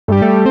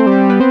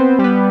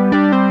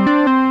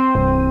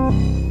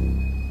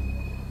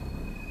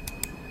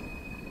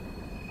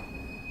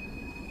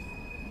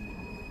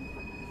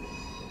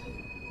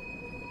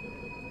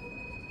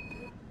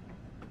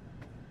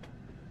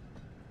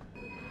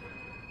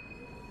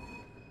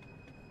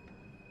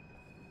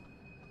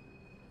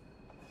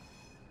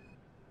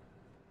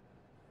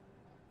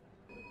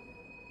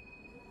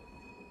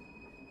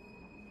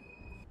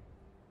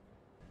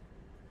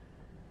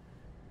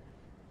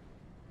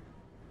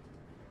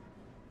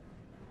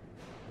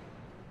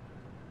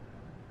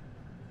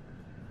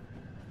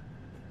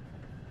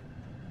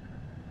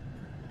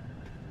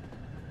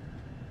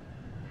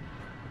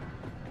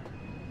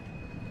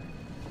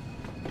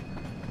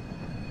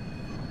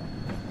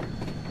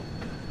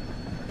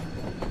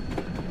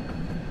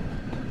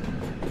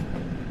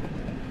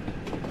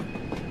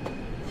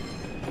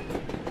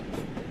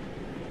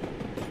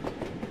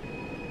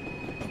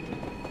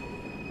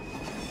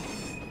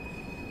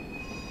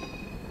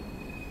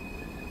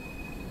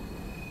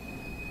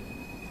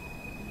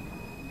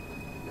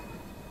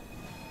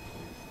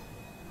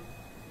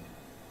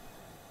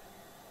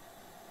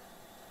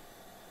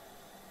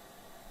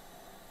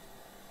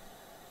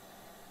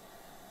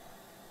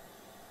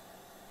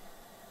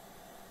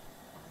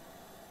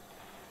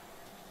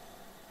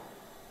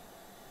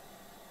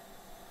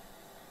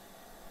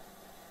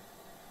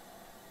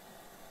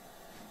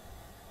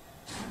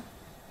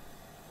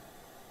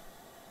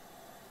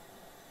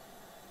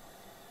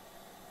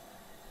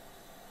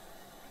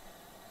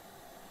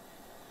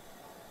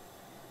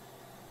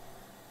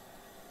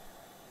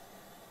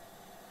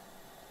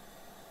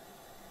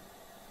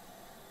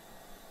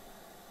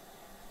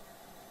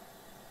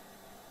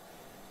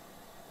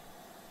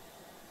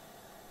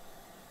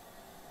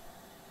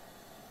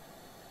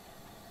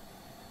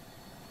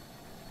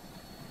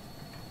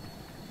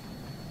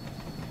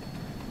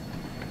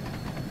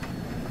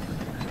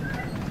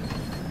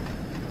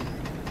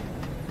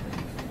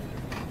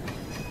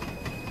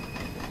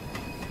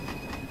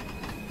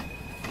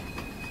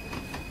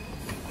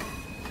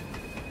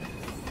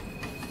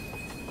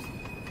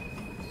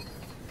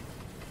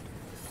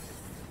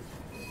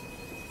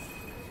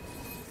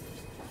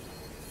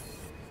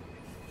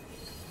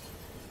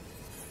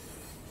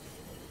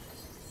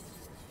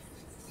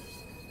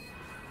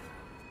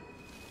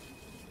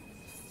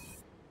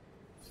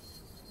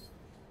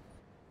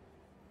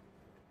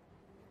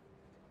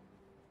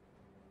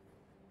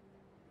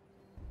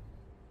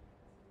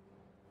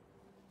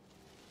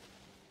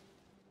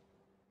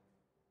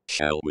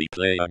Shall we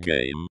play a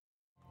game?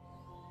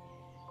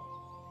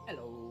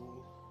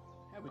 Hello,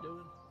 how we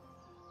doing?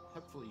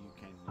 Hopefully you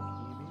can hear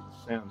me.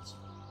 This sounds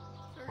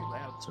very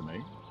loud to me.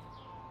 Just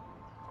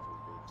a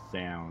bit of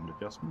sound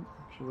adjustment,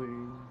 actually.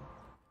 Game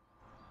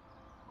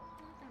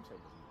sound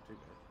doesn't look too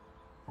bad.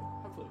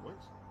 Hopefully it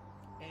works.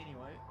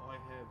 Anyway, I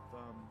have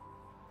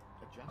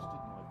adjusted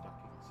my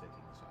ducking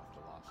settings after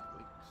last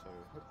week, so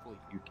hopefully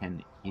you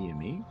can hear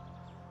me.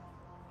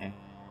 And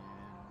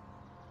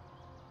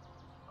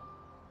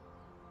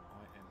I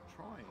am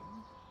trying to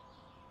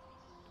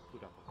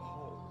put up a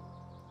poll,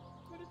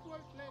 but it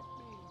won't let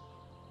me.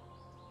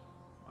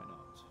 Why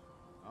not?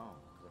 Oh,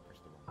 because I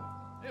pressed the wrong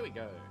button. There we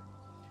go.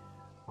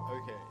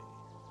 Okay.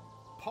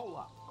 Poll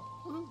up.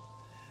 Woohoo.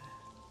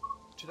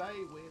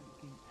 Today we're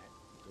looking at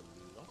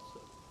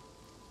Glossop.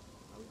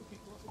 Are we looking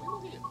at Glossop? We're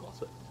looking at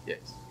Glossop.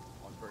 Yes.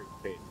 I'm very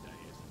prepared today,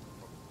 as you can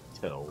probably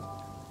tell.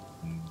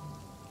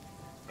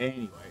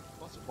 Anyway,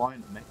 Glossop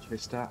Wine,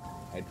 Manchester,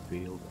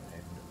 Hadfield,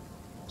 and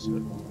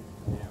Glossop.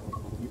 Now,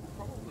 you've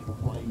probably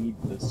played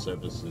the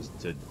services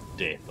to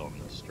death on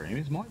the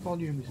stream. My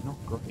volume is not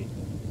great.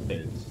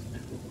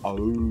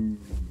 Oh,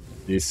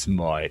 this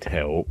might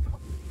help.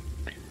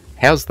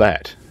 How's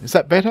that? Is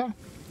that better?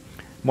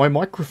 My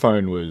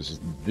microphone was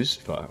this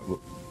far.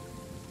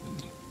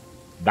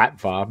 That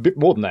far. A bit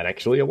more than that,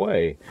 actually,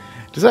 away.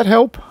 Does that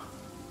help?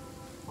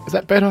 Is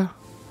that better?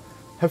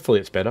 Hopefully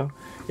it's better.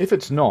 If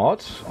it's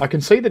not, I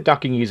can see the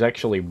ducking is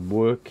actually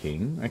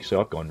working.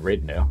 Actually, I've gone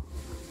red now.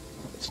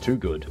 It's too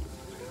good.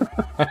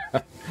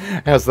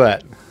 How's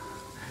that?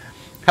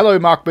 Hello,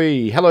 Mark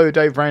B. Hello,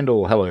 Dave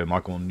Randall. Hello,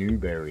 Michael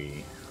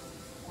Newberry.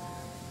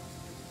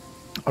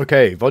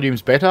 Okay,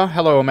 volume's better.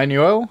 Hello,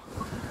 Emmanuel.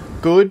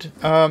 Good.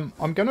 I'm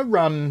going to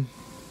run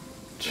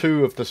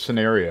 2 of the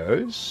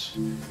scenarios,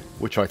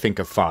 which I think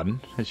are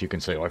fun. As you can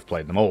see, I've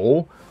played them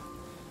all,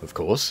 of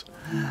course.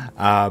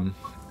 Why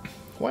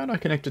aren't I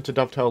connected to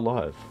Dovetail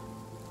Live?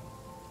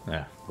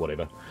 Yeah,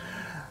 whatever.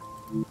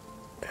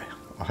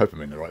 I hope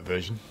I'm in the right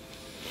version.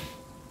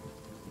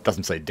 It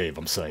doesn't say dev,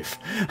 I'm safe.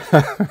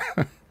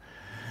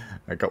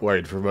 I got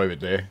worried for a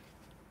moment there.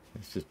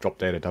 Let's just drop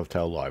down to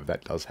Dovetail Live.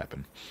 That does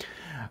happen.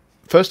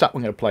 First up,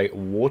 we're going to play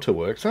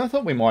Waterworks. And I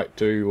thought we might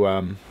do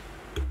a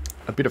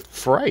bit of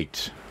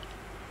freight.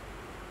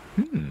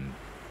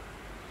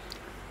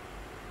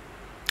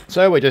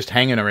 So we're just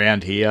hanging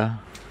around here.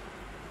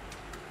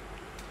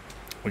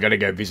 We're going to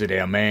go visit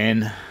our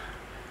man.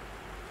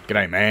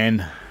 G'day,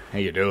 man. How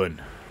you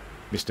doing?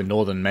 Mr.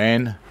 Northern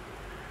Man.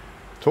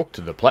 Talk to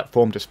the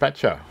platform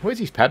dispatcher. Where's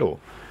his paddle?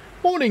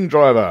 Morning,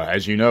 driver.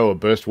 As you know, a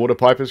burst water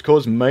pipe has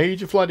caused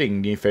major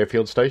flooding near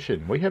Fairfield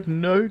Station. We have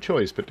no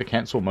choice but to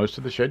cancel most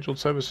of the scheduled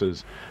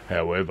services.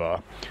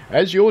 However,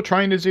 as your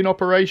train is in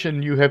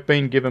operation, you have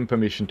been given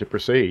permission to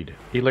proceed.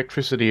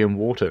 Electricity and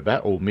water,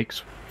 that all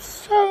mix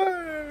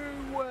so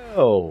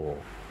well.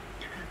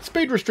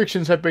 Speed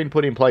restrictions have been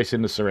put in place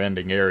in the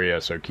surrounding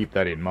area, so keep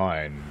that in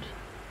mind.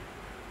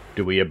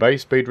 Do we obey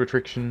speed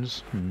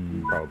restrictions?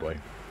 Probably.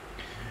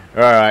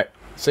 Alright,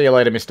 see you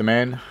later, Mr.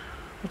 Man.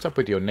 What's up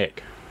with your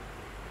neck?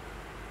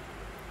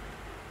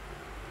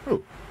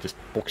 Oh, just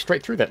walk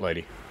straight through that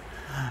lady.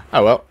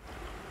 Oh well.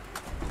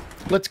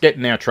 Let's get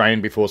in our train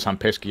before some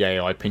pesky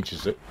AI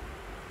pinches it.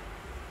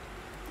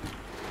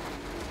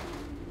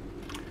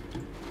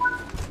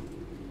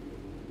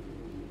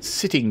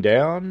 Sitting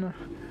down.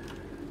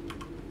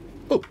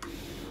 Oh,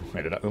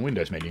 made it up in the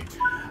Windows menu.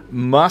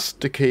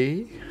 Master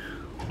key.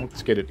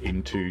 Let's get it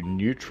into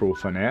neutral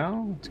for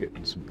now. Let's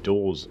get some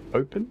doors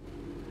open.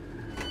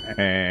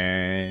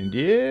 And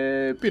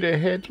yeah, bit of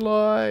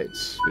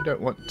headlights. We don't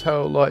want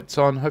tail lights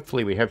on.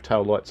 Hopefully we have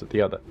tail lights at the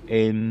other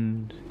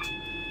end.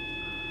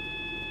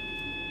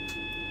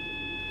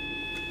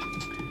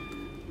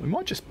 We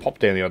might just pop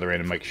down the other end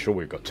and make sure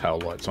we've got tail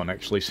lights on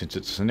actually, since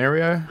it's a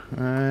scenario.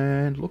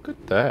 And look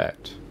at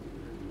that.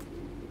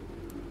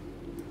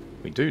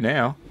 We do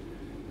now.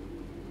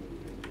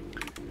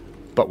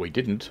 But we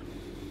didn't.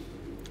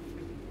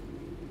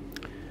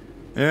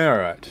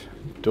 Alright.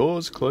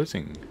 Doors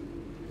closing.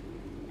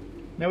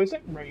 Now, is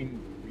that rain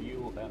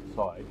real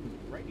outside? Is it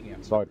raining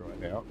outside right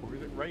now? Or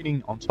is it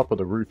raining on top of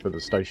the roof of the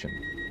station?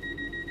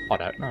 I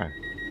don't know.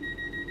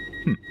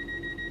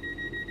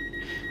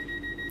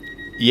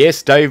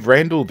 Yes, Dave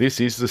Randall,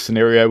 this is the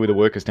scenario with a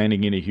worker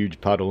standing in a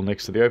huge puddle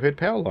next to the overhead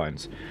power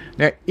lines.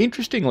 Now,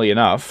 interestingly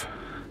enough,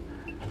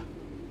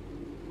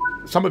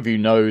 some of you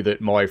know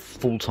that my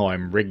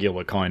full-time,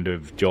 regular kind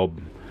of job,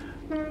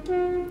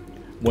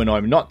 when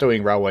I'm not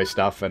doing railway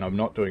stuff and I'm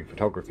not doing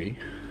photography,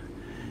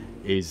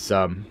 is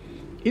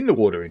in the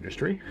water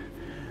industry.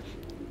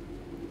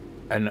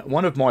 And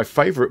one of my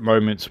favourite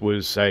moments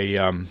was a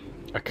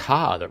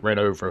car that ran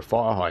over a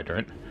fire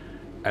hydrant,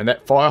 and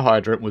that fire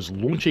hydrant was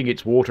launching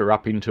its water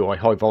up into a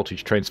high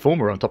voltage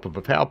transformer on top of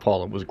a power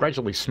pole and was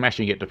gradually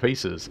smashing it to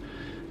pieces.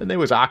 And there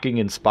was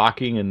arcing and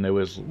sparking, and there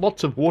was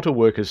lots of water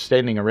workers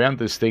standing around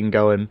this thing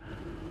going,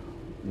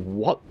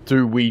 what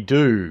do we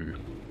do?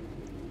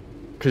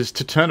 Because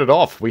to turn it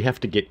off, we have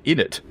to get in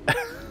it.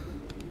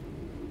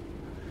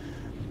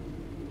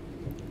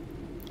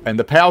 And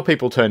the power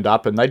people turned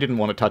up and they didn't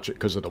want to touch it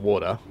because of the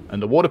water.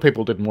 And the water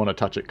people didn't want to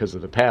touch it because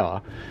of the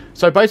power.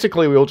 So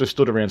basically we all just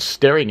stood around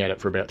staring at it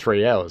for about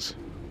 3 hours.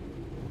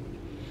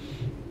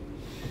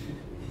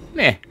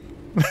 Meh.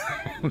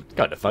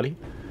 Kind of funny.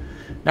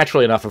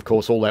 Naturally enough, of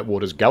course, all that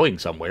water's going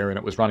somewhere and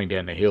it was running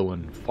down the hill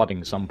and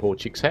flooding some poor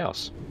chick's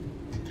house.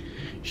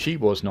 She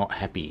was not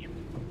happy.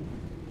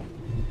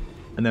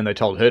 And then they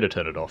told her to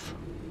turn it off.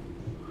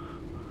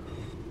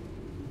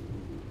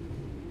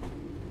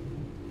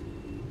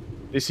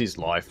 This is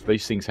life.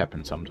 These things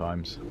happen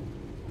sometimes.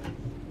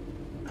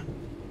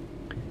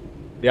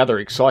 The other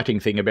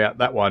exciting thing about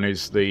that one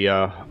is the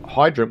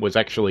hydrant was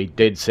actually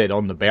dead set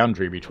on the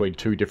boundary between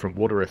two different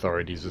water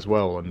authorities as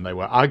well, and they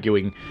were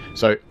arguing.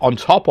 So on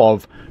top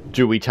of,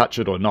 do we touch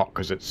it or not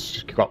because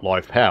it's got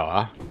live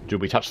power? Do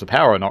we touch the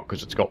power or not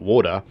because it's got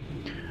water?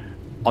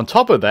 On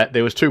top of that,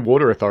 there was two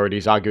water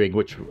authorities arguing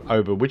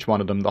over which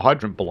one of them the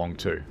hydrant belonged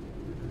to.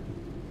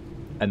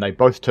 And they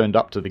both turned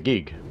up to the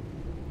gig.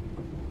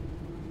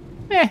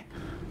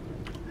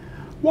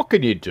 What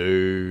can you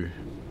do?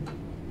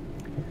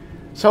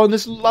 So on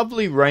this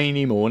lovely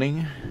rainy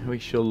morning, we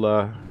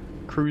shall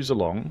cruise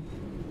along.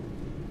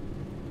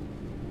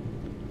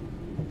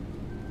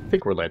 I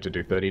think we're allowed to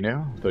do 30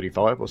 now,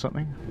 35 or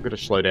something. We've got to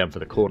slow down for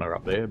the corner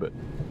up there, but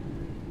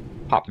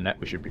apart from that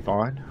we should be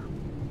fine.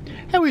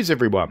 How is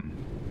everyone?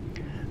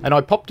 And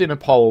I popped in a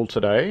poll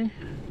today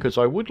because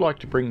I would like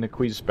to bring the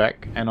quiz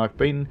back, and I've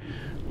been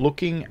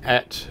looking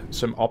at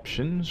some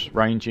options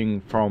ranging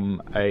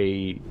from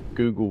a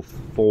Google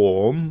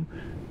form.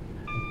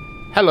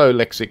 Hello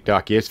Lexic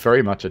Dark, yes,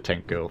 very much a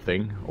Tank Girl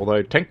thing,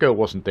 although Tank Girl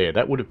wasn't there,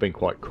 that would have been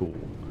quite cool.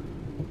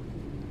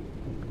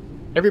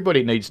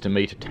 Everybody needs to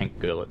meet a Tank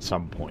Girl at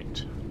some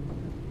point.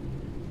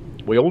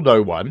 We all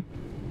know one.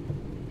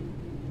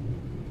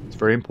 It's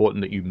very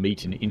important that you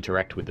meet and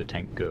interact with the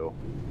Tank Girl.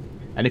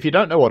 And if you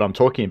don't know what I'm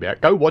talking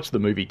about, go watch the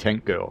movie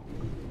Tank Girl.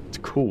 It's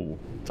cool.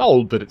 It's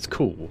old, but it's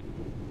cool.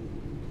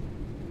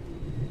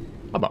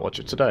 I might watch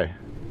it today.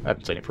 I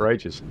haven't seen it for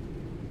ages.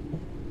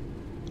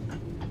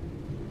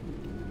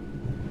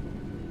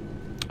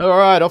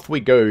 Alright, off we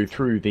go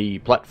through the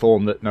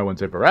platform that no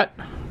one's ever at.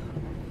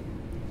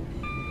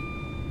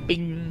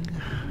 Bing!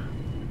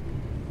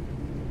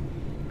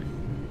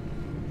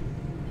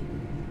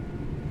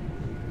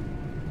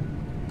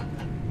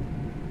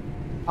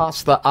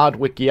 Past the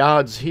Ardwick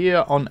Yards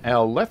here on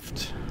our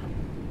left.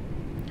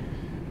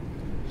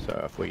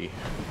 So if we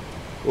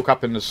look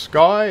up in the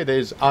sky,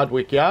 there's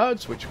Ardwick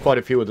Yards, which quite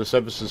a few of the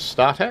services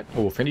start at,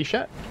 or finish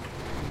at.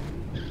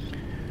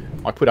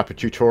 I put up a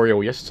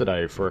tutorial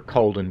yesterday for a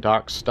cold and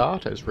dark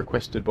start, as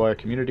requested by a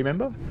community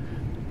member.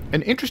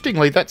 And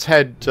interestingly, that's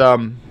had,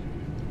 well,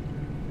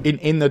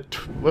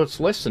 it's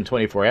less than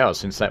 24 hours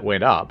since that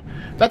went up.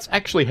 That's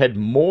actually had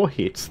more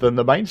hits than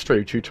the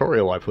mainstream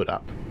tutorial I put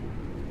up,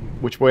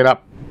 which went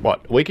up,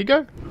 what, a week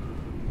ago?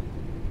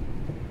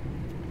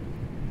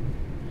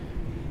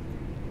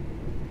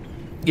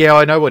 Yeah,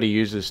 I know what he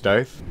uses,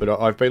 Dave, but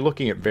I've been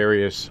looking at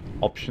various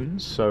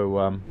options,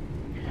 so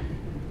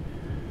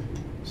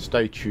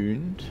stay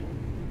tuned.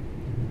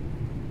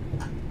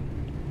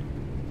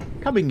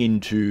 Coming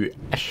into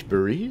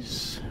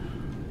Ashbury's.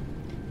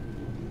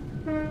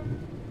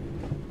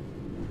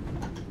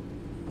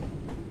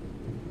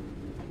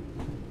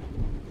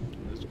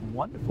 It's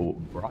wonderful,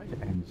 bright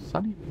and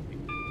sunny.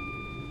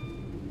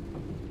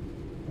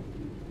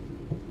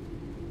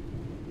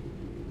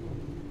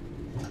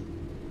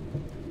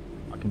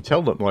 I can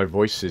tell that my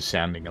voice is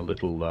sounding a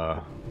little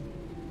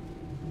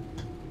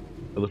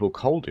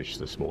coldish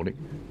this morning.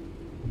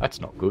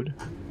 That's not good.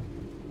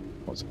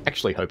 I was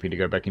actually hoping to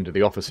go back into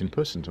the office in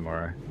person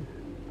tomorrow.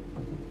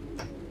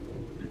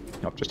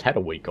 I've just had a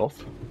week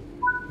off.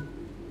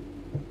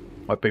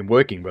 I've been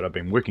working, but I've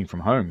been working from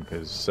home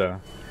because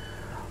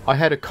I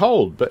had a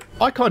cold, but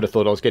I kind of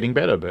thought I was getting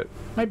better, but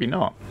maybe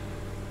not.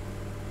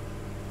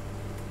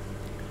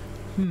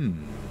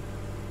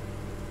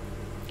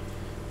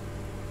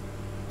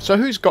 So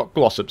who's got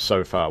Glossop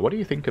so far? What do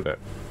you think of it?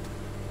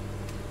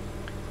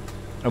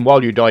 And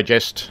while you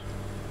digest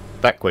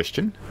that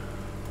question,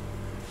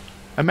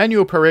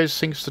 Emmanuel Perez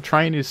thinks the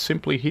train is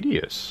simply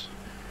hideous.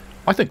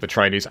 I think the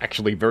train is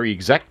actually very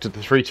exact to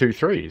the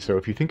 323, so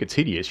if you think it's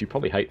hideous, you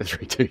probably hate the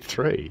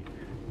 323.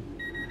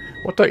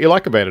 What don't you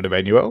like about it,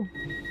 Emmanuel?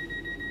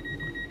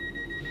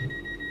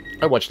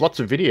 I watched lots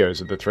of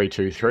videos of the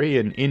 323,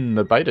 and in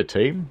the beta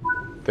team,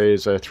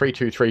 there's a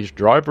 323's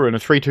driver and a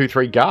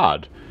 323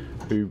 guard,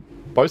 who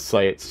both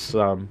say it's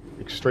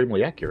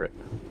extremely accurate.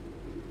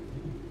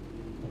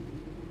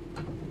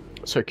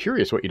 So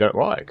curious what you don't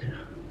like.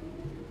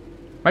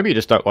 Maybe you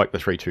just don't like the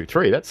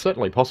 323, that's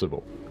certainly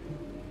possible.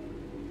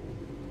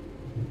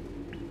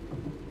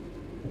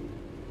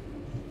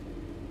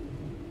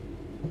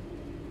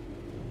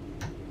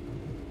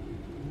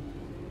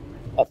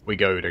 Off we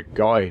go to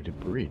Guide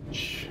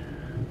Bridge.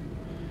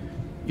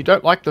 You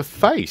don't like the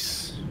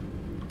face?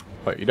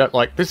 But you don't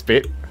like this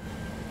bit?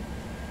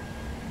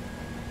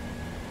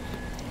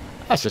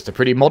 That's just a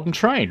pretty modern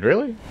train,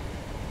 really.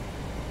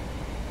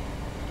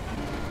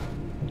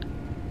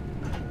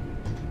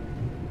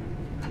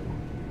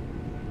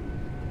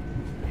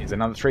 There's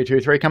another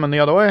 323 coming the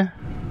other way.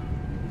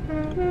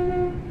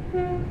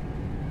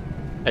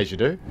 As you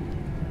do.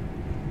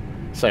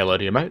 Say hello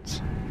to your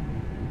mates.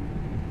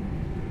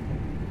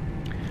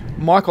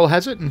 Michael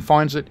has it and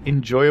finds it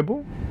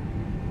enjoyable.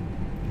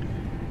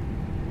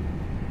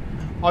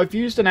 I've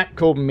used an app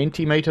called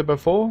Mentimeter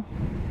before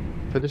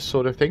for this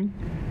sort of thing.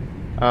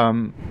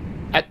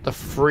 At the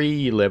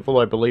free level,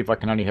 I believe I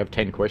can only have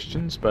 10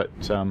 questions, but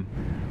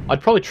I'd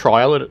probably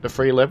trial it at the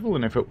free level,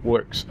 and if it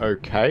works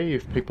okay,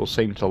 if people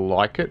seem to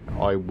like it,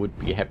 I would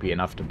be happy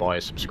enough to buy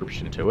a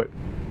subscription to it.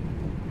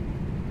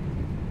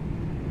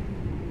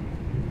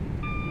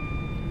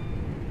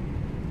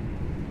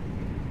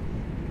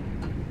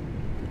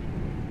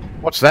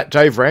 What's that,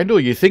 Dave Randall?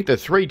 You think the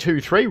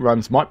 323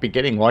 runs might be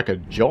getting like a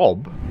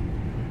job?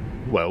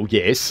 Well,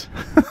 yes.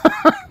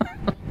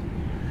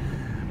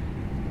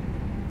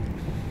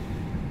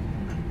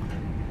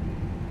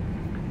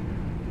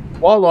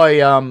 While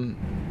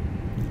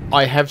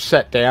I have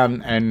sat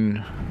down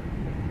and...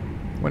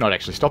 We're not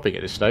actually stopping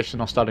at this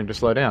station, I'm starting to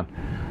slow down.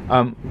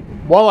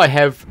 While I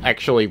have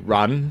actually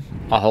run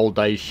a whole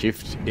day's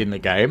shift in the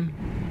game,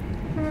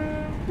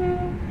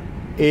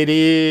 it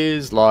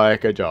is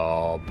like a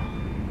job.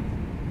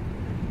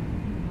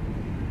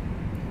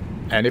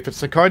 And if it's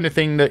the kind of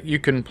thing that you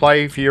can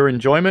play for your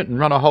enjoyment and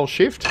run a whole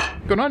shift,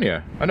 good on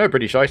you. I know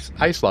British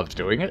Ace loves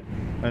doing it,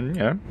 and,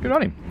 you know, good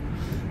on him.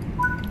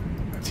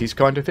 That's his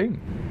kind of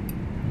thing.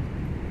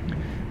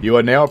 You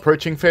are now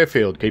approaching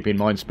Fairfield. Keep in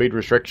mind speed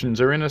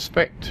restrictions are in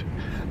effect.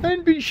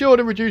 And be sure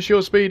to reduce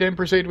your speed and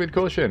proceed with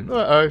caution.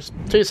 Uh-oh,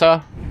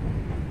 Tessa.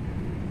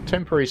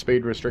 Temporary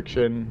speed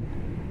restriction.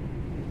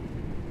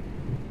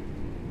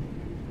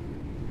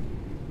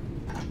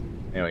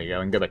 There we go,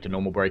 and go back to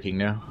normal braking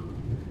now.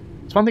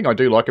 It's one thing I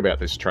do like about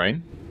this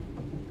train.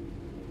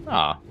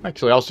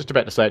 Actually, I was just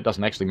about to say it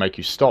doesn't actually make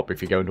you stop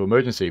if you go into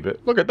emergency, but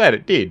look at that,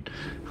 it did.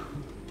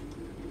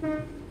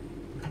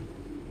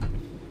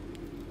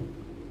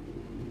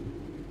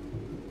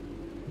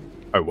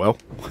 Oh well.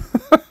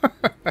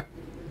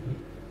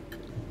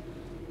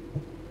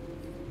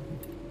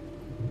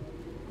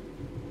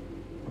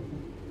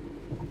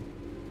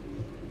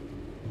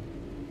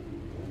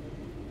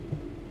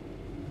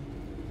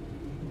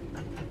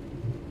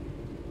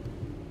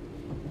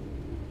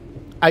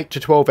 Eight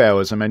to 12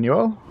 hours,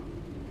 Emmanuel.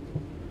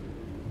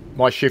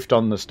 My shift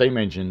on the steam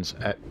engines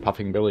at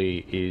Puffing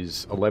Billy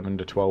is 11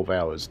 to 12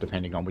 hours,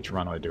 depending on which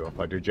run I do. If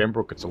I do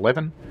Gembrook, it's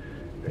 11.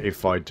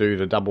 If I do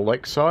the double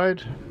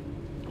lakeside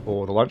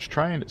or the lunch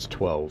train, it's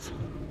 12.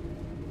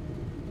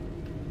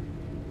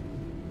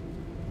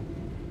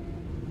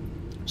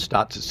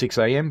 Starts at 6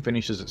 AM,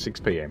 finishes at 6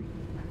 PM.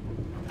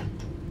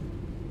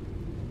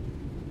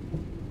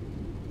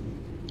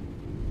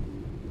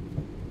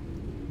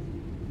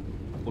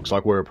 Looks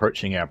like we're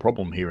approaching our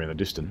problem here in the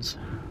distance.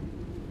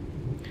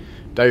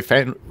 Dave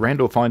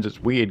Randall finds it's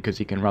weird because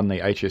he can run the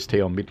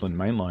HST on Midland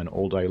Mainline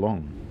all day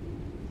long.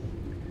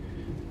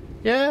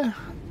 Yeah,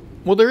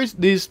 well there's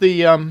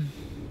the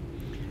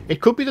it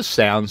could be the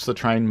sounds the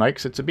train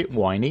makes. It's a bit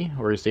whiny,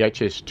 whereas the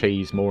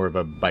HST is more of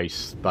a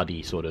bass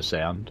buddy sort of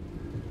sound.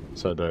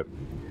 So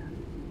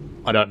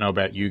I don't know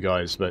about you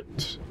guys,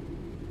 but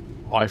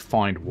I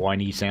find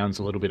whiny sounds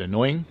a little bit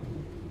annoying.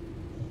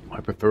 I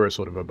prefer a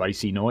sort of a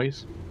bassy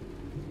noise.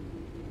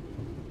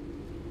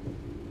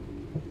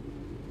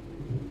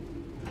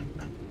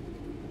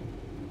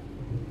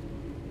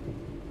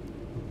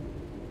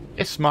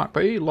 Yes, Mark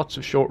B, lots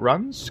of short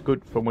runs.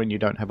 Good for when you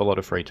don't have a lot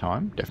of free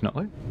time,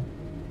 definitely.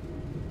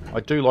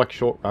 I do like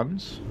short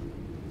runs.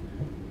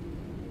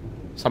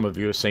 Some of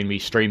you have seen me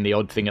stream the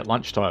odd thing at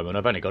lunchtime, and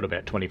I've only got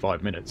about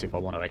 25 minutes if I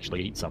want to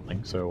actually eat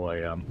something. So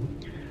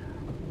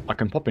I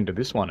can pop into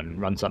this one and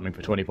run something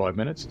for 25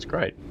 minutes. It's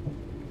great.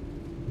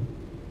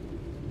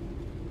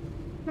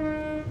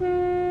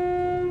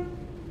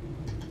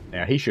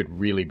 Now, he should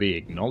really be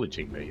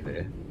acknowledging me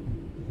there.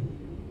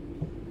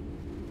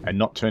 And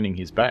not turning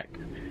his back.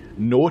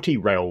 Naughty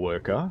rail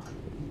worker.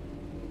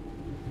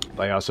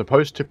 They are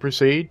supposed to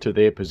proceed to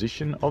their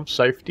position of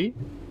safety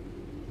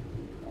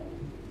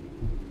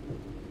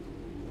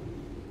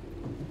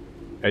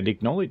and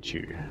acknowledge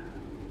you.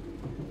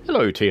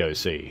 Hello,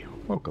 TOC.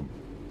 Welcome.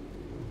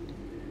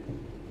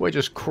 We're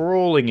just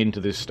crawling into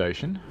this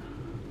station.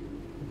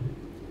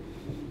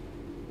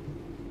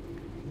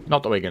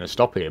 Not that we're going to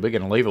stop here. We're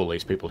going to leave all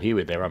these people here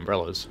with their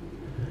umbrellas.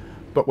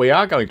 But we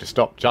are going to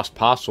stop just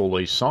past all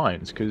these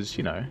signs because,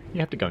 you know, you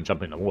have to go and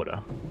jump in the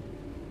water.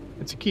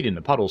 It's a kid in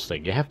the puddles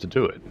thing. You have to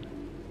do it.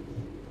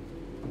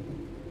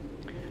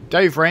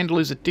 Dave Randall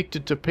is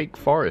addicted to Peak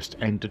Forest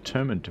and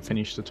determined to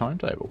finish the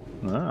timetable.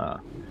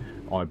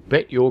 I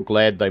bet you're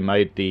glad they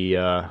made the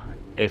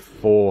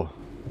F4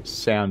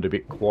 sound a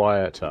bit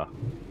quieter.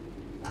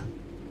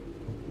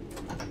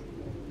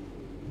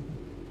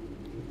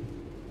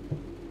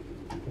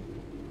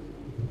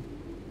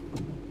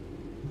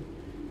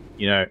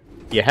 You know,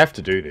 you have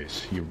to do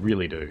this. You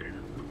really do.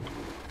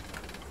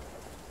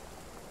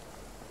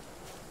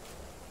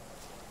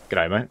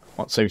 G'day, mate.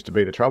 What seems to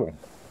be the trouble?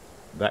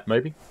 That,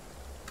 maybe?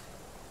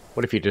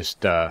 What if you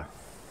just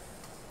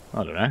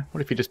I don't know.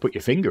 What if you just put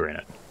your finger in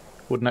it?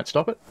 Wouldn't that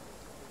stop it?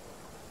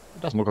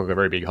 It doesn't look like a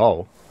very big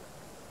hole.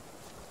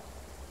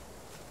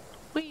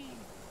 Whee!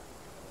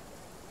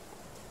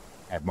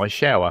 Have my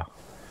shower.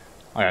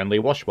 I only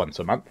wash once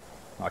a month.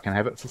 I can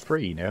have it for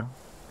free now.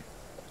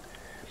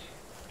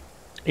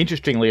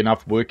 Interestingly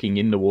enough, working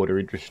in the water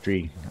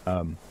industry,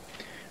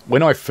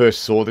 when I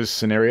first saw this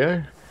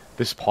scenario,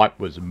 this pipe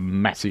was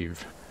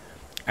massive.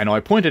 And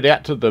I pointed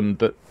out to them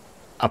that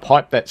a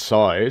pipe that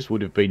size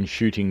would have been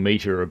shooting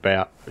water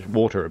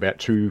about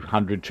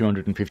 200,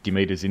 250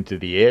 meters into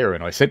the air.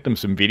 And I sent them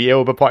some video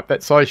of a pipe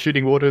that size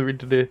shooting water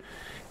into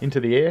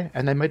the air,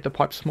 and they made the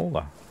pipe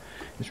smaller.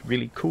 It's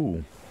really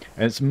cool.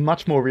 And it's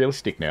much more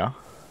realistic now.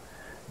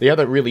 The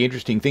other really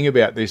interesting thing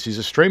about this is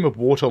a stream of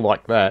water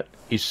like that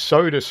is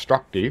so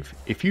destructive.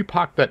 If you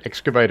park that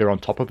excavator on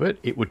top of it,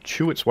 it would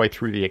chew its way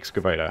through the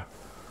excavator.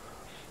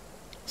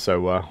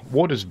 So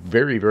water's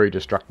very, very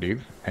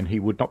destructive, and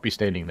he would not be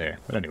standing there.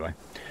 But anyway,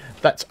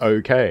 that's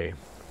okay.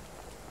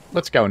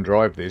 Let's go and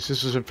drive this.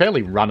 This is a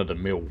fairly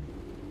run-of-the-mill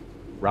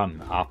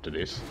run after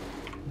this.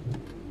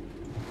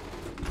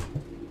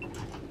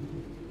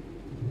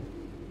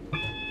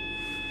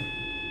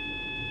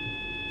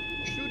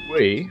 Should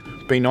we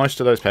be nice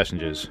to those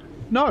passengers?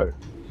 No.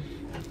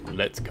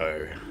 Let's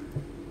go.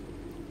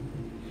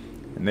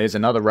 And there's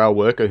another rail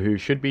worker who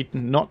should be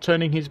not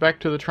turning his back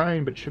to the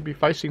train, but should be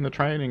facing the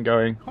train and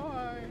going,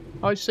 "Hi,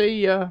 I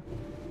see ya."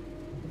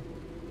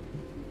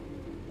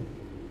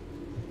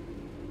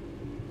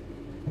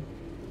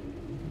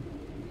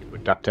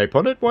 Put duct tape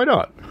on it? Why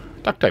not?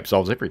 Duct tape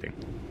solves everything.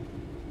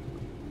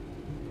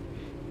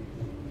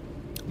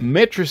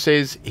 Metra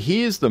says,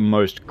 here's the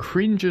most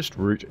cringest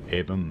route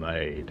ever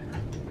made.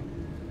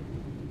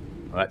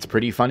 Well, that's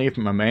pretty funny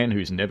from a man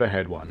who's never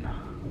had one.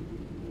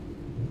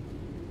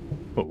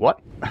 But what?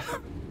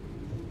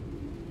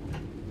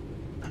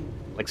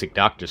 Lexic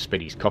Dark just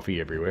spit his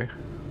coffee everywhere.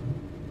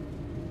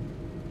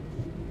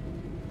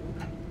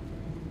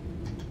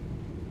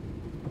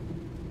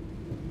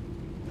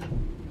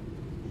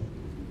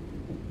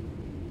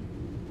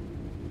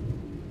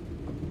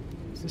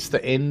 Is this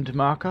the end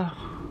marker?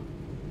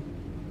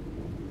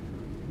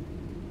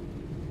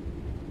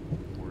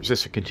 Or is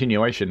this a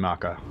continuation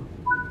marker?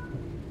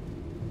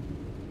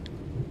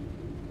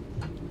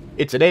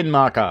 It's an end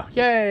marker.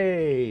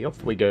 Yay!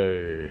 Off we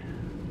go.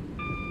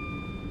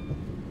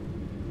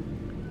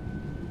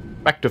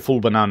 Back to full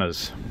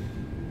bananas.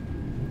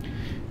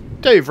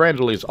 Dave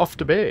Randall is off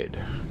to bed.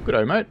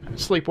 Good-o, mate.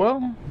 Sleep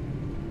well?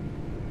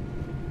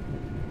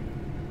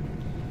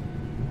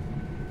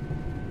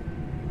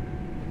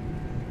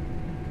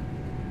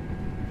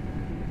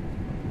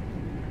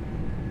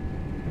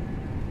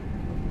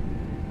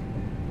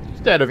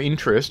 Just out of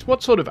interest,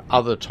 what sort of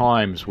other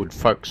times would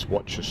folks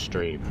watch a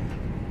stream?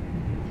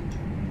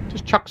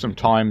 Just chuck some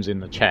times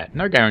in the chat.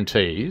 No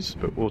guarantees,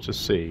 but we'll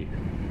just see.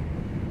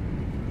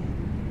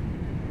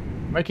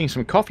 Making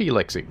some coffee,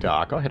 Lexic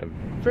Dark. I had a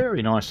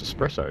very nice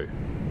espresso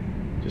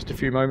just a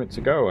few moments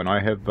ago, and I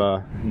have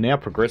now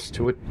progressed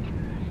to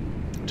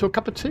a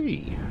cup of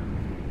tea.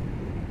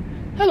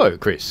 Hello,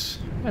 Chris.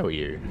 How are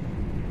you?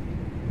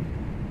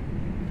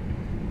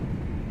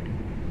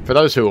 For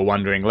those who are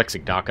wondering,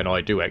 Lexic Dark and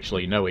I do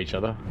actually know each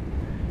other.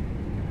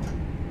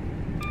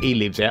 He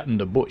lives out in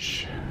the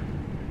bush.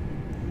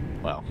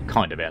 Well,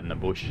 kind of out in the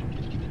bush.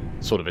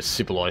 Sort of a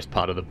civilised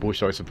part of the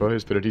bush, I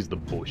suppose, but it is the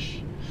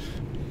bush.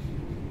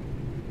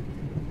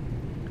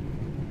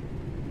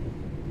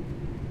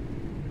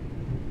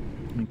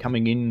 And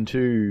coming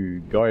into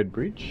Guide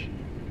Bridge.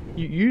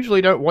 You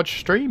usually don't watch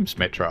streams,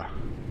 Metra.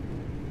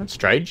 That's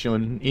strange. You're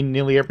in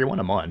nearly every one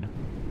of mine.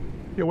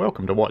 You're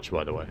welcome to watch,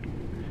 by the way.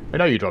 I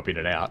know you drop in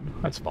and out.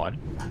 That's fine.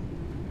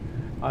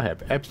 I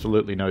have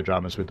absolutely no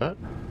dramas with that.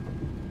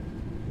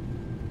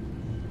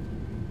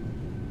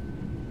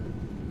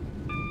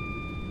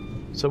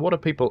 So what are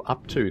people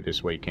up to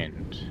this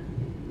weekend?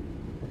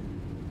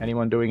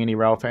 Anyone doing any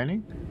rail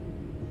fanning?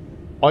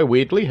 I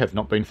weirdly have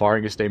not been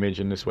firing a steam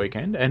engine this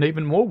weekend, and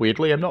even more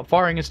weirdly, I'm not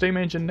firing a steam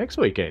engine next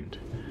weekend.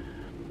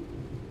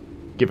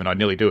 Given I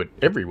nearly do it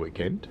every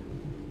weekend.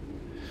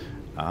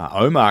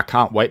 Omar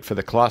can't wait for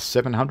the Class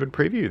 700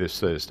 preview this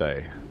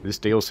Thursday. This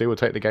DLC will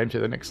take the game to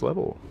the next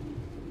level.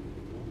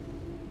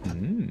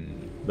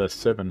 The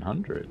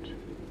 700.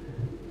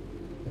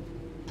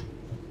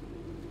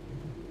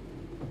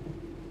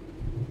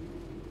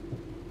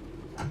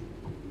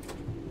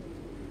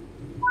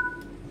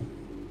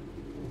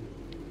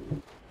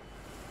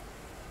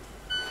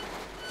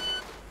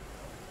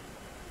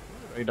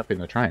 End up in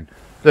the train.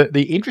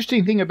 The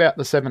interesting thing about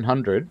the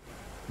 700,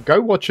 go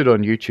watch it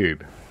on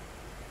YouTube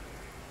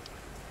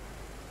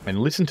and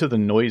listen to the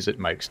noise it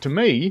makes. To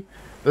me,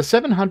 the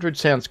 700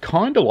 sounds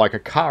kind of like a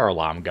car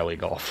alarm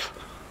going off.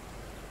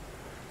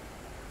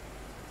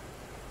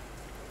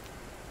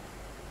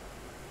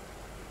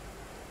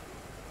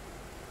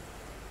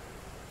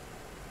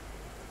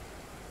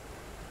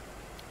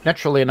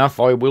 Naturally enough,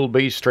 I will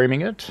be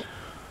streaming it.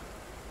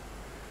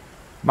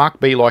 Mark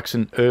B likes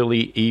an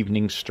early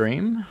evening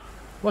stream.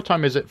 What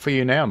time is it for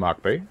you now,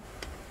 Mark B?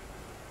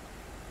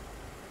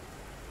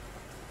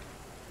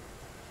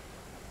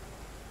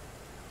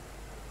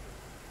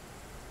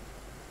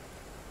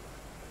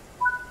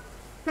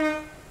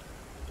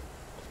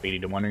 Speedy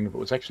to wondering if it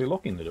was actually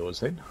locking the doors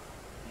then.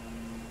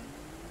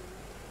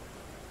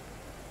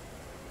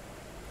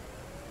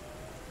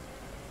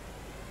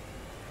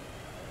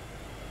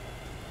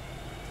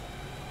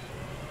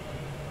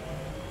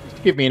 Just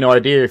to give me an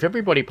idea, if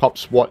everybody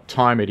pops what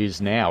time it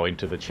is now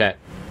into the chat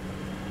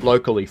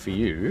locally for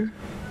you.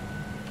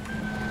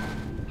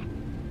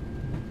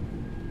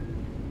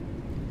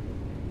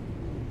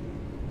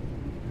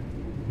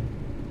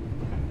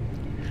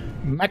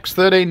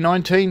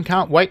 Max1319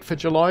 can't wait for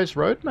July's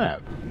roadmap.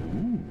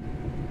 Ooh.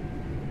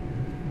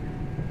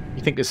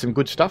 You think there's some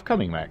good stuff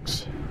coming,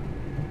 Max?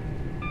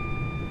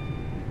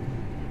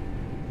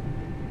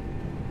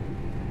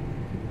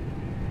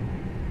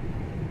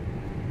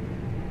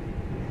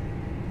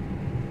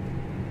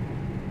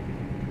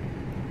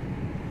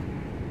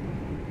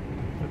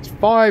 It's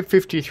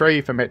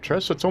 5:53 for Metro,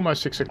 so it's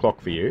almost 6 o'clock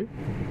for you.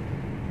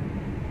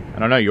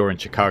 And I know you're in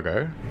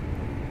Chicago.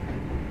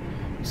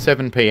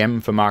 7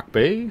 PM for Mark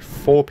B,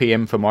 4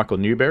 PM for Michael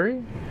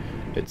Newberry.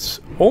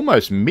 It's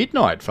almost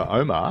midnight for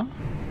Omar.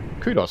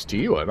 Kudos to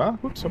you, Omar.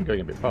 Whoops, I'm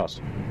going a bit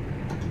fast.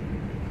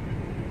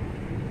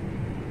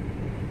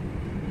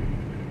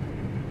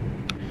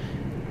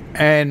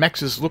 And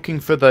Max is looking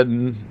for the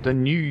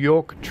New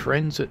York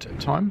transit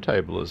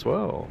timetable as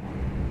well.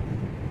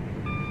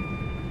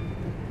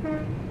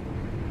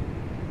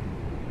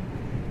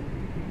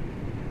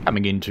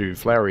 Coming into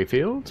Flowery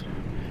Field.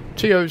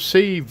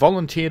 TOC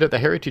volunteered at the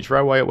Heritage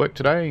Railway at work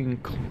today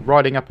and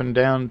riding up and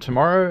down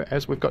tomorrow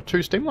as we've got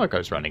 2 steam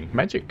locos running.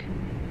 Magic.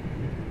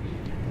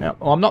 Now,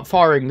 I'm not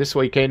firing this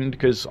weekend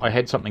because I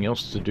had something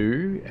else to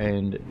do,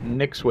 and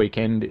next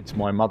weekend it's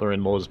my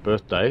mother-in-law's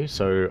birthday,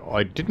 so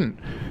I didn't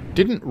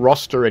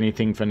roster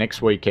anything for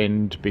next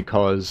weekend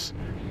because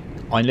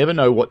I never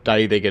know what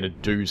day they're going to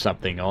do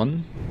something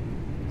on,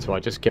 so I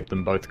just kept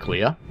them both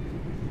clear.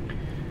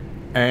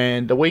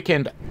 And the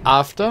weekend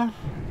after,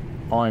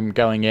 I'm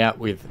going out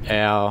with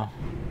our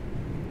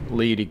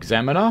lead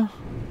examiner.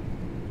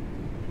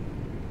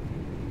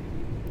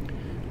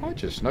 I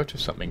just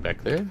noticed something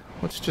back there.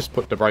 Let's just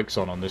put the brakes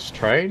on this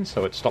train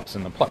so it stops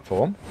in the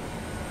platform.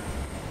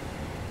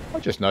 I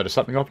just noticed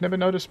something I've never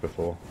noticed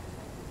before.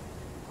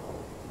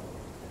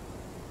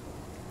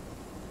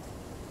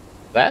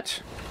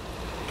 That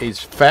is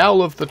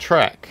foul of the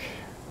track.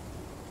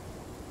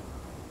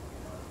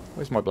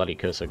 Where's my bloody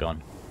cursor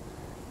gone?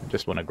 I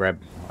just want to grab...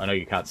 I know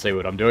you can't see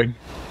what I'm doing.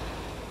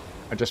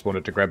 I just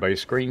wanted to grab a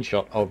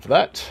screenshot of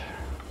that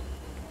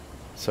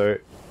so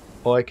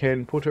I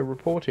can put a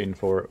report in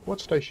for it.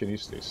 What station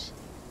is this?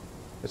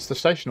 It's the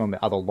station on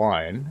the other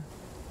line.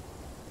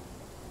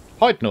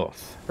 Hyde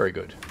North. Very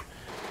good.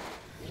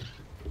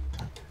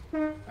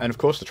 And of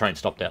course the train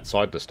stopped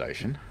outside the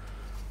station.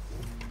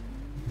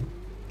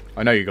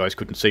 I know you guys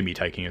couldn't see me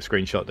taking a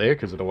screenshot there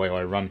because of the way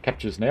I run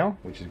captures now,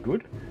 which is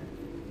good.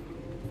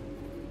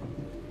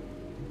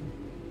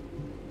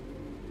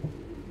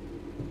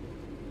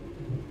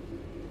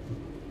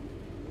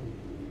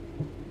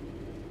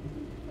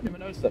 Never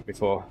noticed that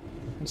before.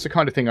 It's the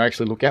kind of thing I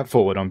actually look out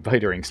for when I'm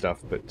betaing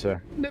stuff, but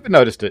never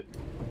noticed it.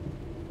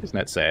 Isn't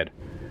that sad?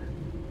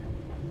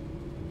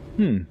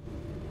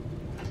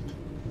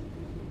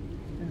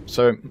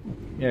 So,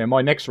 yeah,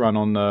 my next run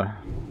on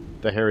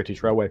the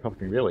Heritage Railway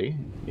Puppy really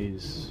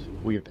is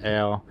with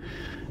our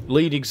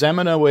lead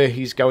examiner, where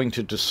he's going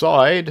to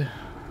decide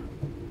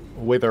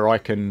whether I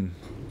can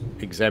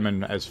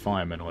examine as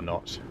fireman or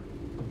not.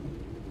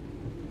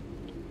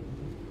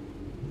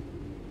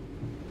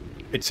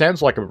 It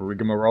sounds like a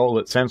rigmarole,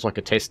 it sounds like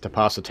a test to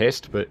pass a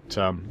test, but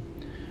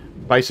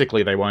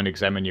basically they won't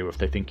examine you if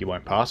they think you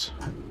won't pass,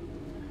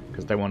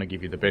 because they want to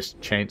give you the best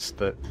chance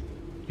that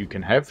you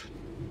can have.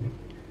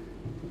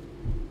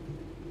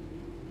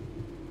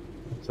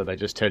 So they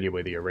just tell you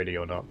whether you're ready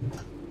or not.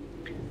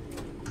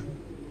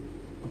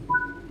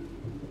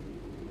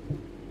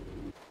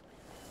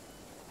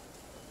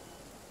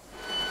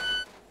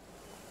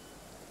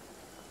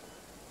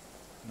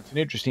 It's an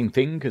interesting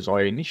thing because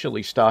I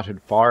initially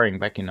started firing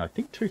back in, I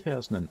think,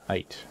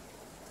 2008.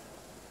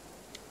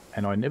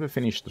 And I never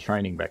finished the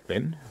training back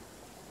then.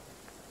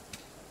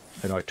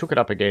 And I took it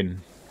up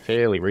again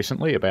fairly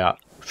recently, about,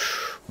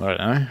 I don't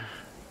know,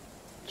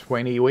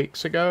 20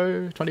 weeks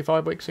ago,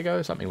 25 weeks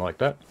ago, something like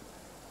that.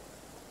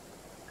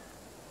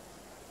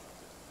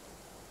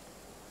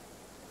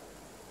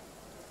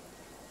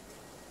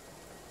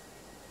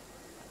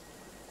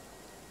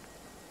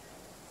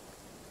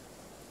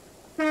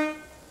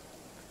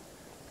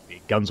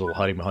 Guns all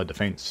hiding behind the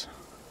fence.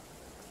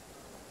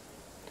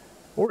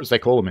 Or as they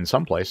call them in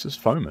some places,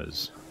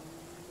 foamers.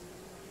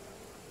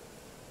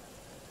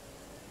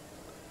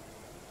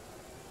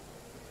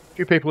 A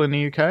few people in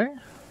the UK.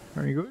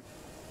 Very good.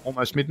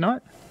 Almost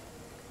midnight.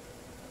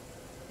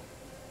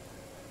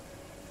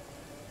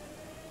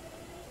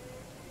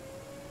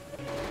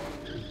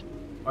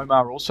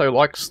 Omar also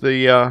likes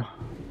the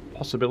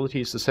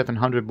possibilities the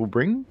 700 will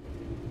bring.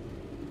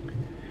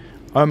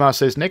 Omar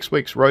says next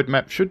week's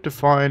roadmap should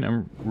define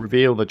and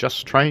reveal the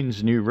Just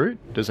Train's new route.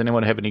 Does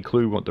anyone have any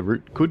clue what the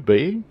route could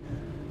be?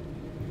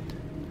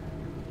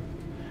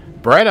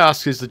 Brad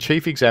asks, is the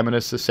chief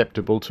examiner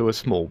susceptible to a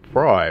small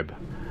bribe?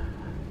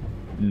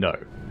 No.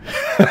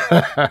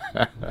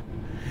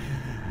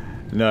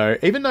 No,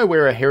 even though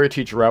we're a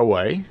heritage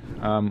railway,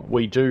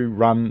 we do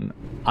run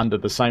under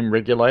the same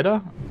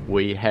regulator.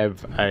 We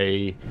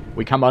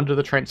come under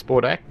the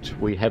Transport Act.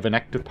 We have an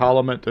Act of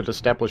Parliament that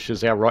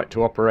establishes our right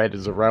to operate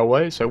as a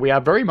railway. So we are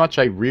very much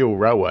a real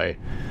railway.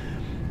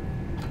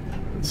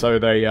 So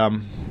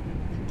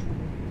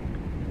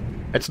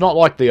it's not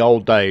like the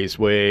old days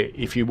where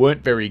if you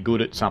weren't very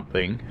good at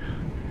something,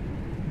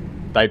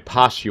 they'd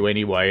pass you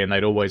anyway, and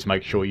they'd always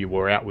make sure you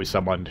were out with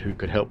someone who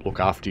could help look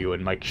after you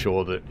and make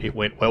sure that it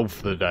went well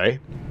for the day.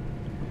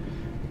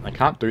 They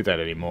can't do that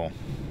anymore.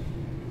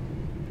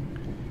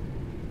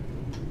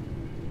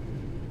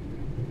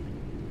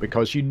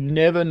 Because you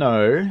never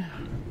know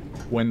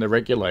when the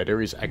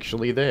regulator is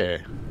actually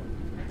there.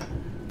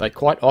 They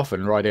quite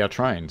often ride our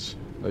trains.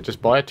 They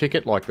just buy a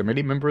ticket like the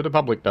many member of the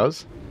public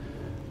does,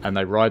 and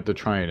they ride the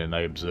train and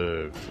they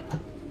observe.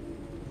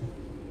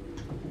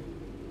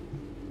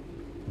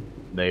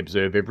 They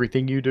observe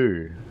everything you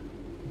do.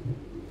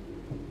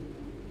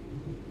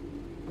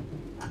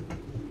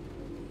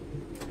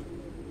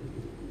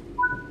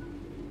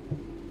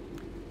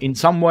 In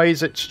some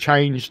ways it's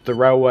changed the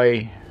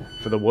railway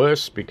for the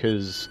worse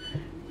because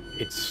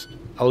it's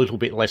a little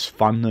bit less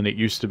fun than it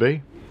used to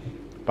be.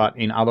 But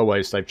in other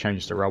ways they've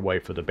changed the railway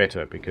for the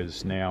better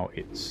because now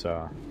it's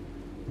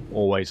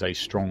always a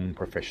strong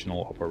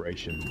professional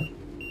operation.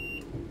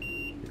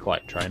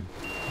 Quiet train.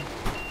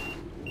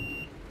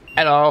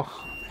 Hello.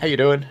 How you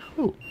doing?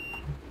 Ooh,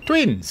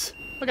 twins!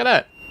 Look at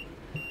that!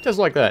 Just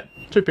like that.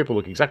 Two people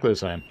look exactly the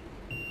same.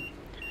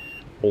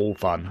 All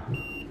fun.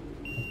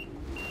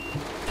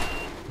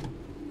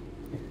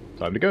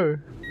 Time to go.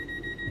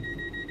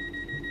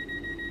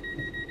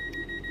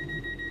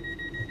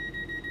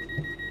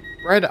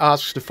 Brad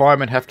asks, do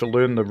firemen have to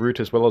learn the route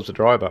as well as the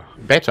driver?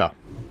 Better.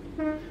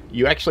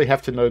 You actually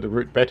have to know the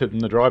route better than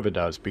the driver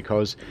does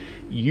because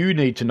you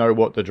need to know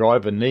what the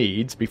driver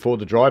needs before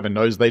the driver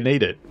knows they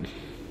need it.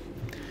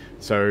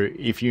 So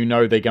if you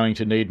know they're going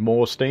to need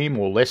more steam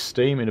or less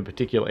steam in a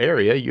particular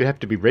area, you have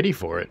to be ready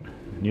for it.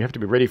 And you have to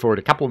be ready for it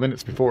a couple of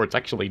minutes before it's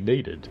actually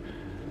needed.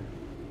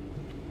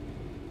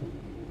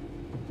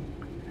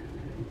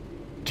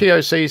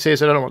 TOC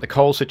says, I don't know what the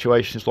coal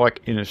situation is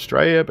like in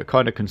Australia, but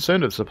kind of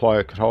concerned of the supply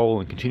of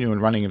coal and continuing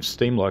running of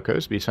steam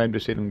locos. Be ashamed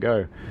to see them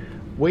go.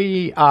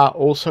 We are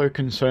also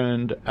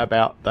concerned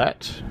about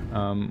that.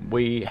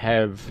 We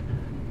have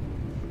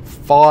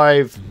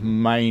 5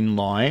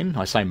 mainline,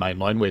 I say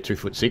mainline, we're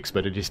 2'6",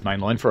 but it is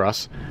mainline for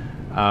us,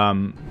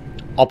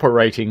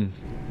 operating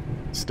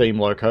steam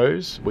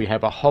locos. We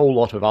have a whole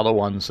lot of other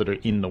ones that are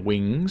in the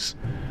wings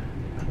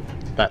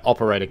that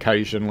operate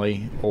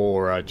occasionally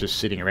or are just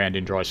sitting around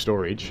in dry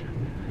storage.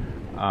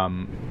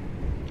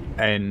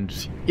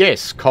 And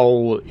yes,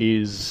 coal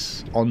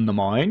is on the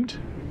mind,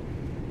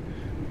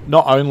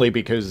 not only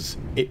because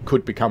it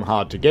could become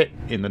hard to get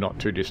in the not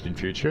too distant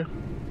future.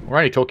 We're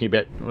only talking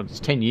about, well, it's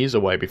 10 years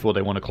away before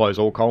they want to close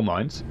all coal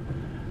mines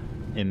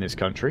in this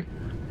country.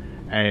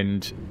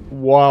 And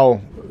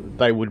while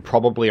they would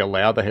probably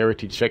allow the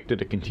heritage sector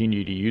to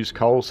continue to use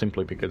coal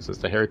simply because it's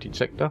the heritage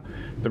sector,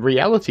 the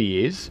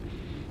reality is,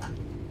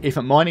 if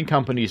a mining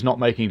company is not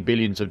making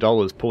billions of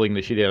dollars pulling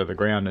the shit out of the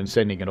ground and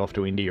sending it off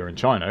to India and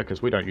China,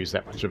 because we don't use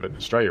that much of it in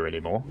Australia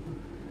anymore,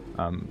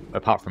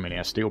 apart from in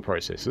our steel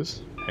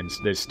processes, and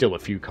there's still a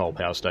few coal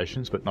power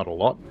stations, but not a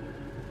lot.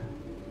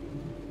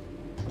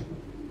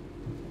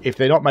 If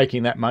they're not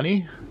making that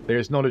money,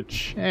 there's not a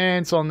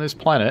chance on this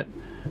planet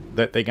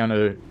that they're going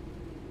to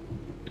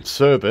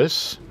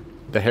service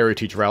the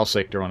heritage rail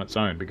sector on its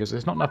own, because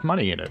there's not enough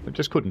money in it. They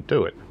just couldn't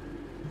do it.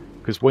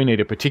 Because we need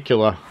a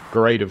particular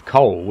grade of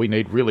coal. We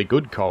need really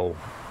good coal,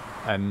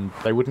 and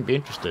they wouldn't be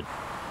interested.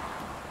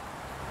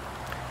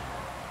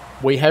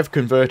 We have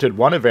converted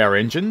one of our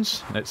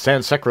engines, and it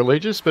sounds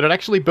sacrilegious, but it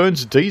actually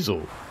burns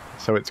diesel.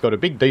 So it's got a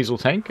big diesel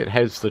tank, it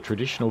has the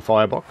traditional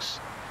firebox,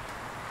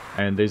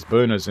 and there's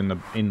burners in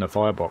the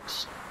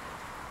firebox.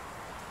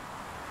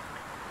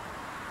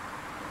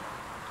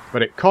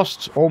 But it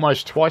costs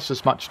almost twice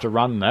as much to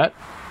run that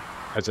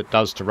as it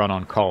does to run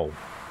on coal.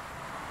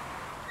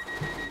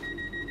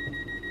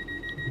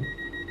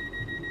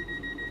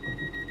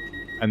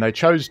 And they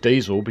chose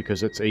diesel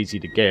because it's easy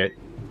to get,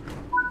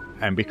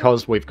 and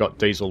because we've got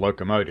diesel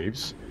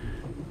locomotives,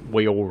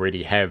 we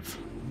already have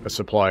a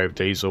supply of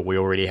diesel, we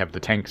already have the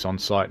tanks on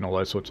site and all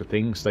those sorts of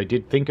things. They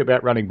did think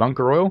about running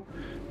bunker oil,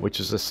 which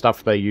is the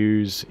stuff they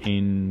use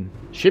in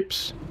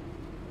ships,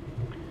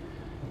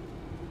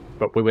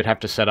 but we would have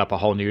to set up a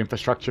whole new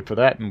infrastructure for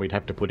that, and we'd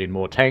have to put in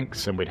more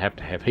tanks, and we'd have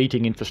to have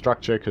heating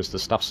infrastructure because the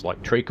stuff's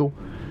like treacle.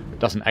 It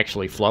doesn't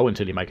actually flow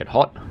until you make it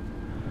hot.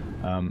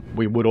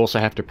 We would also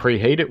have to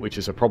preheat it, which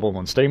is a problem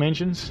on steam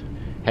engines.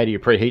 How do you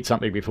preheat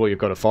something before you've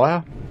got a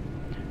fire?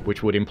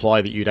 Which would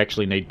imply that you'd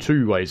actually need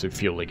 2 ways of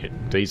fueling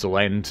it, diesel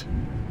and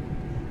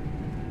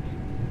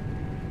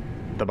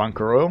the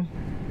bunker oil.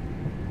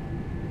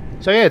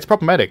 So yeah, it's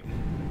problematic.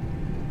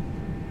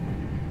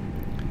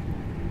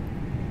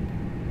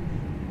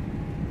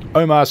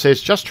 Omar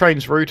says, Just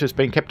Train's route has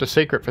been kept a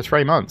secret for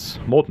 3 months.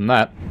 More than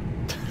that.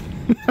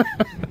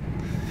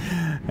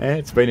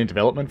 It's been in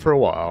development for a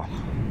while.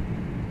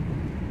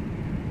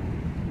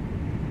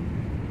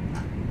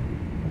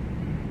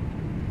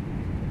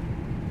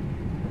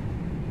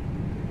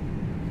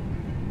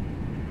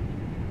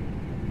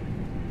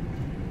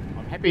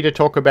 I'm happy to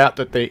talk about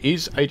that there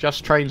is a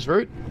Just Trains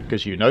route,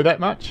 because you know that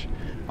much.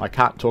 I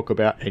can't talk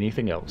about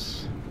anything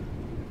else,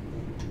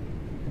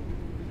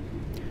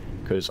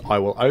 because I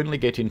will only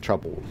get in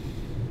trouble.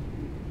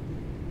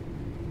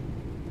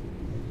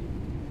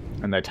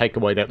 And they take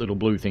away that little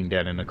blue thing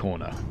down in the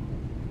corner.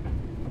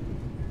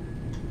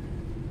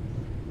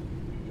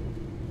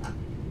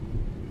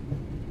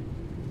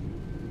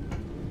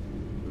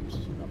 Oops,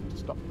 I have to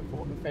stop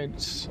before the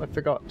fence. I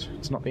forgot.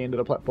 It's not the end of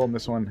the platform,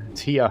 this one.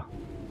 It's here.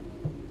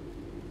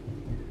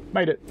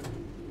 Made it.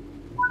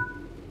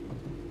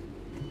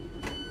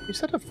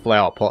 Is that a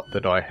flower pot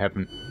that I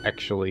haven't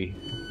actually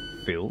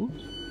filled?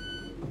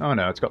 Oh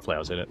no, it's got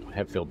flowers in it. I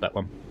have filled that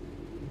one.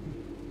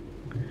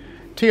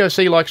 TOC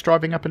likes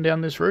driving up and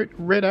down this route.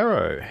 Red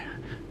Arrow,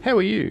 how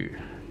are you?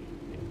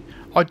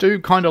 I do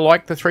kind of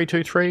like the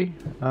 323.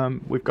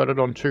 We've got it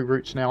on 2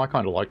 routes now. I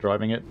kind of like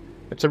driving it.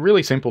 It's a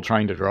really simple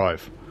train to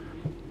drive.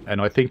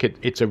 And I think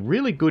it's a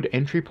really good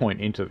entry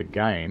point into the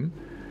game.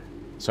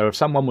 So if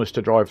someone was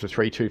to drive the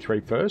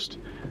 323 first,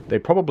 they're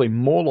probably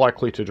more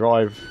likely to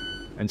drive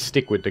and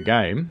stick with the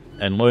game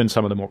and learn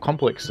some of the more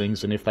complex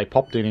things than if they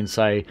popped in and,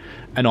 say,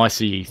 an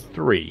ICE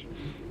 3.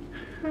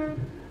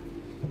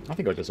 I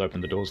think I just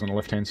opened the doors on the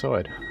left-hand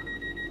side.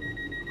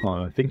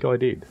 I think I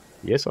did.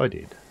 Yes, I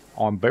did.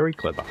 I'm very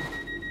clever.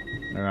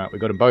 Alright,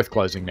 we've got them both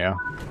closing now.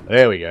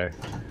 There we go.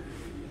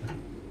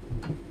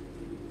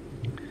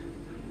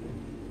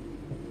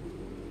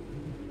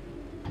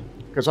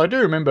 Because I do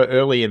remember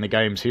early in the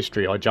game's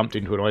history, I jumped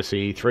into an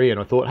ICE 3 and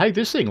I thought, hey,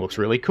 this thing looks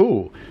really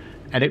cool.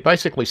 And it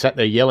basically sat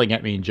there yelling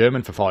at me in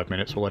German for 5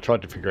 minutes while I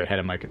tried to figure out how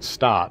to make it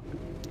start.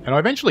 And I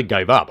eventually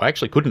gave up. I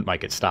actually couldn't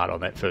make it start on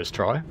that first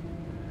try.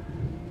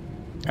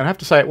 And I have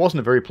to say, it wasn't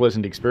a very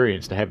pleasant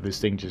experience to have this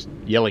thing just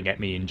yelling at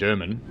me in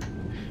German,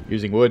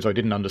 using words I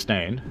didn't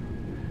understand.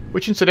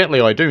 Which, incidentally,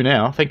 I do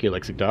now. Thank you,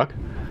 Lexic Dark.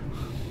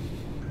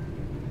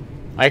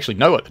 I actually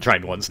know what the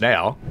train wants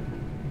now.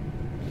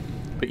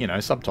 But, you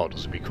know,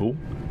 subtitles would be cool.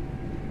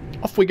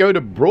 Off we go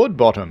to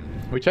Broadbottom,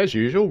 which, as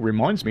usual,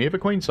 reminds me of a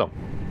Queen song.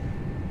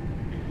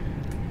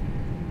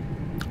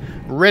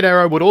 Red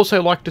Arrow would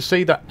also like to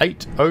see the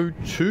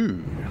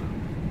 802.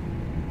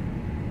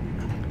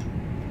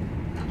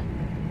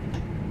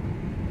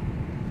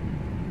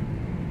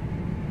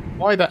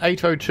 Why the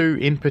 802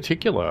 in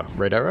particular,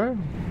 Red Arrow?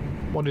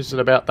 What is it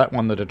about that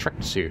one that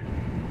attracts you?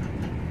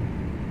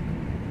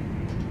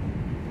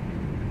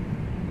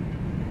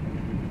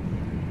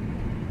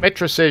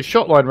 Metra says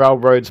shortline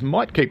railroads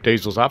might keep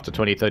diesels after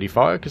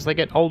 2035 because they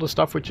get older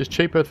stuff which is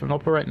cheaper to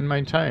operate and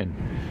maintain.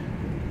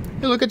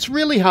 Yeah, look, it's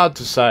really hard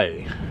to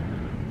say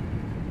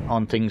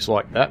on things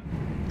like that.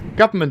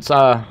 Governments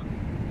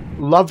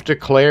love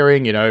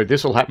declaring, you know,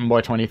 this will happen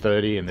by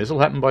 2030 and this will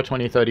happen by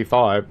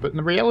 2035, but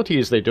the reality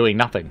is they're doing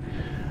nothing.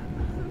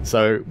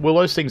 So, will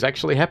those things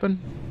actually happen?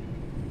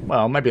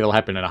 Well, maybe they'll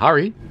happen in a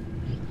hurry.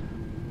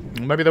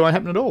 Maybe they won't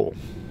happen at all.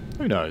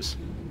 Who knows?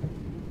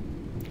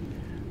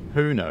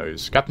 Who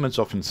knows? Governments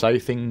often say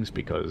things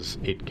because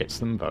it gets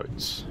them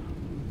votes.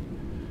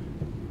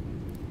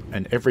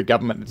 And every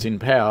government that's in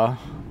power,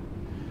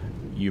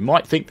 you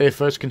might think their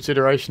first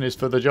consideration is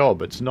for the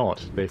job. It's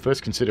not. Their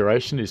first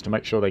consideration is to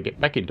make sure they get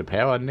back into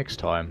power next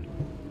time.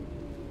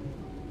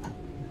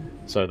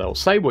 So they'll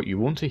say what you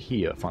want to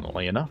hear,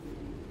 funnily enough.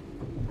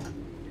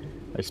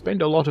 They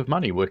spend a lot of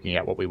money working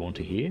out what we want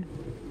to hear.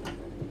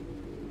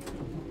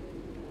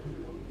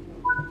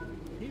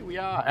 Here we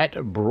are at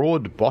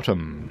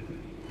Broadbottom.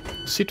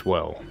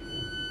 Sitwell.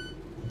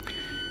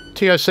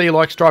 TOC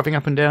likes driving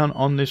up and down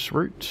on this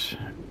route.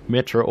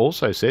 Metra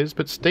also says,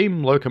 but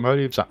steam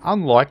locomotives are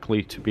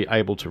unlikely to be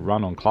able to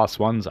run on Class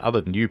 1s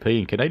other than UP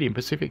and Canadian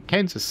Pacific,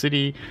 Kansas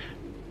City,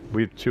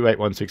 with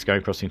 2816 going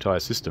across the entire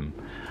system.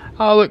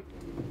 Look,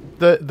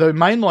 the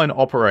mainline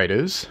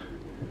operators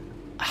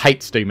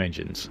hate steam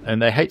engines,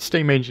 and they hate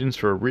steam engines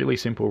for a really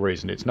simple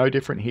reason. It's no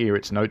different here,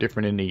 it's no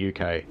different in the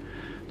UK.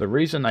 The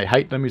reason they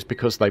hate them is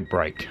because they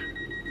break.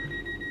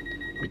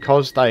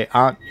 Because they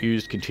aren't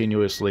used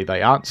continuously,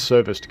 they aren't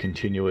serviced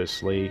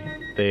continuously,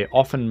 they're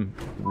often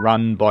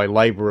run by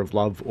labour of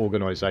love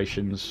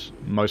organisations,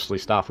 mostly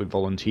staffed with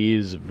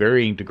volunteers,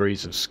 varying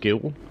degrees of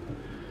skill.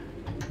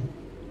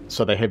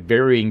 So they have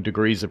varying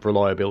degrees of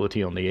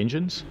reliability on the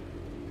engines.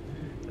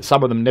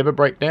 Some of them never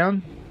break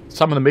down,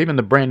 some of them, even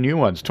the brand new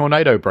ones.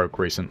 Tornado broke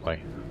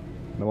recently,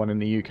 the one in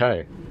the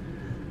UK.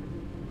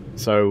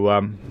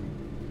 So,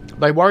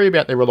 they worry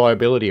about their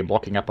reliability and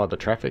blocking up other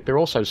traffic. They're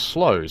also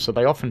slow, so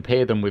they often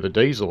pair them with a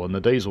diesel, and the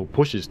diesel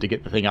pushes to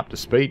get the thing up to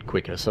speed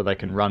quicker so they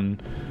can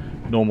run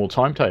normal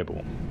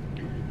timetable.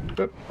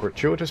 But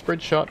gratuitous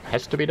bridge shot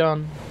has to be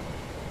done.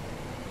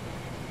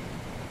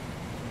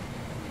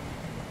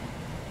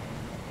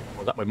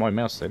 Was that with my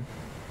mouse then?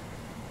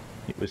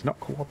 It was not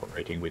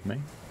cooperating with me.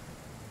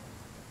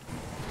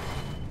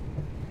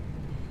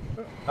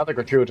 Another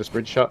gratuitous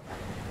bridge shot.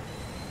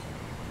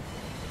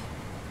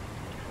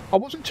 I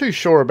wasn't too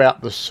sure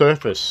about the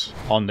surface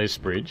on this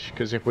bridge,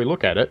 because if we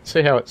look at it,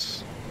 see how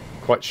it's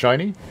quite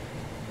shiny?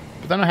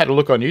 But then I had a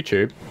look on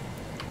YouTube,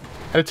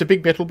 and it's a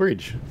big metal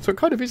bridge, so it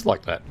kind of is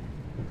like that.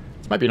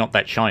 It's maybe not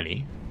that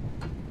shiny.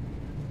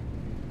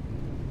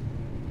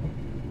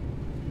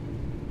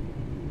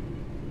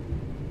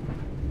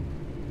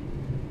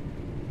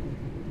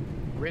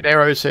 Red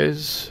Arrow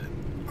says,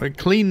 I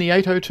clean the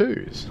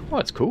 802s. Oh,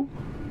 that's cool.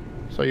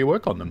 So you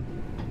work on them.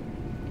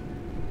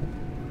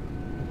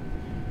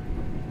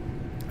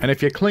 And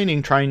if you're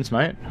cleaning trains,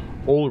 mate,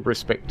 all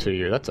respect to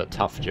you. That's a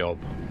tough job.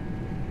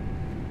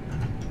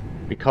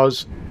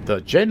 Because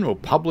the general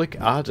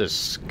public are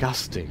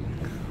disgusting.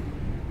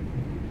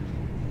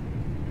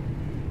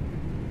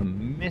 The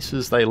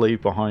messes they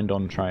leave behind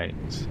on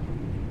trains.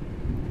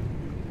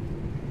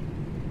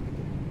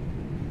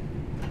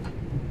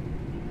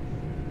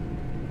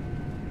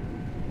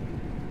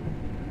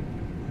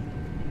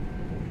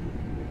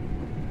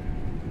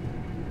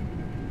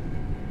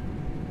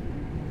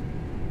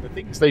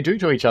 Things they do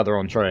to each other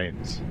on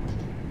trains.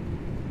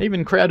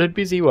 Even crowded,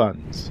 busy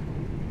ones.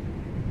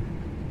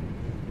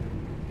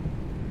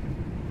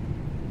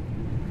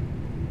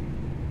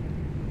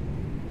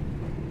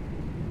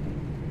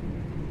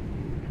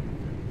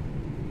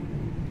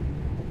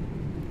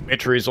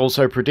 Metro is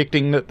also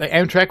predicting that the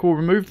Amtrak will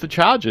remove the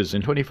charges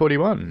in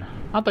 2041.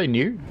 Aren't they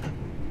new?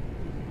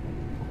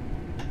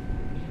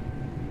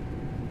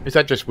 Is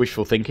that just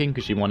wishful thinking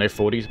because you want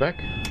F40s back?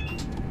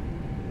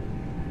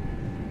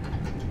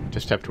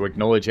 Just have to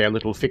acknowledge our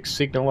little fixed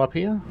signal up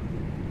here.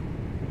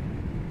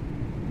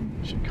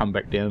 Should come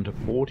back down to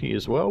 40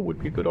 as well, would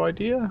be a good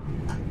idea.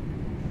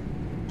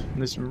 On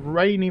this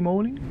rainy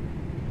morning.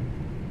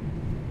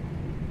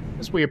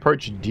 As we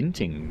approach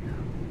Dinting.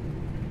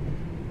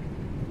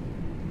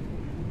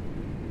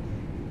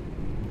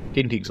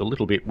 Dinting's a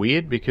little bit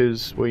weird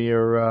because we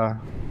are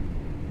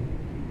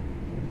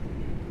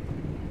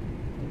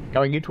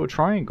going into a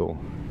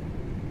triangle.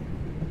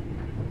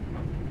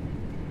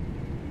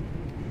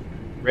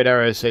 Red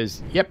Arrow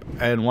says, yep,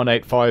 and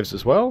 185s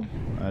as well,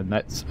 and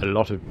that's a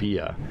lot of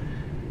beer.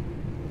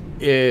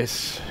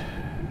 Yes,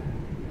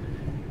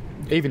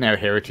 even our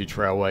Heritage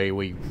Railway,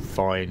 we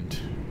find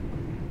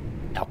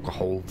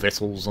alcohol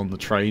vessels on the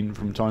train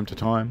from time to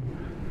time.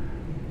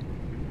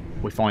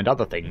 We find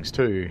other things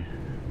too.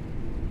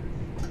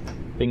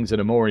 Things that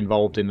are more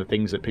involved in the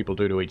things that people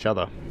do to each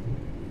other.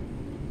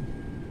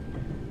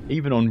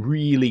 Even on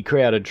really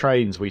crowded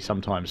trains, we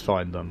sometimes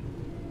find them.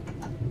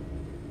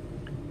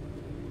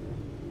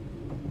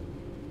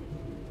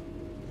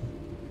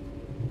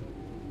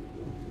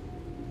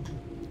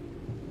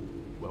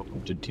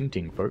 To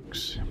Dinting,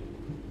 folks.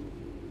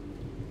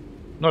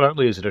 Not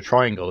only is it a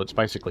triangle, it's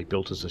basically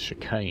built as a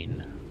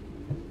chicane.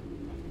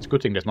 It's a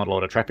good thing there's not a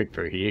lot of traffic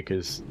through here,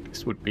 because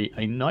this would be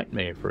a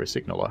nightmare for a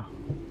signaller.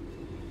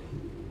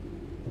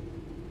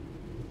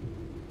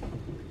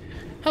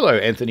 Hello,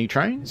 Anthony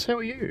Trains, how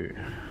are you?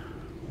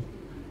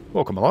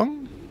 Welcome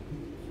along.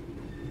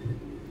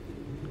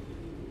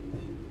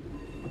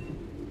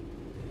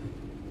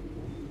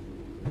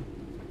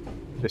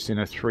 Just in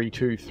a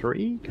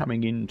 323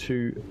 coming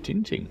into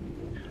Dinting.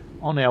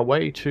 On our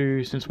way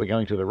to, since we're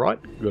going to the right,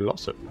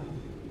 Glossop.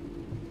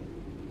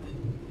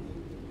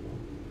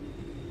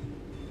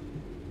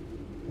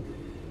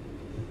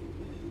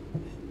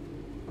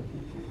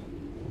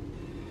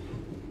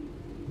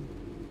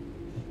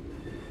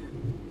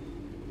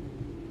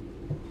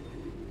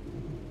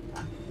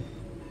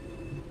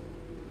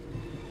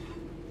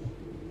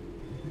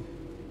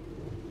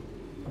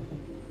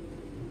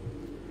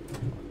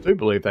 I do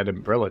believe that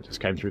umbrella just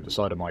came through the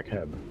side of my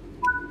cab.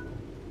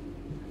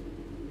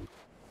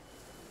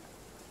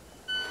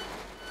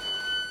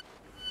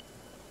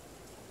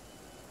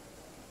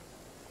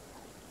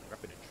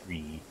 Up in a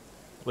tree.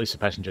 At least the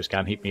passengers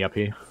can't hit me up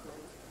here.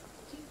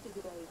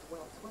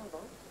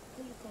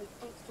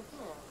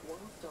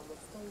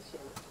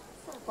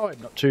 Oh,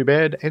 not too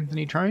bad,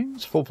 Anthony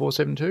Trains,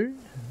 4472.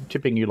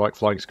 Tipping you like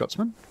Flying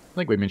Scotsman. I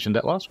think we mentioned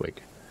that last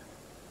week.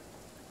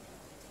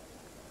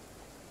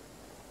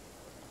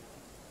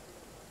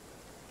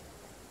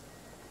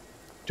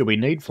 Do we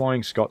need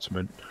Flying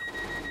Scotsman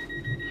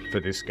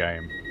for this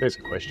game? There's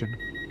a question.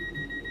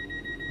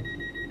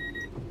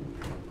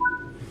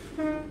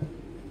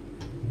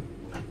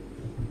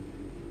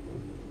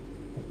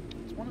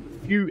 It's one of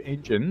the few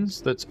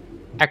engines that's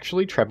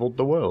actually travelled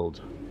the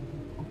world.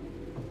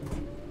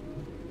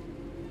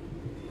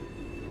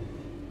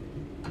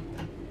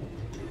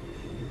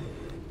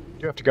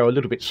 You have to go a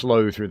little bit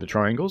slow through the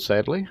triangle,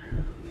 sadly.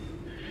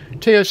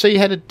 TOC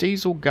had a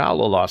diesel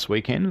gala last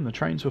weekend and the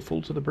trains were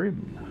full to the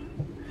brim.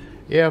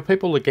 Yeah,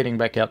 people are getting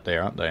back out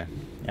there, aren't they?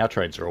 Our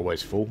trains are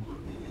always full.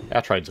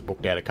 Our trains are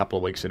booked out a couple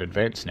of weeks in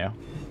advance now.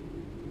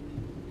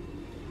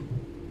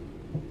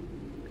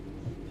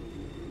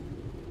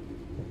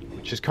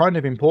 Which is kind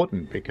of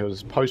important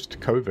because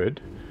post-COVID,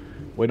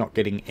 we're not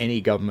getting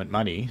any government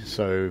money,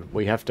 so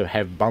we have to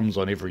have bums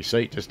on every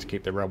seat just to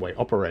keep the railway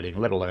operating,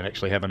 let alone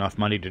actually have enough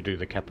money to do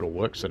the capital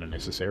works that are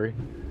necessary.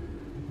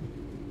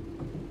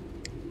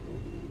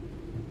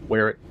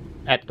 We're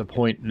at the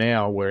point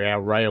now where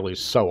our rail is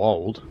so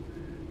old,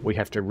 we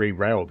have to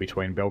re-rail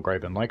between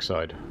Belgrave and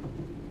Lakeside.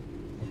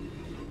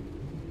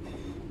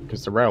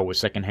 Because the rail was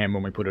second-hand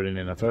when we put it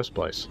in the first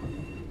place.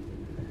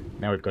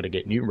 Now we've got to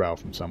get new rail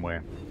from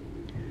somewhere.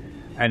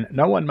 And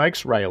no one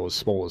makes rail as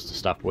small as the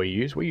stuff we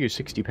use. We use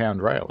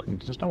 60-pound rail, and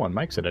just no one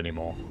makes it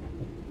anymore.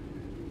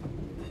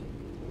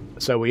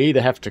 So we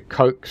either have to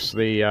coax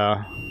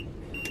the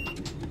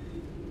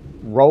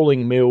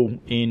rolling mill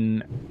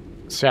in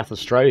South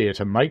Australia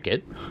to make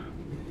it,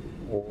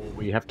 or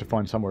we have to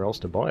find somewhere else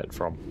to buy it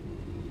from.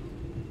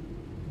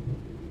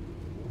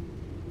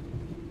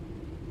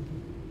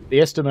 The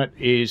estimate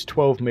is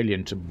 12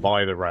 million to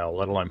buy the rail,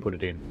 let alone put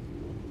it in.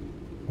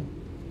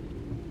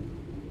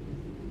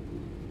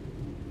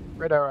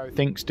 Red Arrow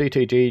thinks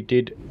DTG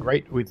did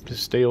great with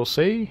this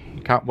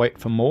DLC. Can't wait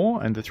for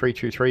more, and the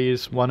 323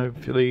 is one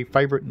of the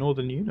favourite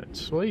northern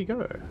units. Well, there you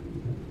go.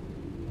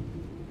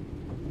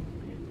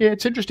 Yeah,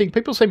 it's interesting.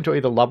 People seem to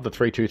either love the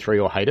 323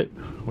 or hate it.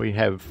 We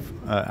have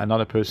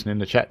another person in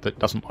the chat that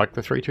doesn't like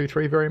the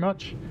 323 very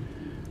much.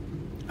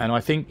 And I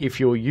think if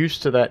you're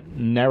used to that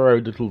narrow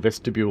little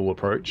vestibule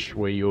approach,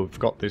 where you've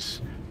got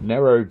this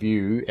narrow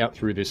view out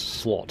through this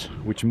slot,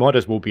 which might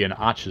as well be an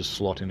archer's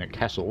slot in a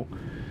castle,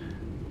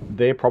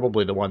 they're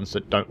probably the ones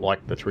that don't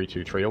like the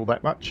 323 all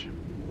that much.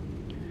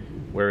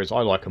 Whereas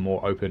I like a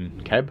more open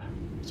cab,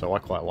 so I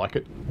quite like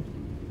it.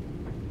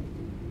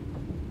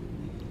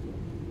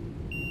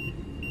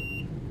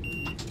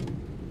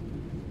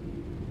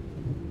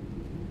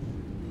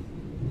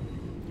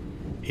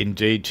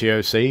 Indeed,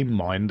 TOC,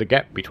 mind the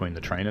gap between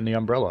the train and the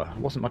umbrella.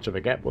 There wasn't much of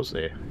a gap, was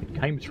there?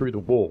 It came through the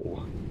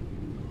wall.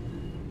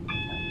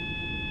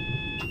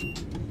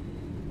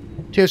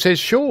 TO says,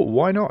 sure,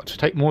 why not?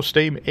 Take more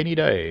steam any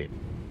day.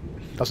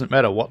 Doesn't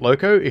matter what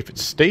loco, if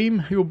it's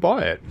steam, you'll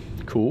buy it.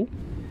 Cool.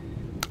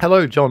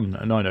 Hello,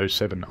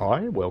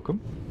 John907i, welcome.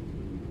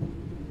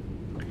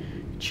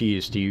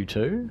 Cheers to you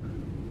too.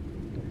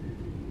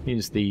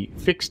 Here's the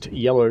fixed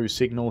yellow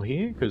signal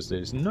here, because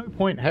there's no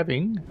point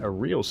having a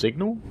real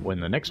signal when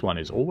the next one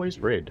is always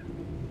red.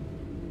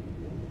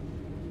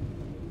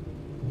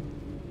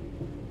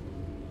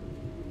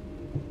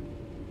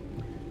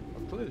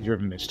 I've clearly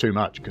driven this too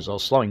much, because I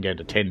was slowing down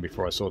to 10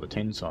 before I saw the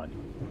 10 sign.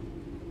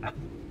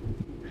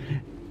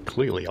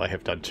 Clearly I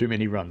have done too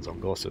many runs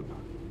on Glossop.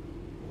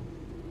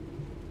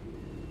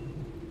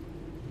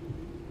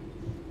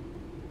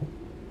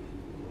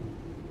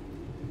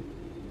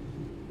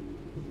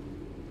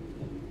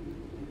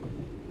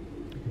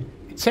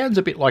 Sounds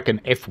a bit like an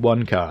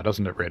F1 car,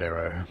 doesn't it, Red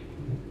Arrow?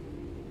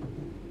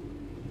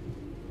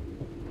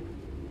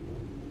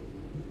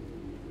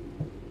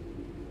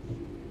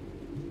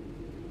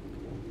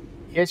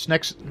 Yes,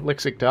 next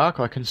Lexic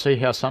Dark, I can see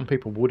how some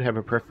people would have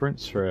a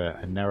preference for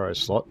a narrow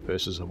slot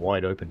versus a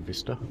wide open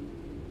vista.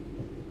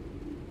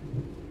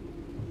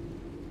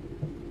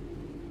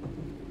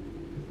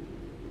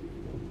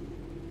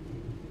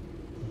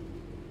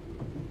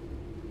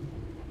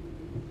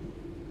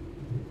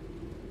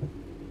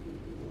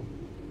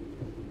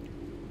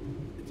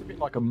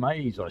 Like a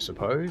maze, I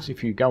suppose.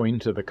 If you go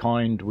into the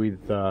kind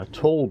with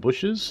tall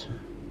bushes,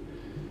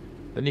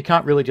 then you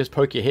can't really just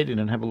poke your head in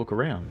and have a look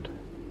around.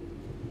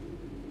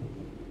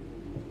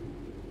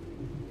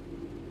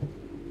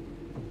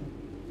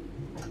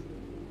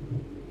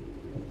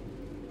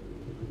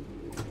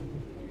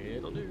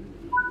 It'll do.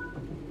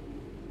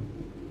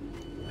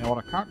 Now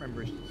what I can't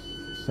remember is,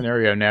 does this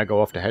scenario now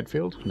go off to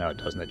Hadfield? No, it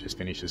doesn't. It just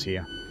finishes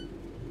here.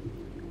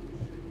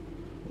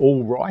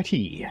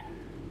 Alrighty.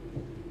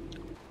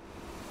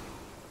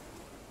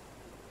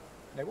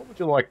 Now, what would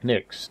you like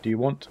next? Do you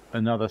want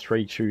another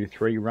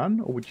 323 run,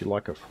 or would you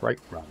like a freight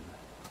run?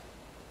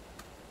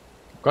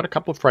 I've got a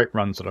couple of freight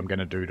runs that I'm going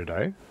to do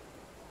today.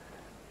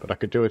 But I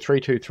could do a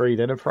 323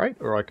 then a freight,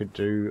 or I could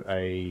do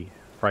a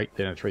freight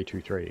then a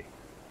 323.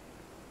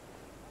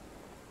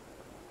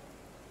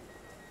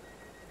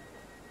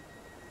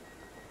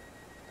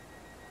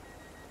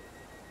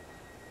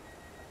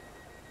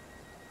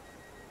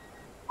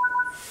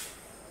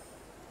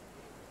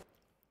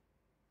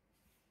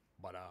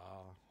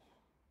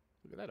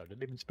 Look at that, I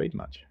didn't even speed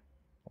much.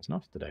 That's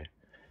nice today.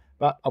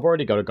 But I've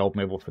already got a gold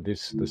medal for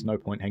this. There's no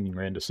point hanging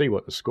around to see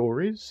what the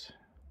score is.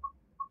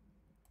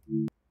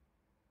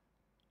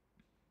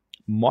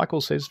 Michael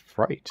says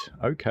freight.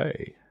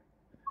 Okay.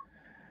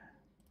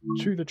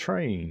 To the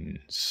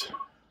trains.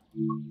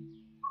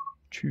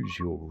 Choose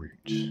your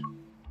route.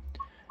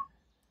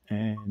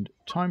 And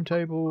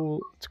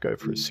timetable, let's go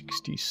for a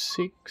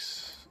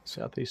 66.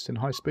 Southeastern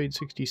High Speed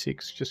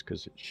 66, just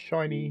because it's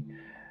shiny.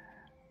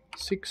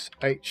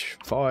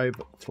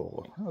 6H54.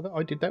 Oh,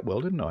 I did that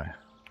well, didn't I?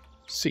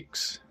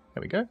 6.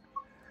 There we go.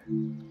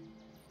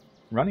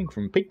 Running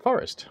from Peak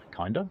Forest,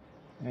 kinda.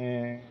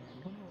 And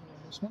I want to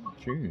run this one in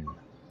June.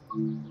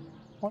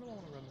 Why do I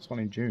want to run this one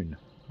in June?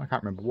 I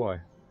can't remember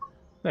why.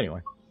 Anyway.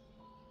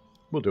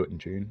 We'll do it in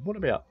June. What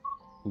about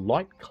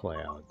light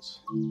clouds?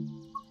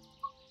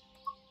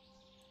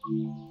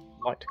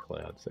 Light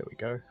clouds, there we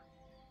go.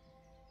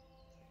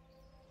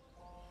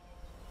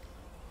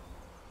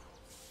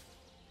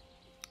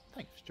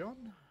 Thanks,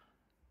 John.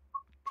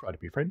 Try to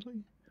be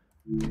friendly.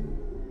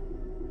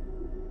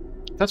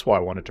 That's why I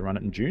wanted to run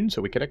it in June,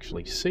 so we could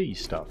actually see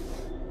stuff.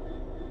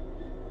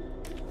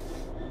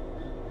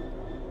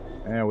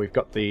 Now we've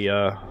got the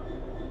a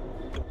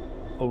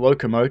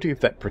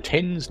locomotive that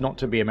pretends not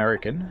to be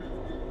American.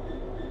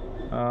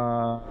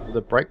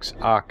 The brakes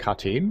are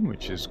cut in,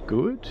 which is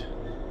good.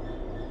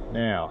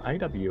 Now,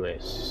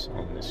 AWS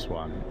on this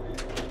one.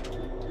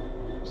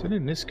 Is it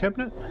in this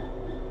cabinet?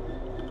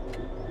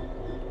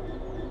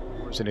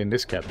 Or is it in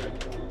this cabinet?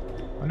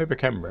 I never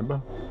can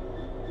remember.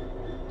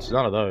 It's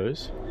none of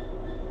those.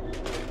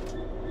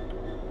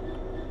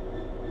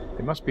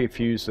 There must be a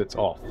fuse that's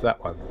off.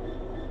 That one.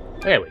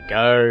 There we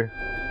go.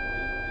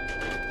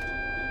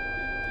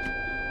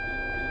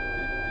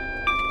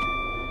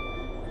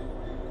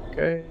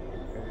 Okay.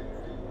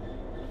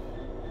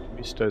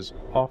 Mister's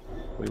off.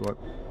 We want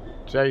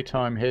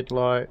daytime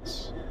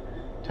headlights.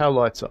 Tail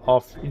lights are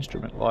off.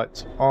 Instrument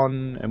lights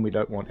on. And we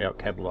don't want our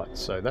cab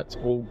lights. So that's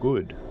all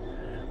good.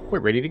 We're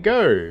ready to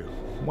go.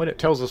 When it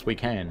tells us we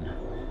can.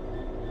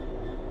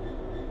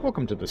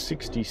 Welcome to the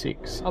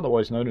 66,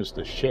 otherwise known as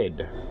the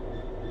Shed.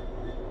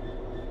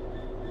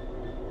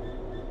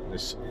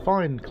 This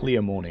fine,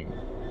 clear morning.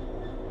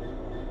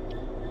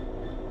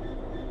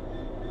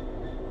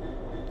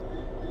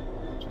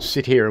 Just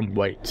sit here and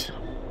wait.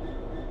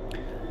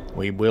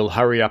 We will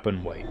hurry up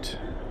and wait.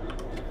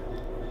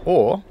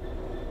 Or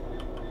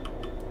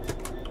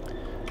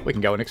we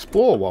can go and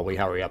explore while we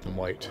hurry up and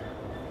wait.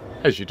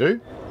 As you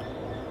do.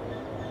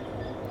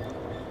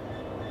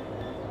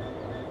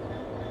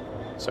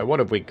 So what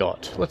have we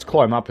got? Let's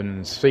climb up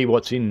and see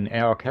what's in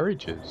our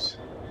carriages.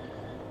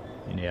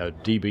 In our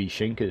DB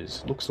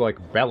Schenkers. Looks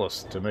like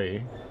ballast to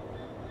me.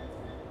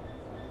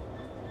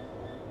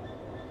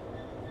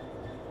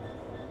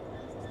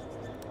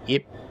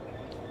 Yep.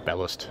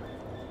 Ballast.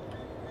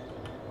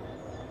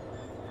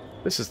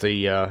 This is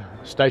the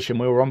station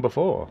we were on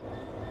before.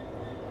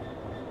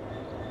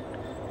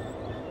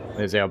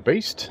 There's our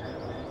beast.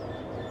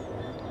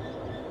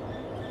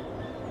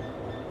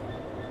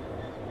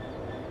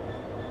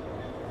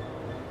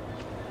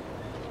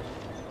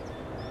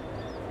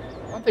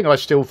 One thing I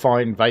still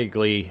find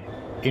vaguely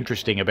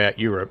interesting about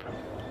Europe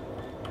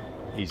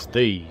is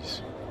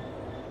these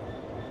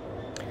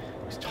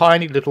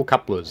tiny little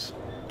couplers.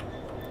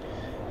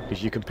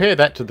 Because you compare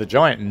that to the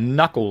giant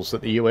knuckles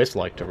that the US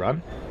like to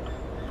run.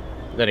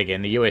 Then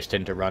again, the US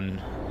tend to run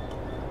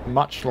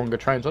much longer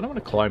trains. I don't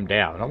want to climb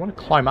down, I want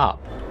to climb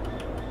up.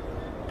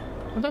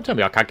 Well, don't tell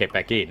me I can't get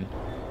back in.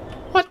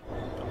 What?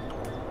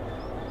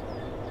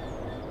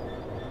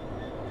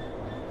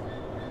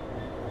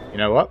 You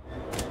know what?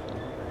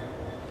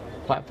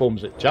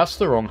 Platform's at just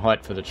the wrong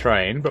height for the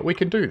train, but we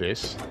can do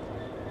this.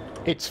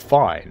 It's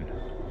fine.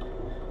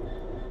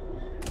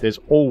 There's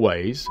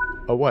always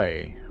a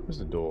way. Where's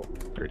the door?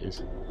 There it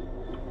is.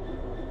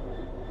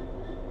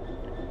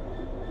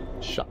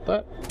 Shut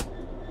that.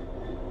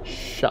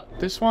 Shut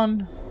this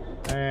one.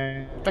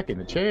 And back in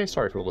the chair.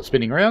 Sorry for all the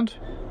spinning around.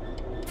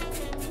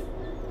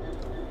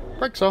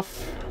 Brakes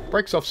off.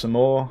 Brakes off some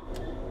more.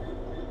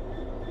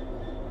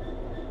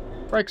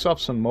 Brakes off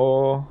some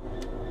more.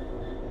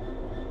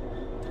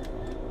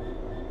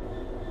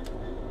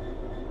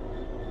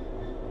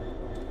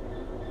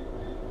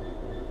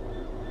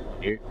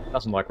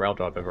 Doesn't like rail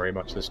driver very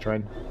much, this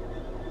train.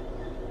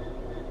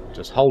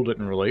 Just hold it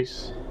and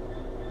release.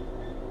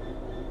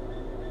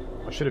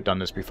 I should have done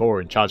this before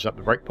and charged up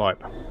the brake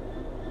pipe.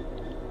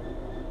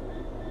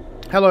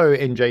 Hello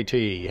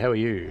NJT, how are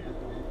you?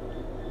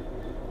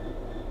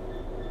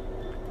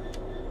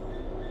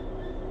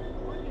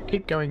 Why do you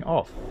keep going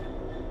off?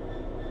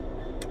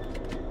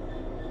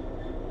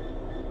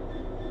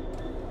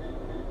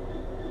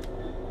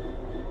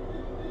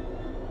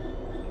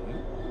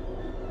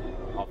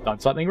 I've done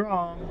something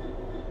wrong.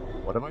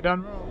 What have I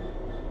done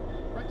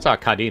wrong? Brakes are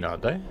cut in,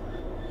 aren't they?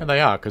 And they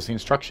are, because the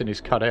instruction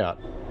is cut out.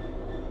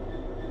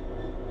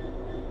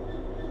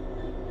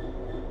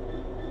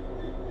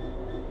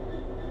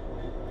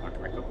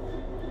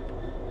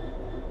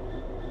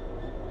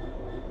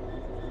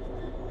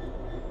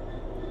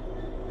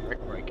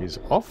 Brake is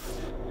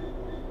off.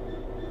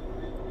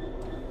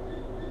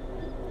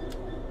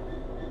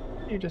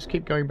 You just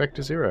keep going back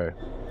to zero.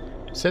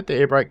 Set the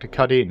air brake to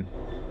cut in.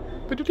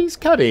 But it is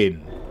cut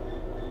in.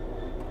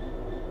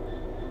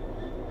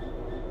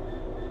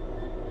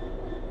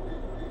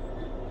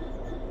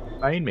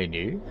 Main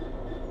menu.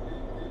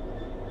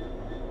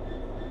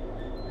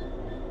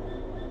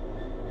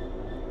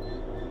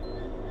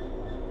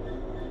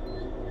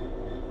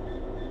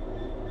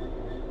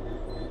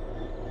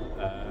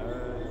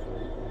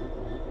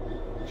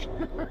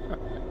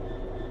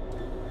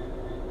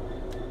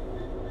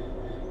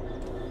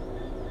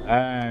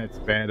 That's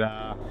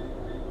better.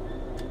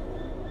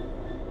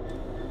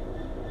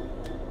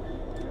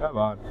 Come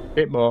on,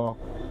 bit more.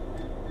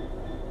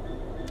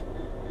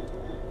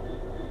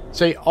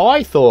 See,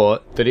 I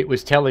thought that it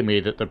was telling me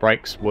that the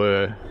brakes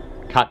were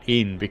cut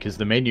in because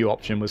the menu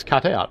option was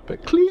cut out,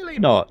 but clearly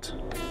not.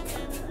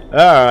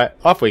 Alright,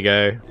 off we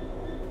go.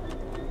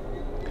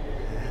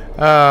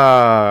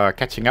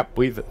 Catching up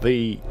with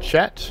the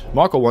chat.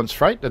 Michael wants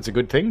freight. That's a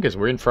good thing because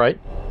we're in freight.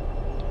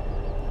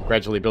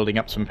 Gradually building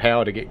up some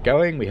power to get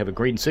going. We have a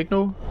green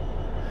signal.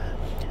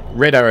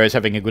 Red Arrow is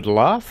having a good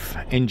laugh.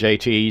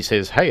 NJTE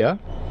says, heya.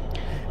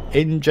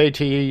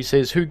 NJTE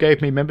says, who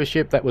gave me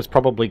membership? That was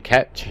probably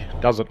Kat.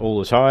 Does it all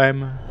the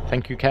time.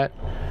 Thank you, Kat.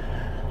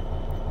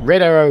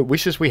 Red Arrow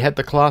wishes we had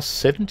the class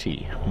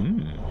 70.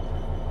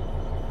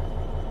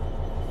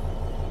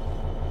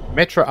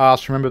 Metra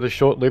asks, remember the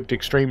short-lived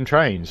extreme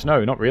trains?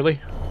 No, not really.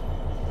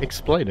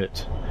 Explain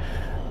it.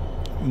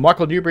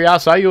 Michael Newbury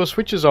asks, are your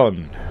switches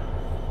on?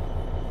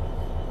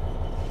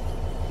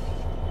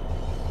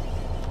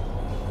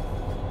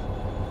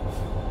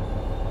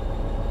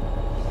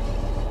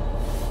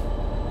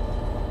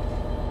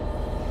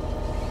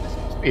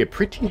 Be a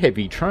pretty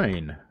heavy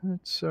train.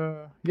 It's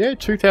yeah,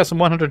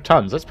 2,100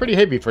 tons. That's pretty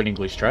heavy for an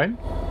English train.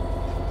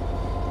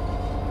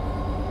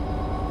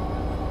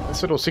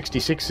 This little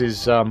 66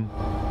 is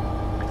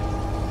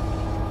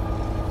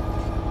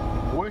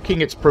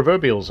working its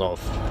proverbials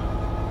off.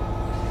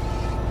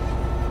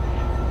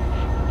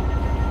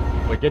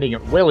 We're getting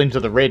it well into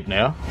the red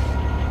now.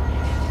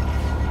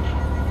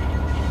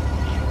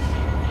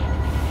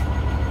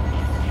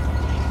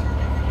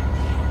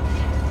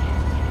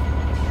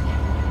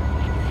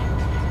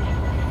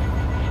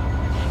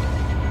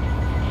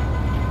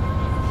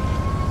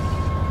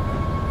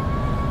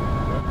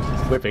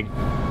 Whipping.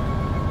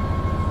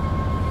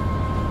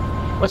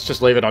 Let's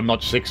just leave it on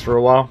notch 6 for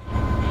a while.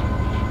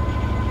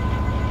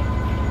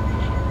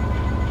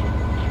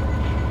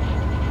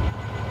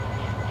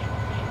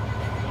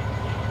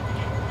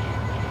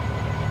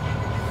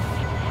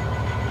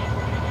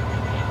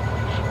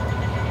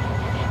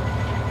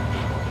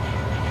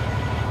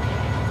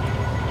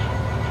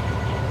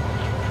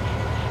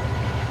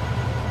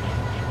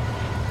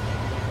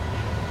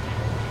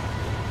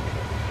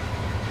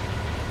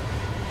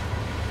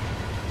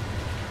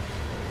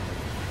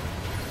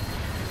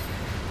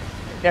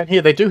 Down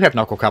here they do have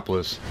knuckle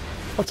couplers.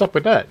 What's up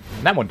with that?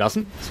 And that one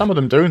doesn't. Some of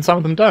them do and some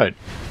of them don't.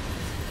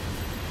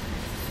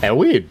 How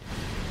weird.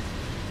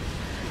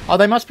 Oh,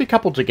 they must be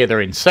coupled together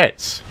in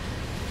sets.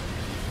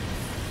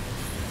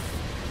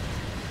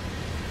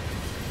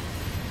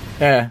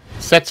 Yeah,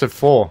 sets of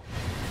 4.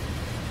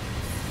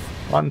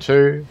 1,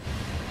 2,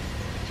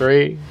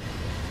 3,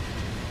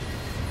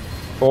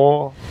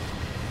 4.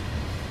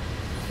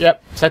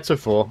 Yep, sets of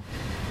 4.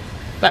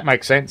 That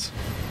makes sense.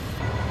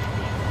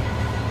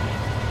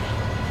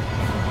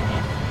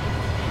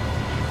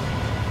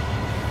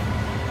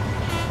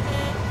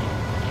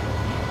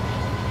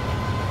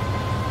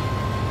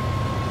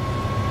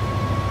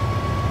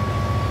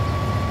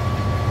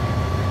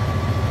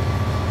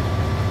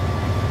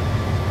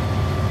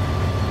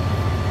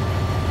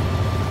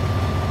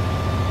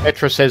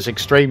 Petra says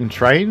Extreme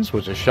Trains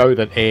was a show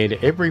that aired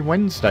every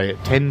Wednesday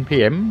at 10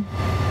 PM.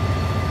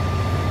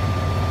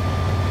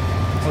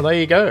 Well, there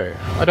you go.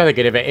 I don't think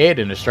it ever aired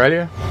in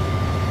Australia.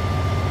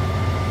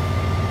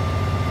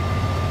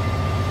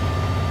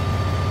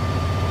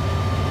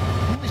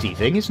 Noisy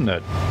thing, isn't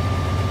it?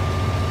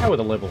 How are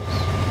the levels?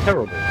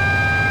 Terrible.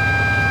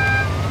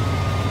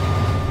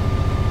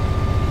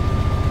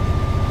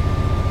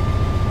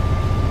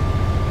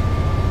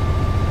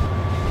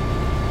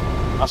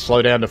 I'll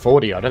slow down to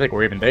 40. I don't think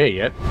we're even there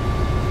yet.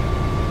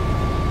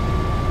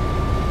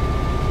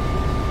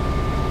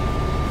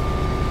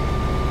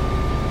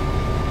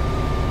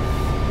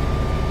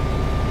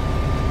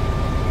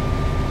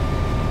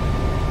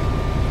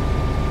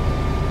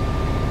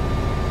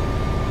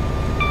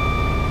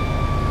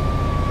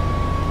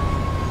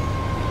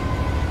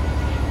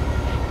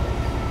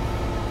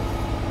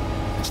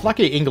 It's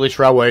lucky English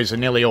railways are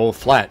nearly all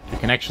flat. You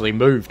can actually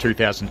move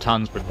 2,000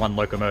 tons with one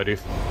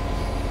locomotive.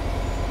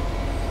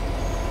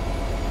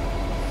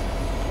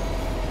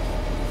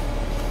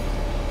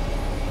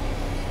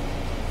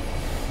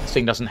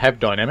 Thing doesn't have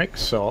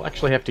dynamics, so I'll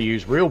actually have to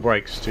use real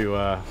brakes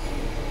to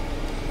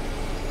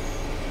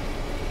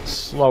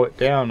slow it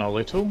down a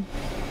little,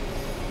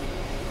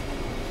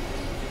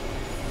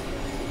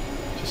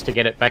 just to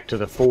get it back to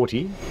the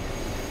 40.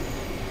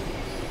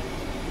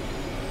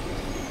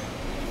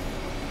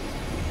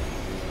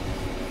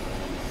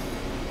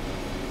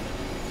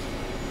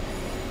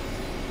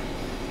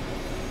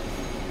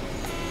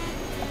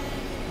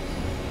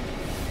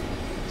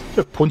 Such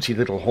a punchy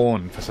little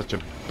horn for such a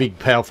big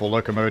powerful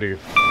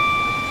locomotive.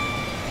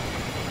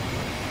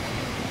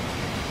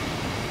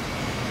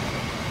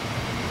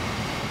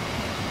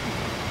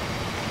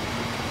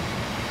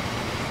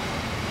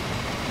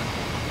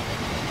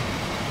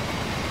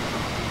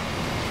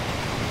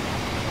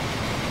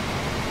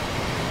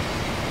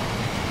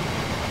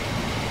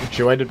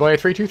 Actuated by a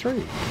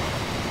 323.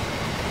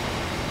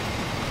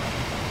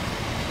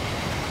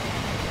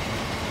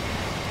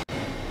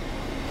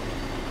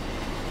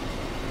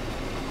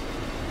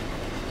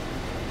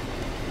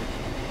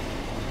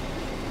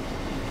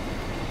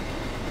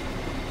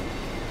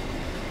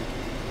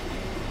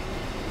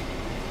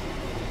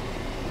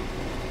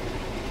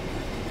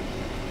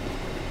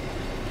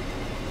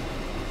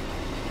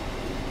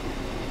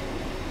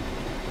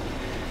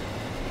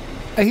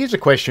 Hey, here's a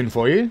question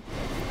for you.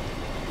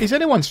 Is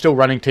anyone still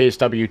running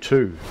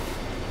TSW3?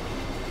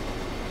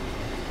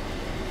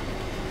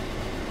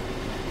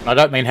 I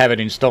don't mean have it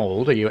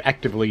installed. Are you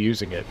actively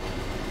using it?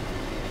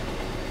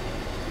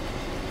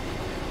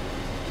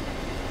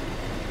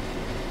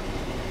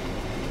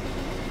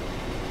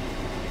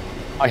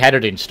 I had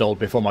it installed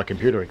before my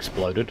computer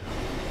exploded.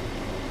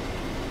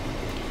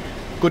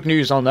 Good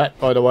news on that,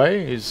 by the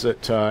way, is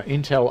that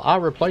Intel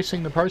are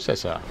replacing the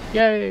processor.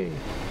 Yay!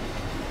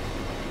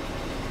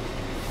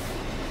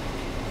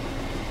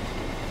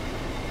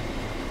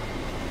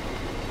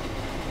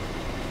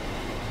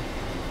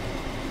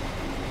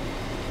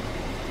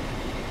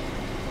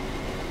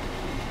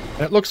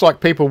 It looks like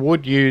people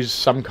would use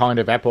some kind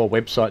of app or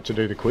website to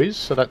do the quiz,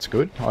 so that's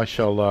good. I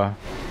shall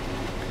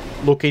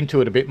look into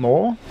it a bit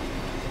more.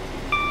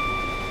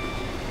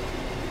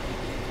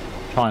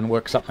 Try and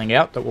work something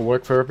out that will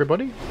work for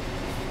everybody.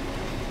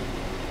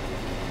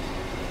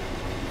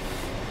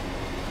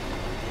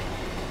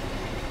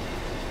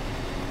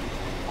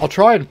 I'll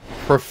try and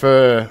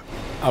prefer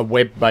a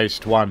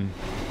web-based one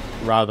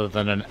rather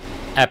than an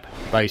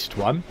app-based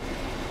one,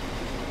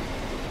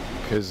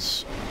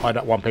 because I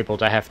don't want people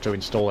to have to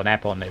install an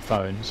app on their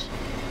phones.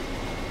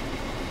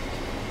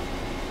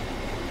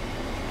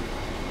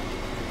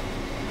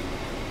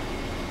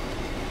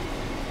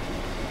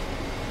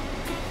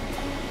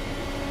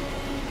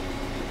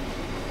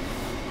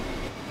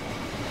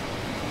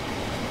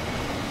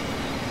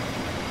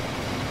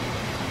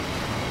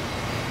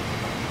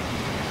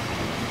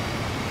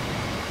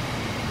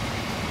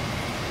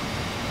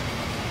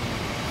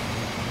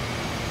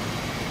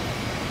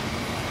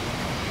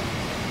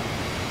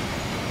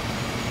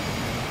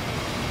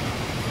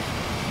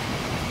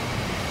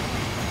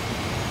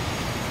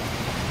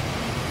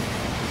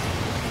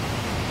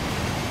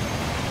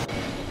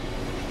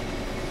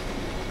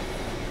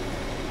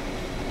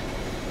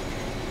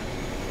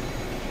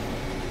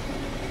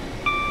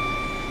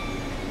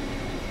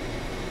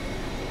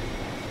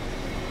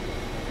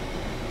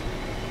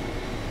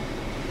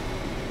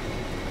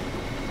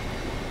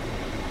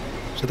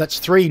 So that's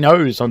 3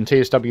 no's on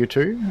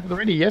TSW2. Are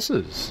there any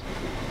yeses?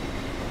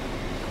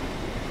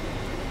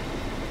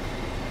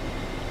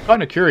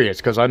 Kind of curious,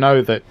 because I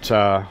know that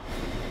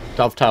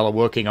Dovetail are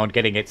working on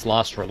getting its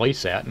last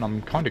release out, and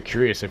I'm kind of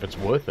curious if it's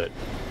worth it.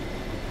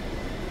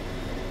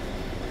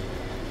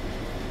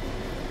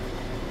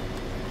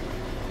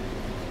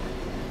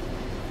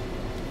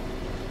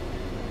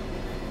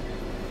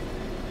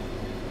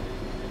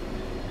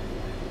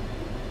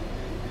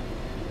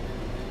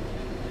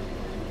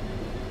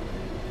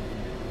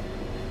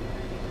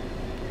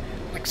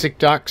 Lexic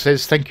Dark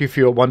says, thank you for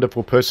your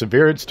wonderful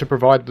perseverance to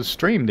provide the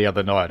stream the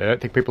other night. I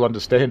don't think people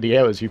understand the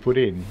hours you put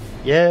in.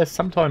 Yeah,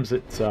 sometimes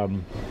it's a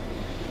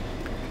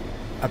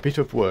bit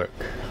of work.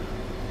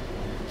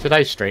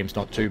 Today's stream's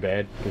not too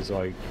bad, because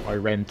I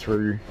ran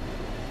through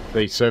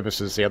these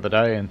services the other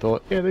day and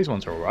thought, yeah, these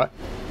ones are alright.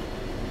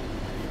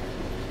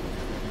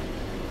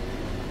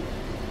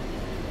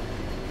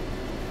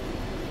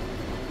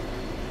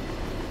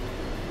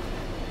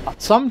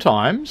 But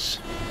sometimes,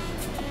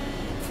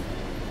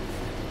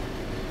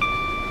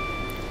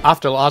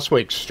 after last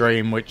week's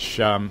stream, which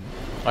I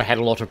had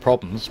a lot of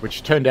problems,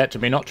 which turned out to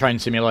be not Train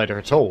Simulator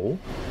at all.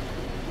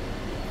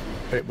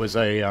 It was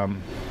a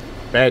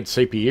bad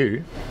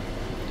CPU.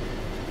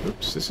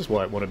 Oops, this is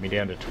why it wanted me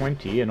down to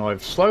 20, and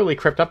I've slowly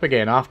crept up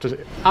again.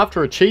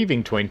 After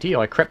achieving 20,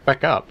 I crept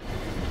back up.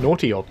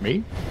 Naughty of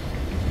me.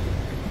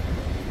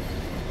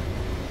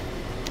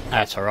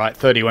 That's alright,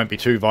 30 won't be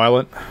too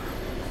violent.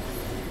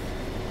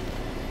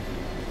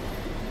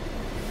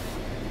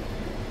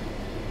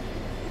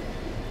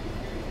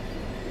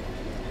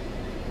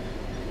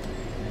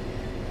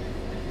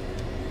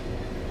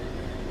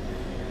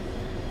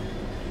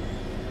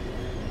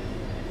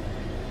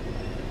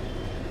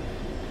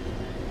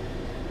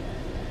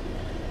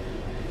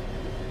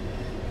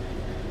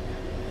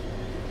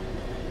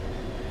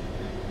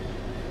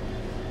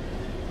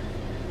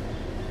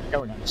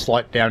 Going on a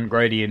slight down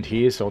gradient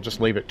here, so I'll just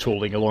leave it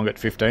tooling along at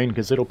 15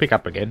 because it'll pick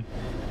up again.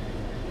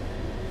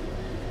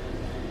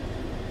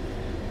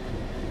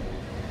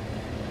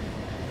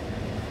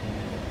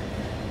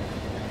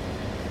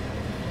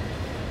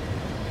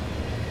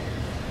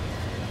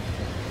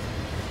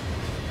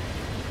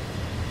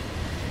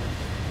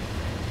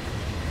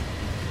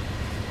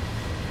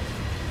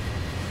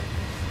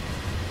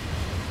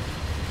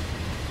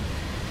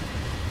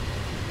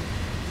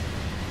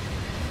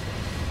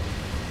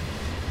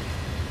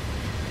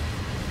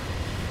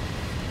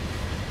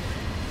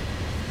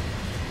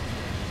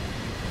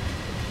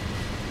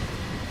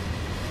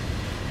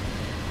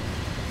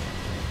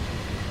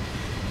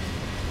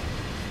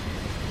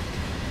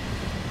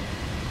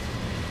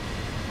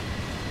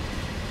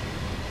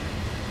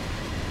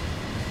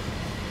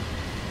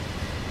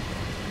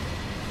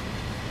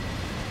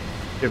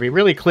 To be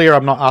really clear,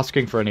 I'm not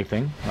asking for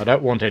anything. I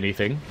don't want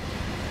anything.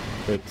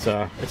 But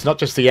it's not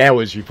just the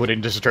hours you put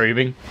into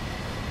streaming.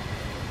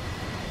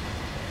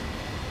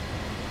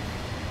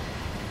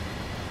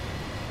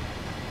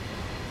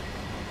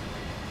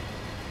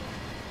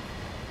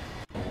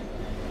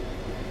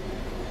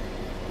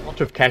 lot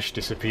of cash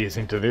disappears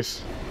into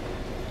this.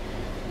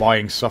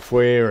 Buying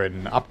software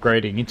and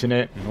upgrading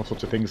internet and all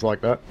sorts of things like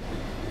that.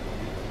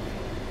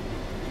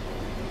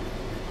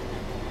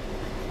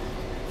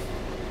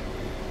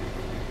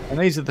 And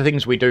these are the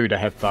things we do to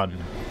have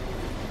fun.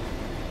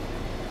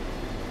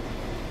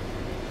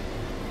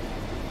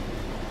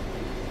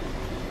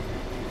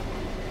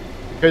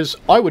 Because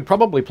I would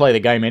probably play the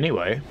game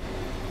anyway,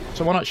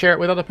 so why not share it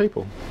with other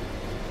people?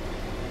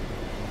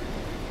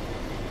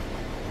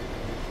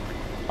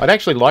 I'd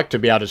actually like to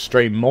be able to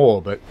stream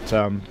more, but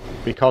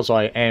because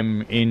I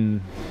am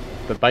in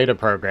the beta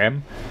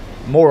program,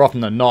 more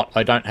often than not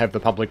I don't have the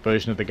public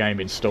version of the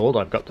game installed.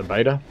 I've got the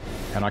beta,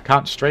 and I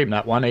can't stream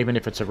that one even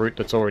if it's a route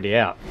that's already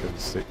out,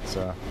 because it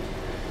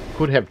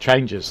could have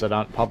changes that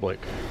aren't public.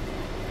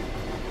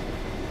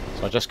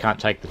 So I just can't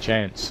take the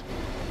chance.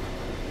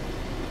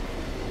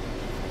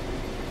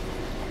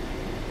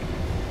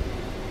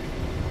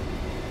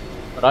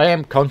 But I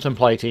am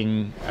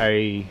contemplating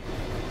a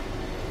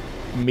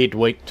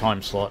midweek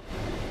time slot.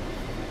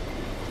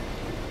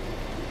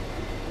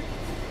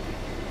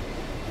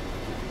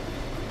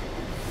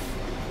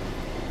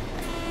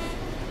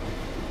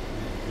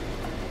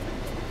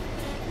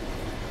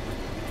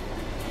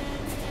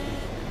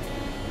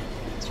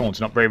 This one's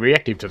not very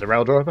reactive to the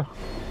rail driver.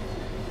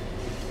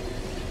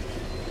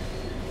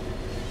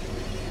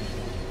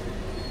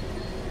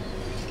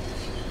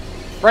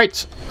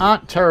 Rates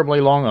aren't terribly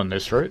long on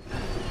this route.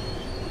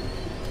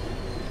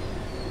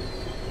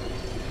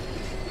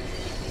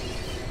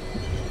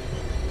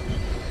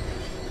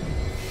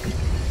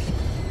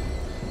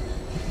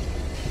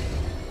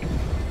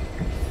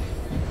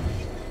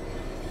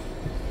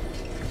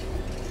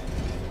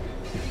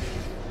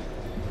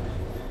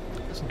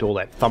 All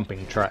that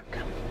thumping track.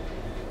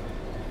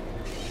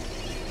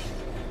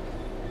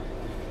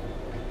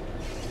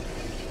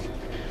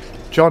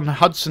 John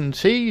Hudson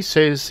T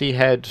says he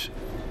had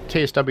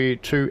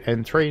TSW2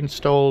 and 3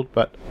 installed,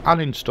 but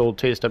uninstalled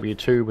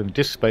TSW2 when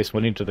disk space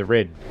went into the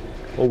red.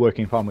 All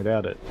working fine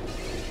without it.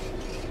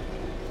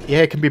 Yeah,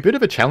 it can be a bit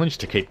of a challenge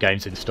to keep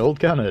games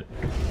installed, can't it?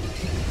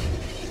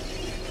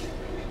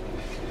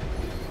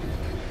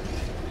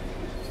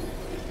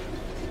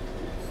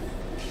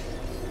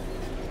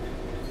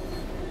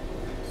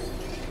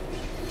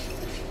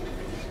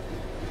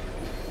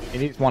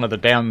 It is one of the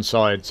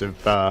downsides of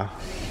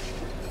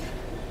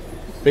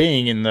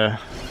being in the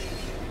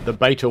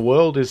beta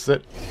world, is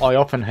that I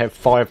often have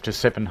 500 to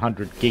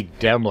 700 gig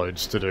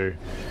downloads to do.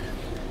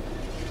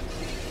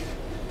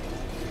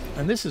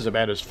 And this is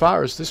about as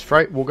far as this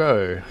freight will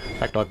go. In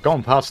fact, I've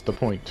gone past the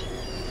point.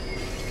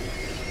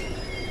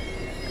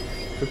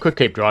 We could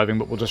keep driving,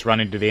 but we'll just run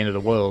into the end of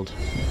the world.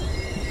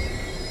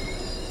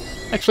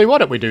 Actually, why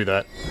don't we do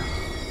that?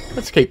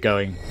 Let's keep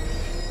going.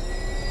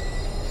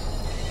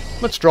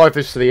 Let's drive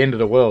this to the end of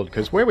the world,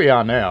 because where we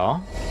are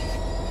now,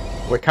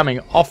 we're coming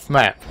off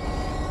map.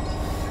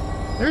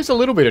 There is a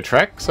little bit of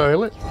track,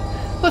 so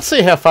let's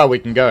see how far we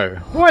can go.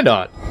 Why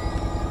not?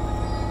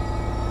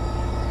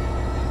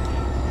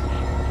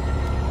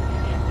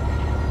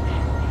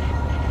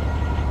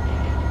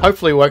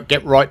 Hopefully we won't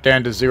get right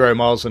down to 0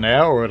 miles an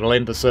hour, or it'll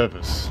end the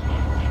service.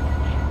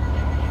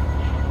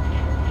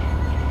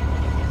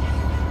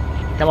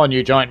 Come on,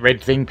 you giant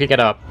red thing, pick it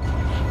up.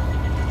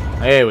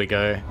 There we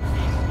go.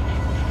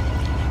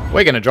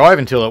 We're going to drive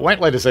until it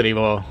won't let us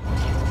anymore.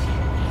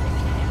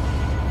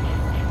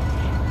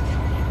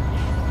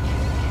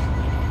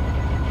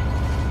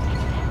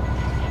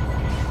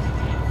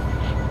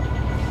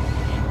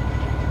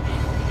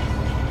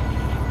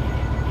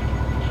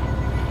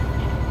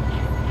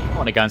 I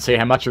want to go and see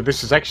how much of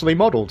this is actually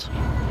modelled.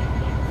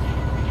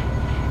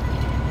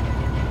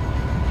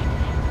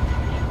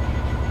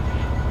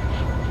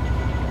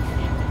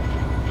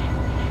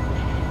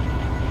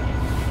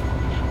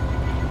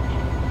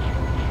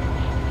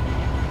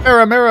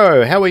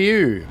 Mero, how are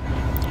you?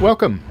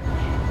 Welcome.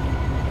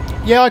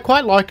 Yeah, I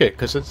quite like it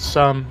because it's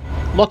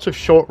lots of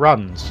short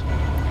runs.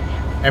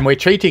 And we're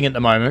cheating at the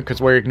moment because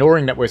we're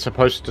ignoring that we're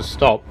supposed to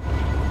stop.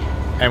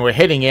 And we're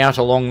heading out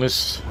along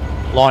this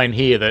line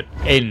here that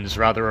ends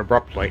rather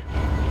abruptly.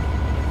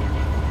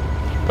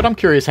 But I'm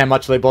curious how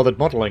much they bothered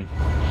modelling.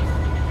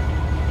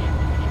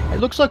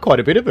 It looks like quite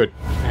a bit of it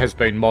has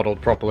been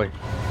modelled properly.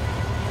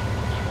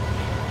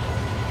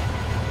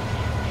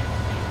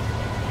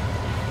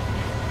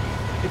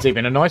 It's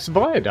even a nice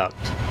viaduct.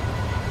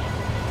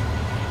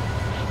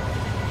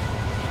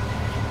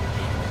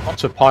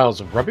 Lots of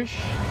piles of rubbish.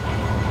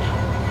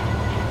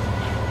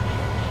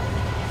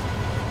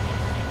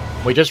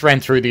 We just ran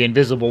through the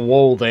invisible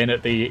wall then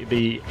at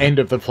the end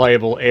of the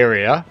playable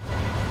area.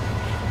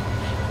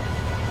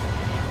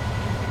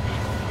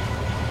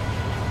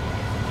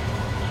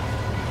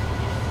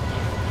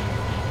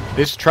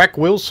 This track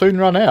will soon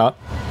run out.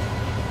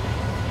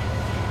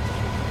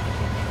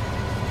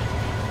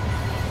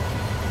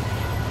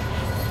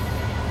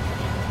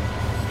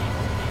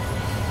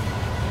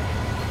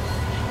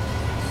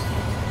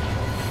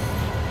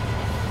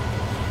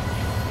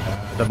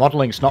 The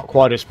modelling's not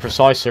quite as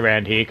precise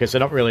around here because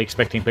they're not really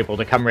expecting people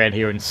to come around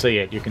here and see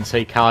it. You can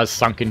see cars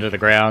sunk into the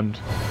ground.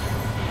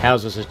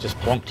 Houses are just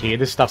plonked here.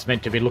 This stuff's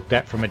meant to be looked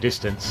at from a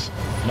distance,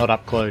 not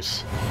up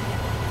close.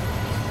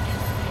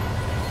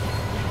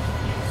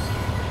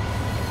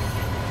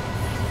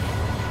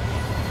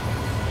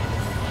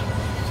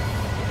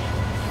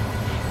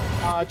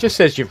 It just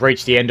says you've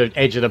reached the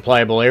edge of the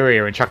playable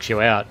area and chucks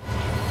you out.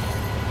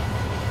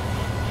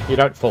 You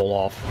don't fall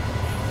off.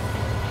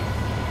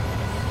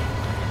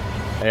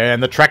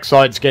 And the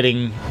trackside's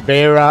getting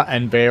barer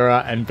and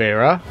barer and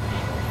barer.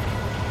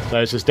 So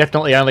this is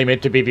definitely only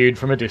meant to be viewed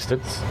from a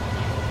distance.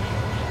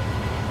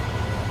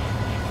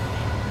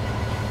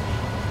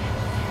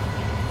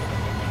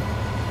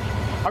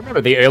 I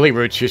remember the early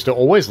routes used to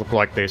always look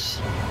like this.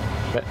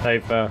 But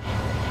they've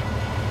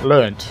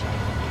learnt.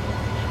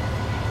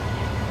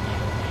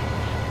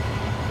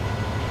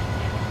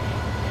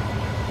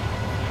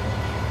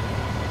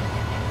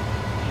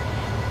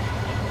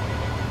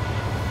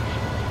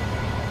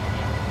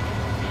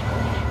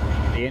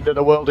 The end of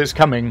the world is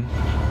coming.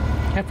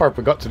 How far have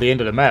we got to the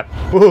end of the map?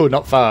 Ooh,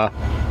 not far.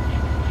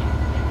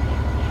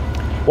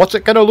 What's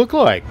it going to look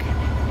like?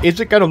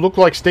 Is it going to look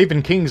like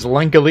Stephen King's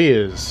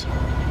Langoliers?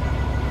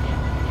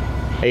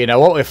 Hey, you know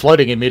what? We're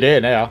floating in midair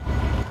now.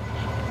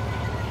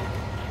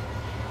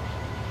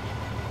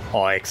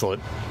 Oh,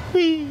 excellent.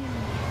 Whee!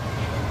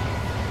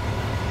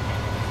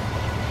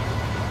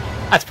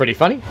 That's pretty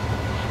funny.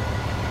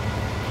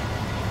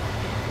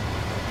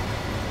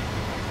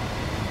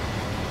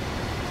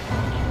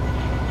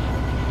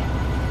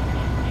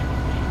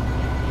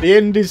 The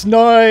end is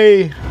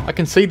nigh! I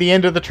can see the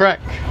end of the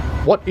track.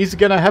 What is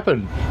going to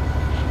happen?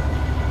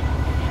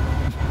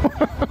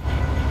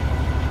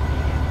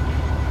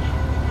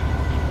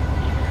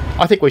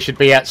 I think we should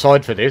be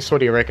outside for this. What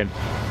do you reckon?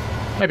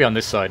 Maybe on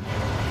this side.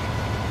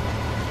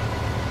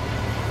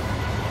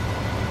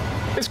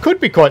 This could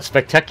be quite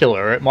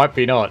spectacular. It might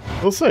be not.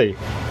 We'll see.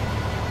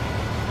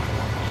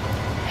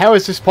 How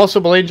is this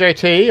possible,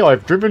 NJT?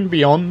 I've driven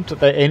beyond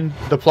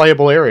the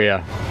playable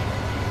area.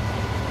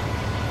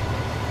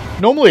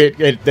 Normally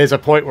there's a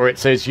point where it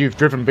says you've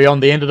driven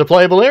beyond the end of the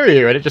playable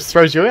area and it just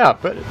throws you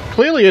out, but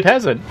clearly it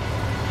hasn't.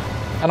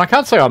 And I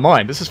can't say I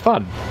mind, this is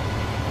fun.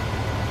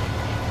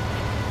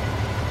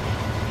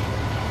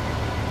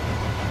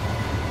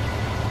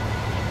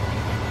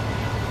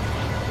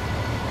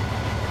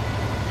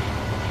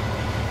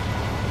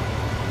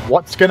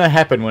 What's going to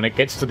happen when it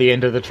gets to the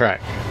end of the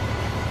track?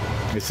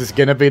 This is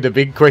going to be the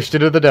big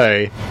question of the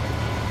day.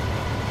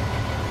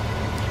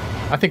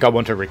 I think I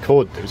want to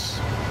record this.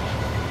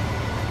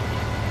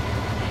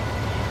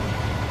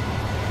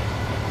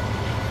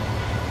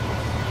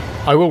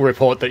 I will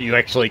report that you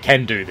actually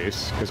can do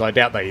this, because I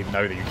doubt they even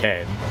know that you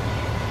can.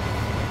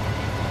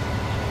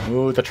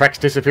 Ooh, the track's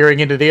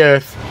disappearing into the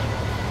earth.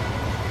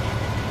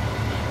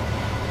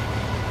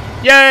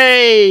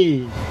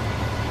 Yay!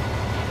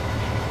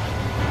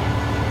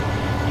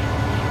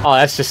 Oh,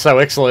 that's just so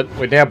excellent.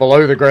 We're now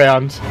below the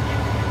ground.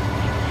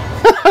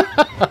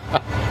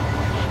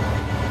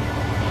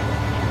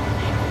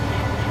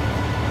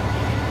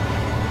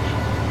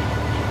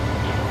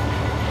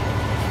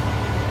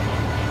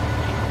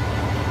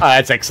 Oh,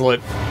 that's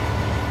excellent.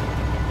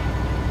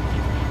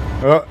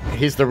 Oh,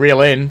 here's the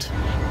real end.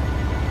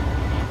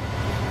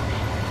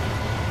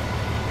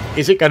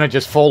 Is it going to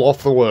just fall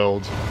off the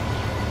world?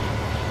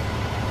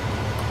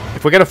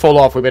 If we're going to fall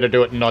off, we better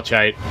do it in notch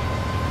 8.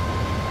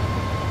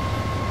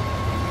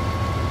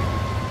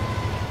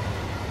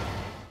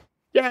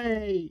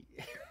 Yay!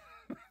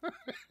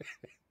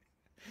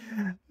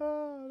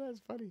 Oh, that's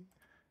funny.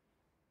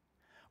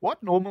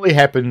 What normally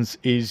happens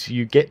is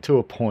you get to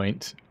a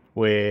point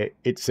where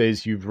it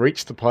says you've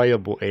reached the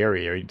playable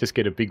area, you just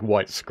get a big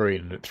white screen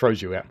and it throws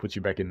you out, puts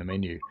you back in the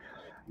menu.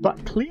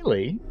 But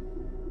clearly,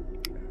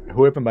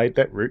 whoever made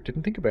that route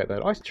didn't think about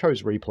that. I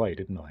chose replay,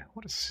 didn't I?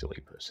 What a silly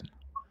person.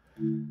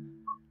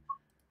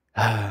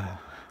 That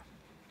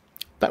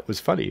was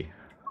funny.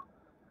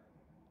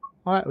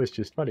 That was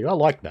just funny. I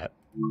like that.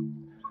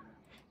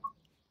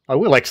 I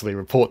will actually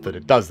report that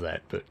it does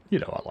that, but, you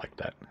know, I like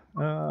that.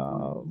 What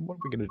are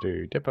we going to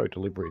do? Depot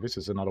delivery. This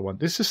is another one.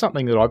 This is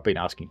something that I've been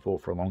asking for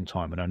a long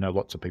time, and I know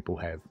lots of people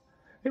have.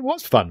 It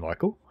was fun,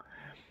 Michael.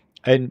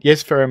 And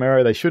yes,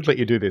 Ferramero, they should let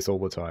you do this all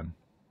the time.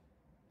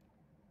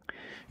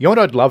 You know what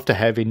I'd love to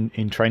have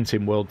in Train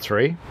Sim World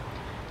 3? Do you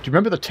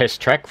remember the test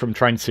track from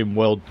Train Sim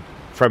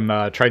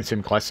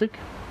Classic?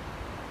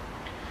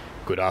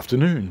 Good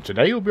afternoon.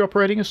 Today you'll be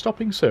operating a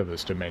stopping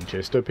service to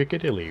Manchester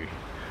Piccadilly.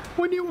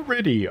 When you are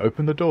ready,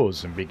 open the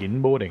doors and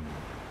begin boarding.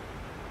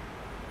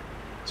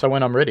 So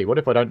when I'm ready, what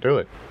if I don't do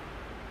it?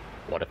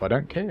 What if I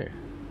don't care?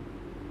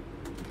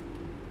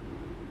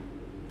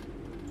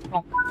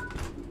 Oh.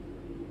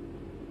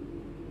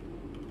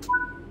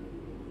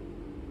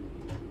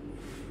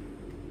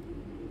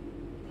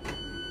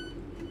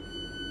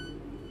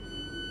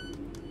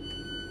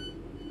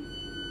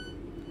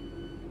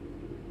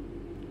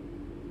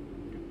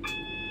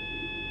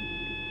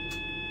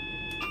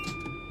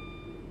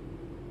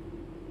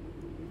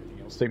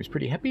 Everything else seems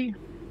pretty happy.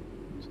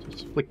 Let's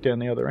Just flick down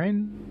the other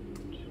end.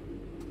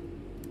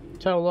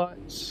 Tail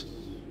lights.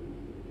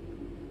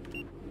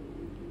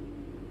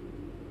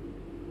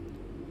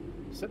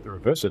 Set the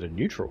reverser to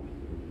neutral.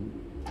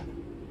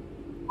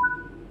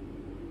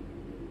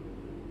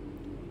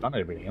 Done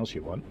everything else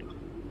you want.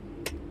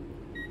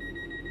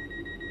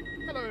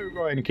 Hello,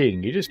 Ryan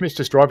King. You just missed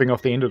us driving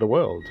off the end of the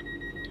world.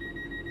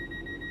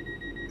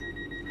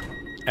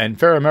 And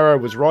Ferramero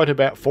was right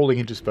about falling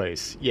into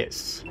space.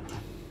 Yes.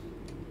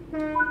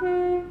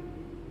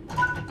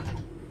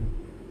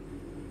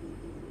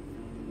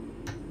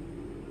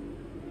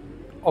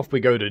 Off we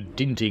go to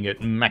dinting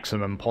at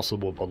maximum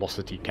possible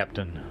velocity,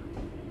 Captain.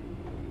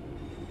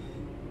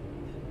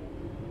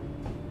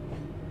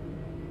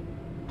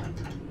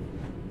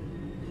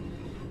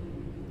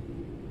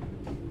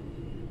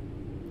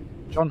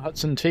 John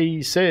Hudson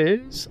T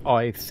says,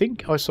 I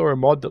think I saw a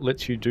mod that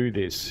lets you do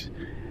this.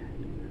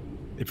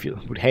 If you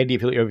would handy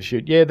if you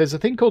overshoot. Yeah, there's a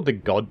thing called the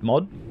God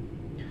mod.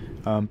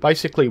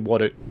 Basically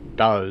what it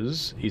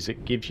does is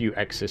it gives you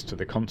access to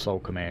the console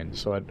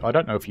commands. So I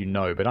don't know if you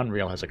know, but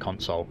Unreal has a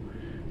console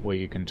where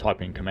you can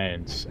type in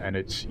commands, and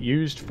it's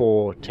used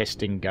for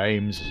testing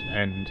games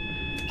and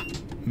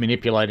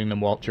manipulating them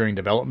while during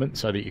development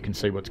so that you can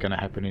see what's going to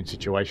happen in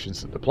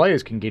situations that the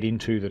players can get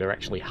into that are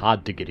actually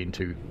hard to get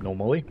into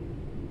normally.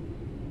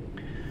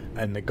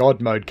 And the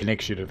God mode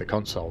connects you to the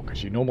console,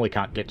 because you normally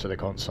can't get to the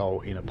console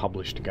in a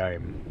published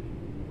game.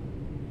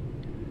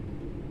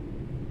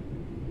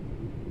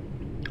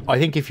 I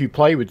think if you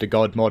play with the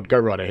God mod, go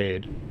right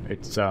ahead.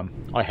 It's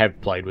I have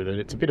played with it.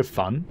 It's a bit of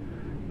fun,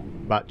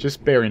 but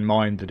just bear in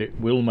mind that it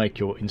will make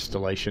your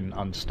installation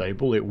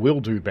unstable. It will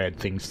do bad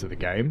things to the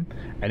game,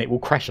 and it will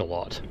crash a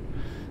lot.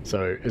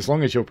 So as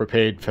long as you're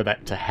prepared for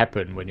that to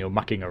happen when you're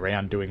mucking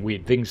around doing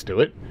weird things to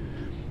it,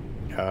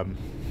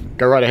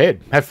 go right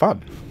ahead. Have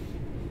fun.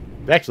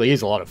 It actually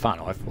is a lot of fun.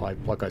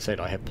 Like I said,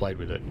 I have played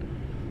with it.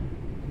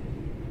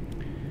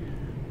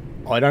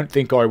 I don't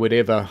think I would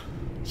ever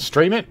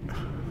stream it.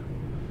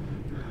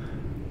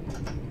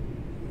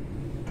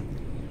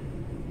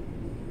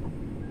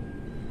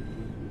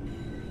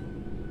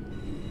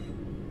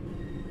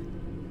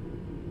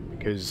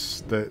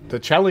 Because the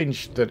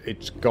challenge that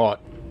it's got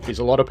is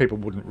a lot of people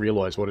wouldn't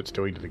realise what it's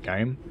doing to the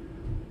game.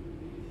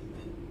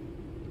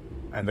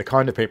 And the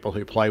kind of people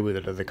who play with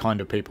it are the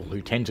kind of people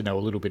who tend to know a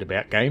little bit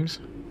about games.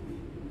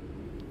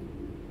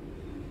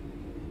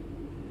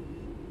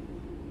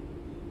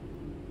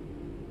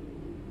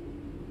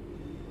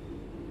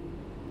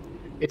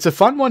 It's a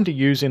fun one to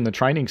use in the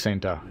training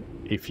centre,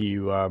 if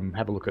you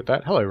have a look at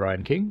that. Hello,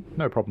 Ryan King.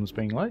 No problems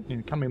being late. You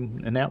can come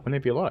in and out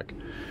whenever you like.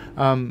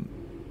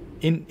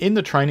 In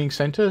the training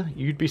centre,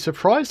 you'd be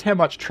surprised how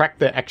much track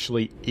there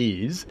actually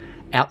is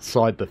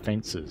outside the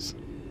fences.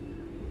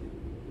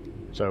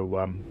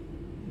 So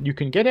you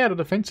can get out of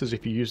the fences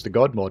if you use the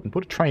God mod and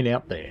put a train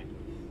out there.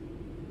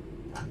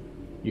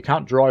 You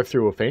can't drive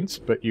through a fence,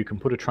 but you can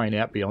put a train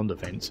out beyond the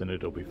fence and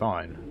it'll be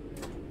fine.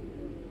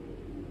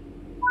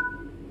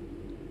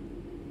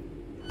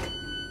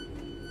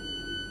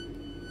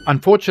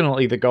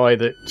 Unfortunately, the guy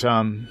that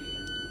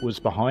was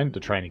behind the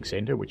training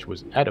centre, which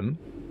was Adam,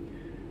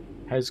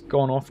 has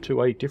gone off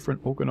to a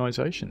different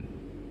organisation.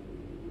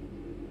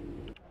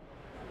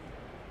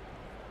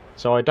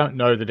 So I don't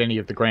know that any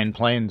of the grand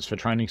plans for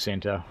training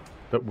centre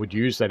that would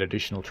use that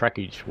additional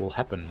trackage will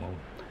happen. We'll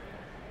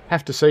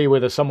have to see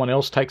whether someone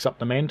else takes up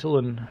the mantle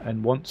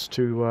and wants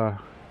to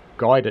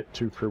guide it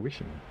to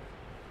fruition.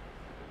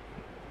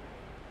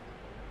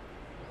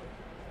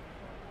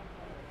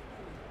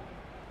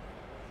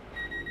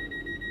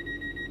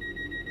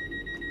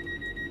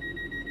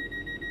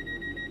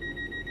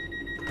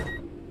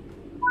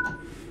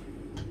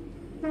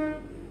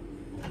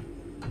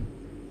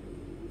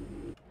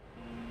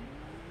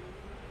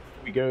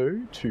 We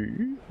go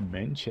to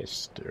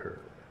Manchester.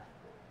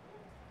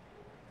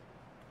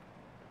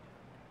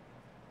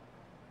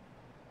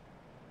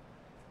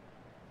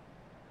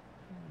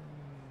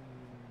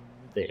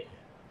 There.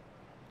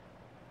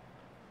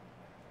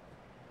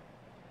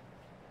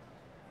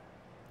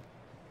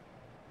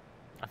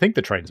 I think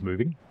the train's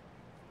moving.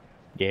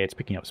 Yeah, it's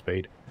picking up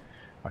speed.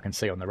 I can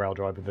see on the rail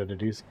driver that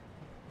it is.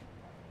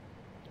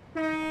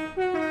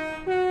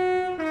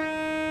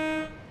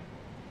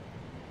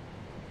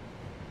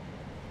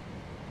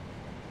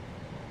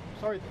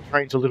 Sorry, the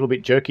train's a little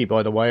bit jerky,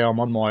 by the way. I'm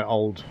on my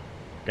old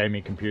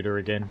gaming computer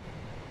again.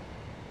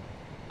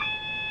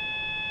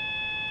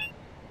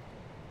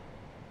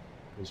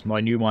 Because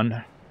my new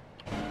one,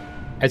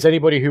 as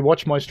anybody who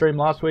watched my stream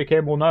last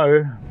weekend will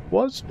know,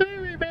 was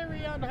very,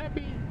 very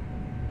unhappy.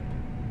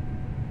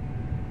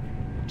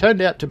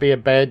 Turned out to be a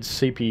bad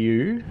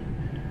CPU,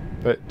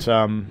 but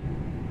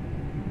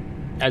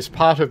as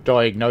part of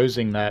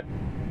diagnosing that,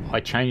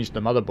 I changed the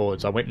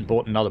motherboards. I went and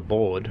bought another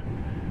board.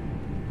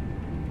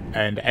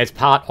 And as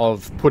part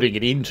of putting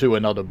it into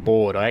another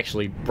board, I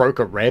actually broke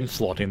a RAM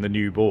slot in the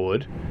new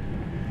board.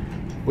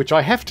 Which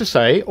I have to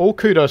say, all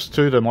kudos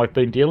to them. I've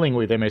been dealing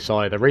with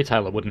MSI. The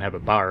retailer wouldn't have a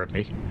bar of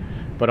me.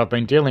 But I've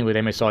been dealing with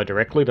MSI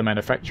directly, the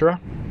manufacturer.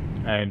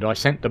 And I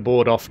sent the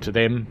board off to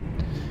them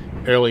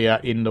earlier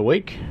in the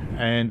week,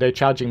 and they're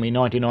charging me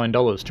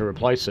 $99 to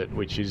replace it,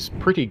 which is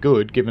pretty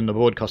good given the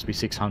board cost me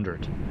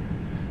 $600.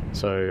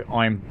 So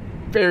I'm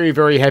very,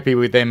 very happy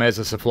with them as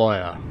a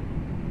supplier.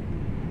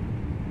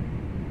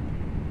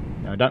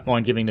 I don't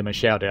mind giving them a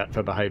shout out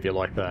for behaviour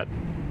like that.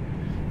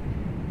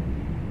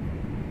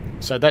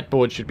 So that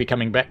board should be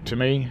coming back to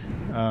me.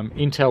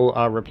 Intel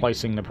are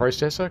replacing the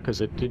processor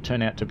because it did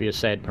turn out to be a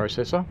sad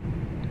processor.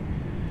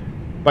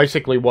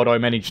 Basically what I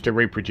managed to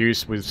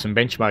reproduce with some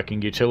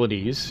benchmarking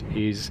utilities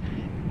is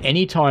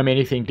anytime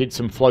anything did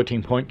some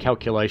floating point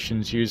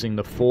calculations using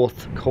the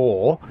 4th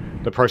core,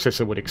 the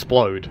processor would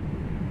explode.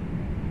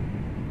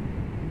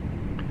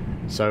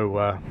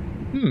 So,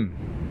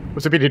 it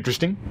was a bit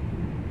interesting.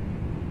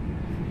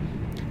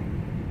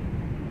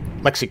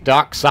 Lexic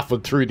Dark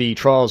suffered through the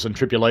trials and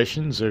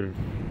tribulations of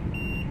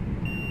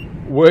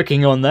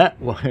working on that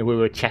while we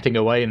were chatting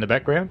away in the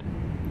background.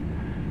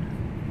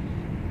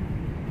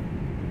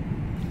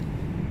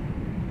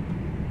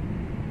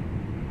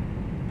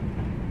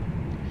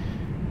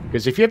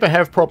 Because if you ever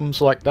have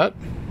problems like that,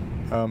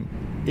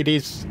 it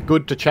is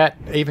good to chat,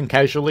 even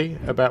casually,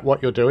 about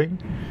what you're doing.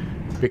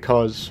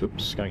 Because,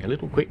 oops, going a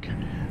little quick.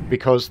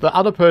 Because the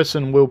other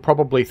person will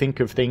probably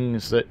think of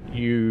things that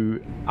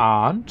you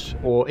aren't,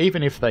 or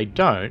even if they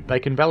don't, they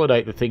can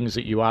validate the things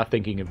that you are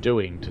thinking of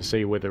doing to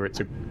see whether it's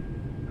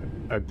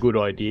a good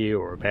idea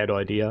or a bad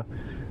idea.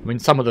 I mean,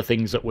 some of the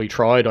things that we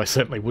tried I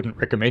certainly wouldn't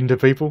recommend to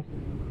people.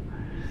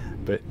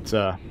 But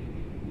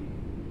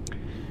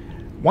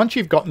once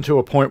you've gotten to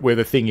a point where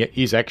the thing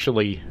is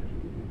actually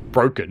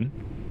broken,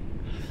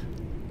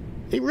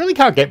 it really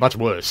can't get much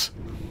worse.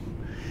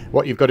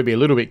 What you've got to be a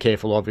little bit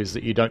careful of is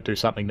that you don't do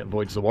something that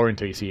voids the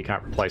warranty so you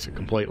can't replace it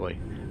completely.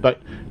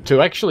 But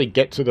to actually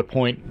get to the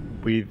point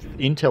with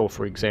Intel,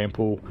 for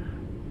example,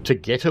 to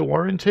get a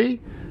warranty,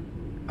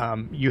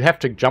 you have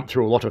to jump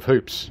through a lot of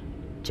hoops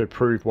to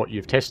prove what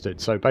you've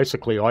tested. So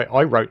basically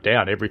I wrote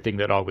down everything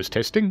that I was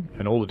testing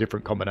and all the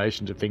different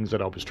combinations of things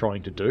that I was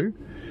trying to do,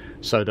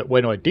 so that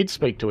when I did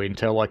speak to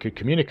Intel I could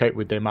communicate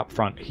with them up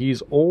front.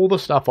 Here's all the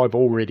stuff I've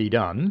already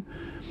done.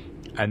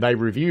 And they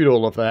reviewed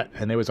all of that,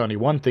 and there was only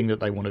one thing that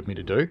they wanted me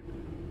to do,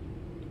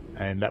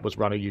 and that was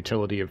run a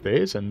utility of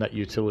theirs, and that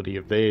utility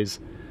of theirs,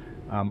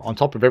 on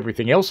top of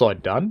everything else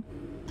I'd done,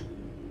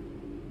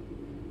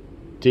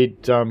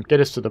 did get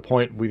us to the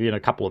point within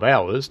a couple of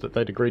hours that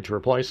they'd agreed to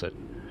replace it.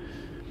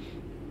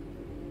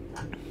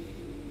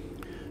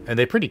 And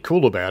they're pretty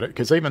cool about it,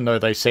 because even though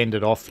they send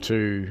it off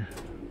to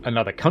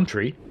another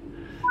country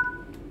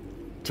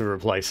to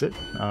replace it,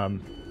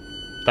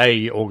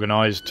 they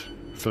organised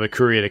for the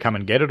courier to come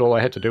and get it. All I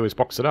had to do is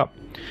box it up.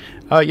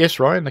 Yes,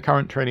 Ryan, the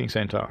current training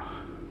centre.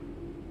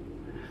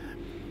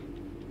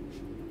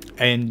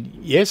 And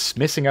yes,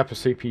 messing up a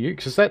CPU,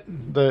 because it's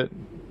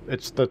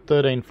the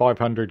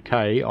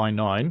 13500K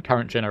i9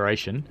 current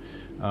generation.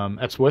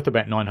 That's worth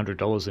about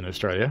 $900 in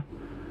Australia,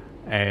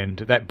 and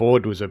that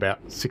board was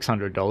about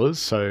 $600.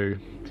 So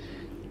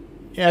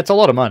yeah, it's a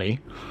lot of money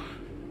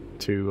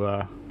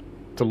to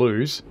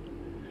lose.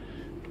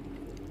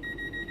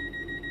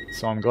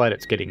 So I'm glad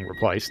it's getting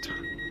replaced.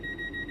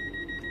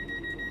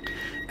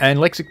 And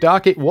Lexic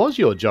Dark, it was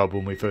your job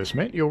when we first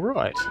met, you're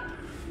right.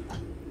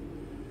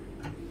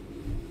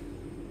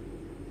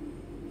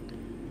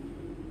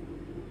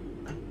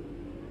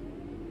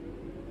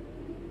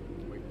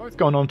 We've both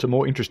gone on to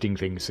more interesting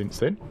things since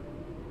then.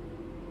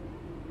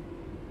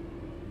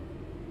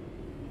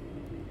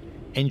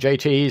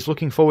 NJT is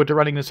looking forward to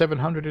running the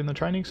 700 in the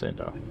training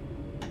centre.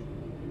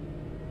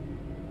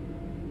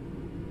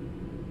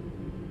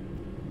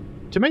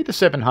 To me, the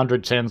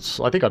 700 sounds,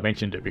 I think I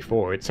mentioned it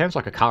before, it sounds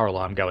like a car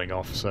alarm going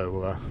off,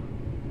 so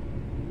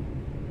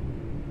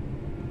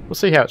we'll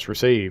see how it's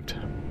received.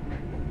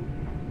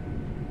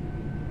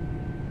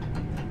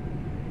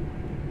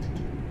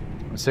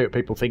 Let's see what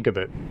people think of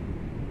it.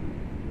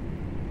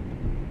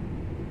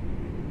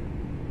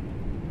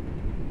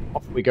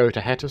 Off we go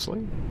to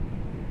Hattersley.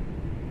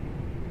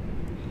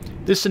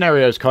 This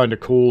scenario is kind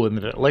of cool in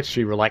that it lets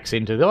you relax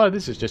into, oh,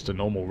 this is just a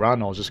normal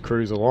run, I'll just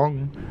cruise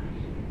along.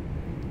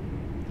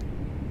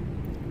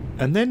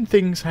 And then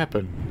things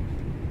happen.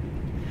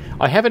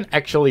 I haven't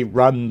actually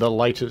run the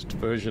latest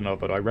version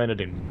of it. I ran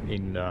it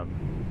in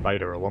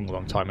beta a long,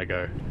 long time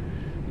ago.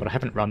 But I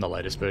haven't run the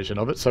latest version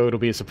of it, so it'll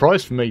be a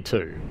surprise for me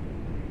too.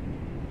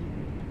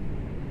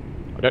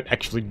 I don't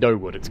actually know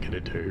what it's going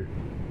to do.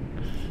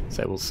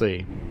 So we'll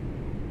see.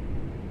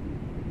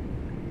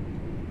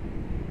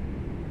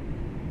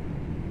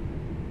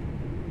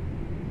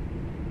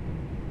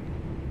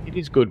 It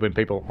is good when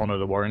people honour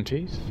the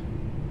warranties.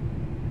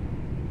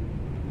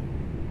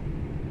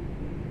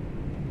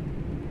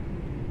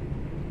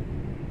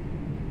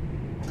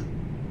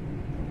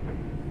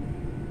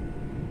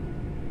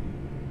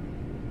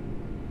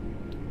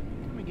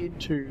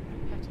 To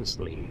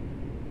Hattersley.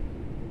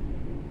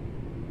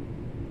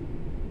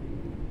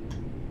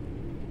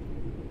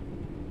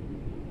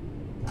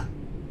 I'm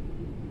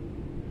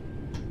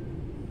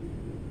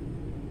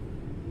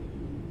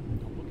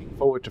looking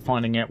forward to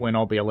finding out when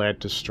I'll be allowed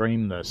to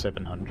stream the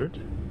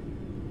 700,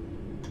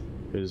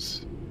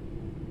 because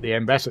the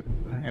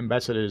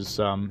ambassadors,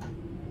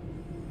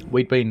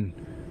 we'd been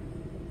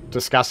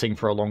discussing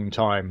for a long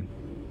time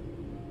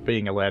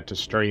being allowed to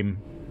stream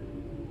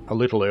a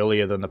little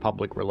earlier than the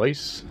public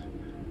release.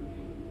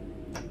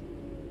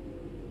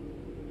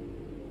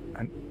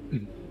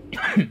 And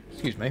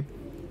excuse me.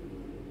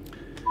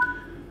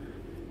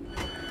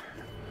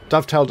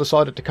 Dovetail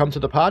decided to come to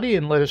the party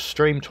and let us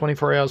stream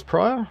 24 hours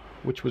prior,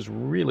 which was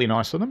really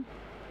nice of them.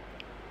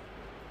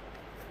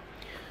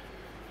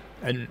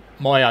 And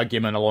my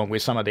argument, along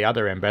with some of the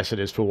other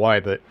ambassadors, for why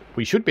that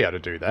we should be able to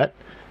do that,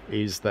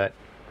 is that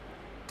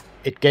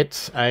it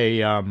gets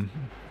an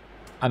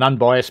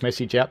unbiased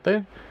message out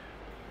there,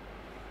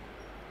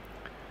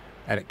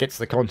 and it gets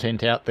the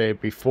content out there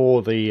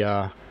before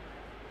the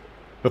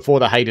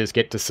haters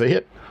get to see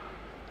it.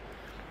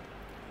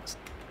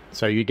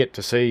 So you get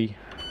to see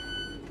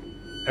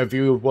a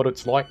view of what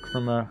it's like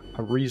from a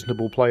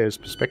reasonable player's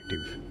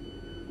perspective.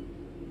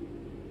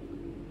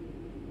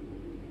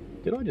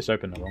 Did I just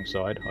open the wrong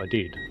side? I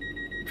did.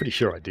 Pretty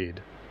sure I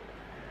did.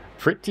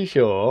 Pretty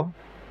sure.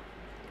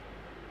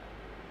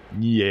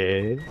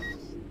 Yes.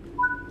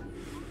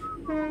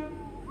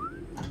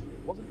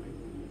 Wasn't me.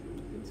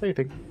 Didn't say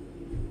anything.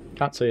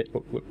 Can't see it.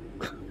 Look, look.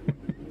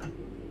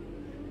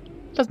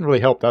 Doesn't really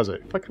help, does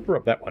it? If I cover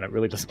up that one, it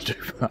really doesn't do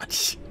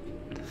much.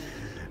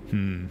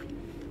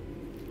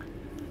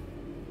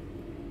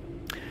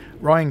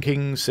 Ryan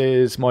King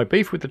says, my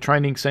beef with the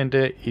training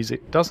centre is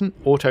it doesn't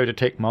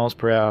auto-detect miles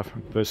per hour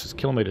versus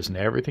kilometres now.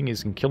 Everything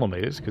is in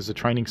kilometres because the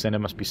training centre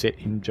must be set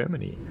in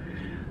Germany.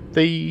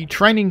 The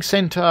training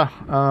centre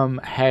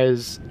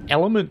has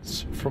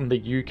elements from the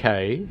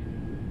UK,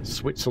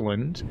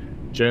 Switzerland,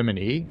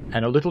 Germany,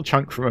 and a little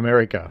chunk from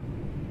America.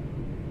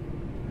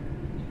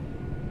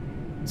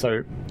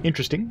 So,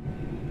 interesting.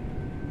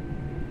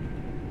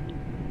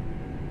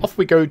 Off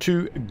we go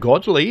to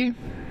Godly.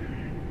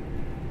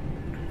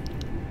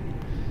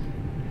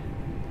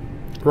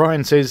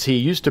 Ryan says he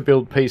used to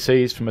build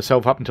PCs for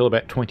myself up until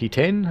about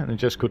 2010 and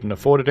just couldn't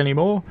afford it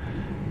anymore.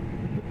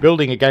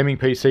 Building a gaming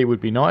PC would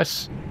be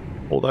nice,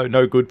 although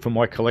no good for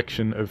my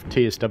collection of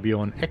TSW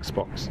on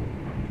Xbox.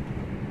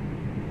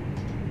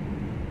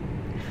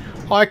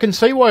 I can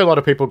see why a lot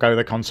of people go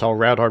the console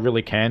route, I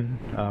really can.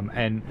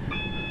 And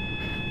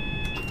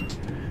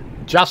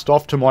just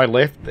off to my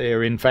left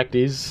there in fact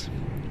is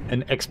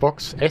an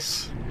Xbox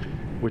S,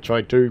 which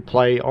I do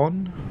play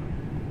on.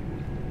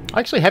 I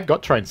actually have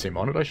got Train Sim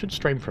on it. I should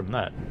stream from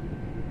that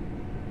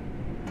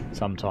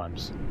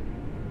sometimes.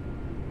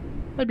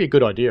 Maybe a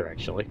good idea,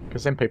 actually,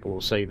 because then people will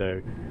see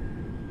the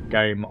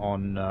game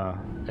on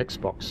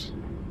Xbox.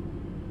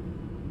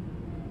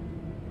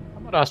 I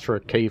might ask for a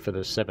key for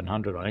the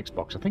 700 on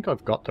Xbox. I think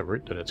I've got the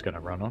route that it's going to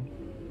run on.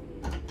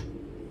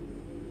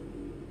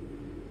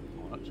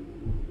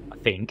 I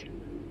think.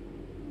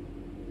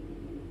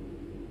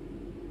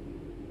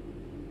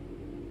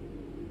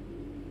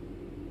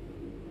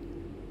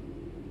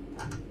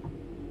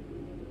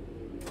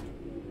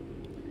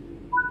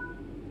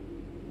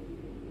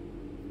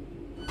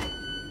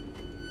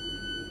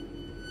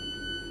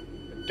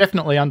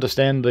 Definitely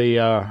understand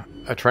the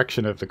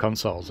attraction of the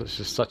consoles. It's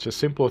just such a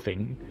simple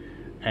thing,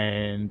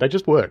 and they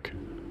just work.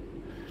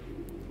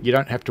 You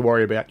don't have to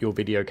worry about your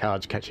video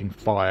cards catching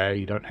fire.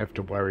 You don't have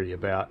to worry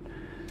about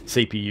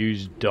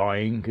CPUs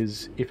dying,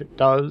 because if it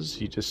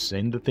does, you just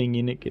send the thing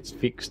in, it gets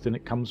fixed, and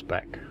it comes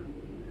back.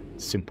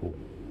 It's simple.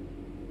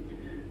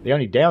 The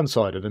only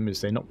downside of them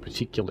is they're not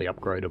particularly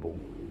upgradable.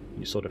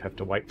 You sort of have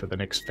to wait for the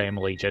next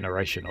family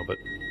generation of it.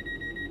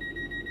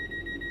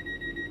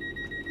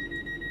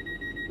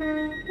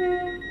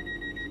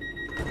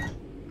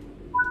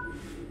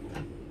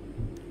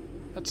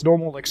 That's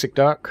normal, Lexic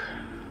Dark.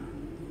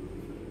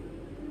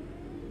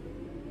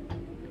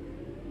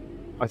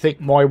 I think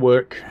my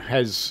work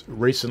has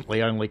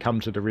recently only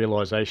come to the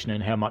realisation in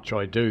how much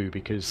I do,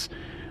 because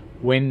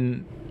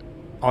when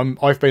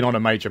I've been on a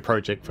major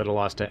project for the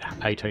last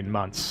 18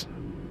 months,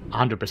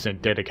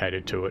 100%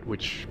 dedicated to it,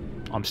 which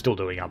I'm still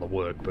doing other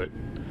work, but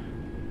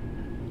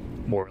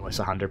more or less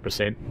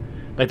 100%.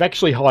 They've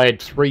actually hired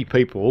 3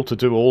 people to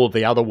do all of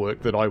the other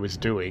work that I was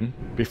doing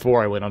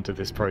before I went onto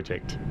this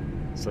project.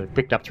 So they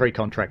picked up 3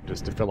 contractors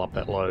to fill up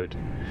that load.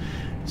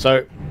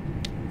 So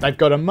they've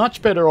got a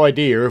much better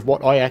idea of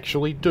what I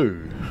actually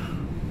do,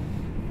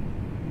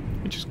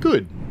 which is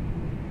good.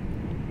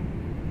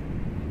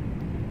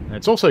 And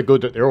it's also good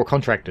that they're all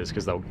contractors,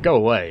 because they'll go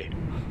away.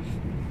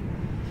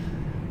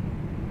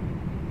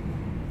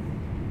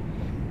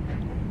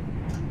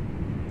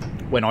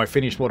 When I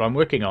finish what I'm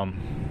working on,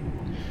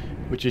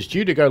 which is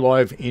due to go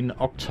live in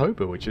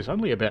October, which is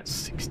only about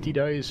 60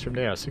 days from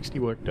now, 60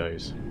 work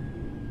days.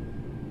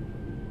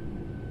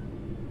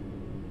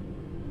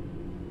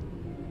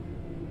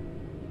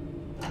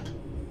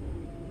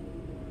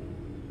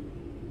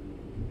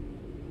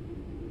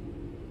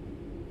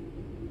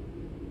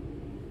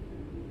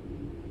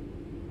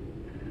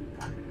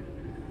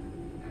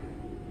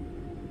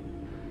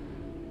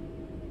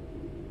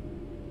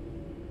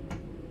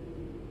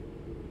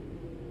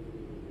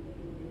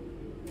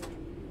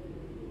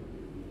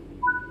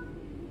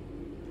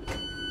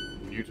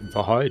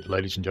 for hide,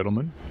 ladies and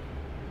gentlemen.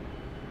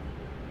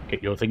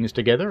 Get your things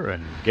together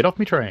and get off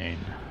me train.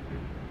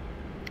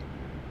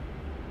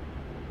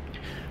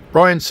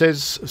 Brian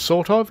says,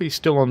 sort of. He's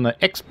still on the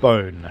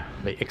Xbone,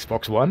 the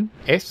Xbox One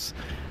S,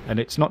 and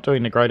it's not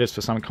doing the greatest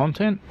for some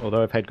content,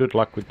 although I've had good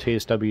luck with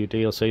TSW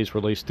DLCs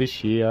released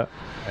this year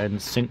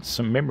and since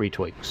some memory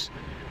tweaks.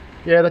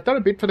 Yeah, they've done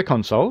a bit for the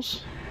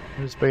consoles.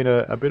 There's been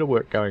a bit of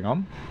work going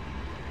on.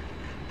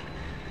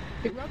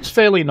 It runs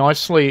fairly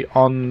nicely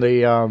on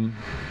the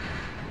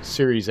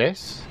Series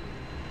S.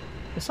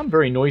 There's some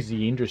very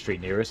noisy industry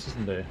near us,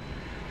 isn't there?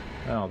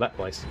 Oh, that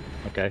place.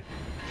 Okay.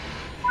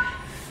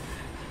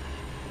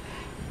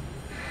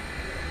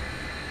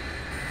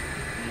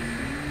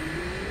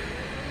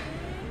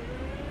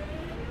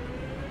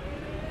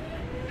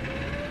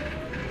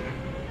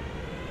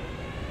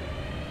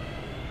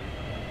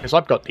 Because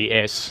I've got the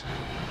S.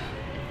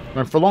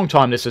 And for a long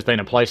time this has been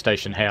a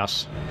PlayStation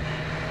house.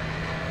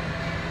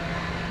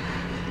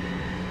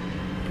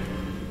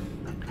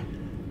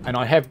 And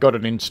I have got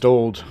it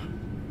installed,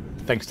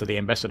 thanks to the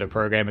Ambassador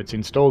program. It's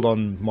installed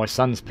on my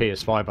son's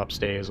PS5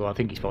 upstairs. Well, I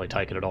think he's probably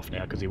taken it off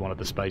now because he wanted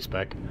the space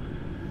back.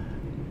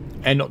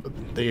 And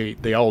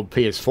the old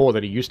PS4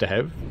 that he used to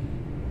have.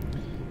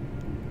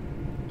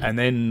 And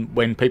then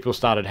when people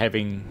started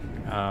having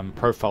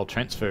profile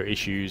transfer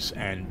issues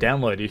and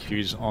download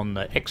issues on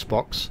the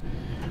Xbox,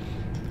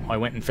 I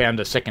went and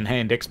found a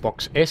second-hand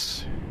Xbox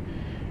S,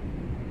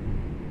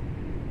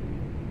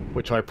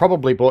 which I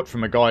probably bought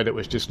from a guy that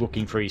was just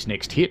looking for his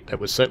next hit. That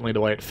was certainly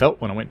the way it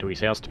felt when I went to his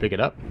house to pick it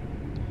up.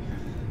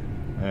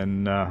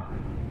 And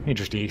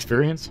interesting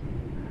experience.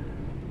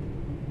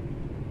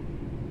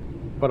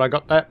 But I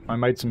got that. I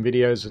made some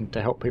videos and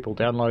to help people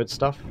download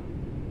stuff.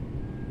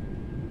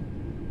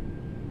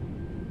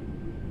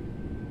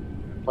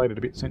 Played it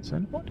a bit since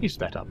then. What is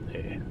that up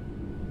there?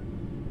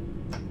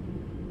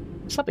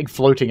 Something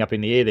floating up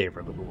in the air there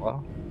for a little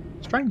while.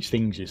 Strange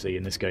things you see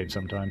in this game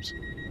sometimes.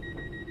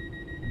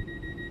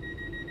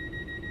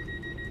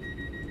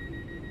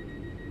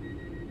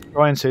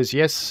 Ryan says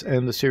yes,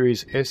 and the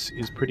Series S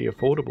is pretty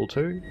affordable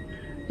too.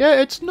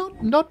 Yeah, it's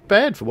not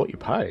bad for what you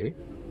pay.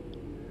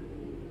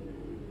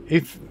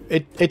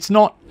 It's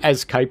not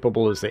as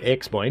capable as the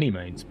X by any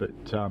means, but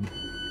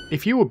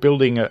if you were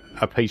building a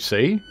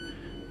PC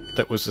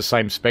that was the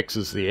same specs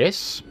as the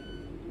S,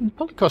 it'd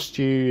probably cost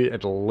you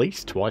at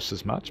least twice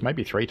as much,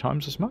 maybe 3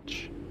 times as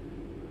much.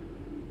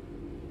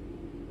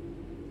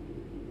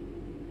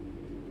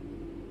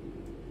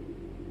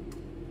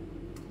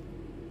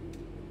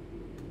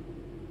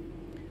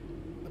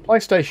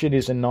 PlayStation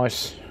is a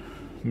nice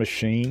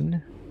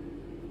machine.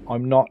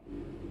 I'm not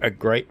a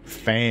great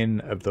fan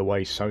of the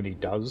way Sony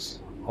does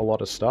a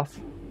lot of stuff.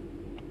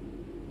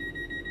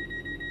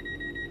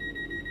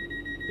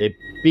 They're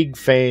big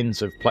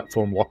fans of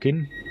platform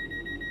lock-in.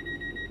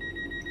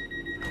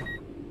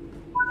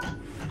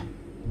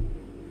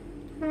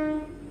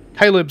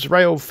 Caleb's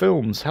Rail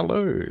Films,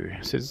 hello.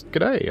 Says,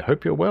 g'day,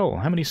 hope you're well.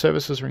 How many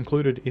services are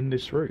included in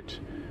this route?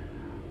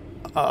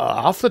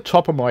 Off the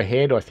top of my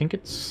head, I think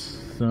it's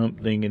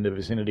something in the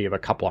vicinity of a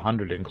couple of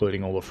hundred,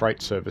 including all the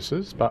freight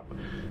services, but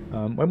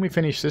when we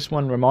finish this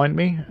one, remind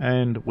me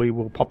and we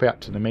will pop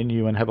out to the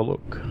menu and have a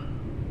look.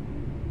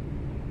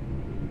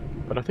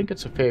 But I think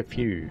it's a fair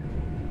few.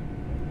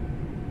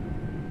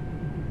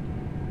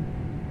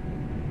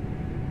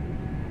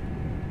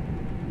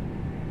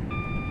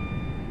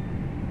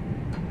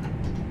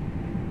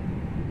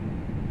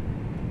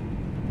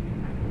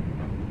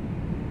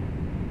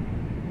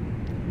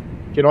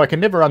 You know, I can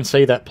never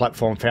unsee that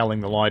platform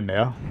fouling the line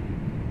now.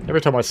 Every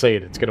time I see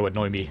it, it's going to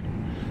annoy me.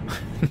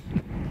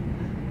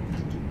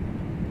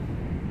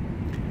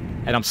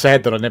 And I'm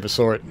sad that I never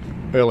saw it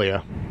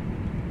earlier.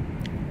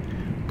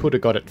 Could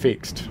have got it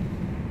fixed.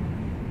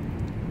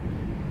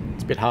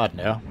 It's a bit hard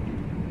now.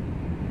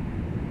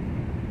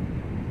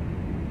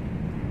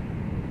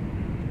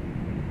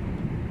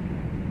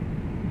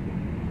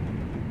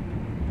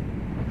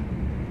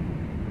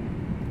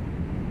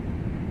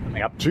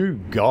 Coming up to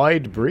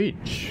Guide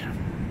Bridge.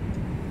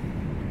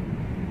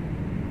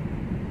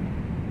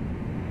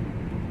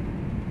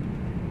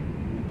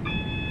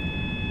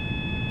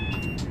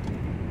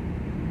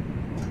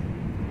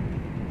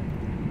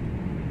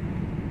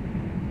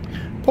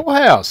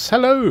 Poorhouse,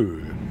 hello.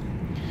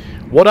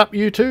 What up,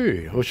 you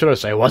two? Or should I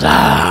say, what's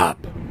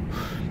up?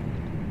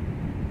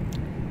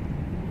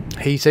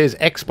 He says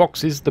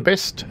Xbox is the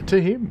best to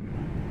him.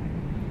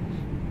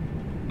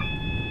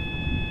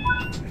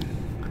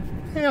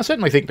 Yeah, I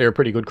certainly think they're a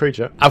pretty good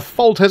creature. A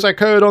fault has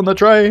occurred on the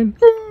train.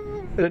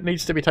 It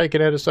needs to be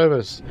taken out of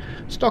service.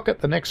 Stop at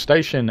the next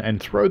station and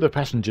throw the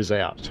passengers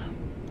out.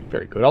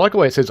 Very good. I like the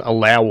way it says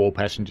allow all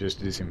passengers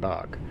to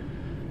disembark.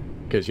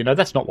 Because, you know,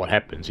 that's not what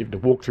happens. You have to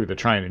walk through the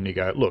train and you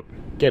go, look,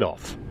 get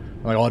off.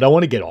 I'm like, oh, I don't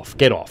want to get off.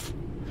 Get off.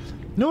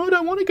 No, I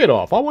don't want to get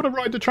off. I want to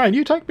ride the train.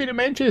 You take me to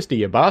Manchester,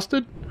 you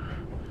bastard.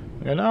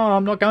 I go, no,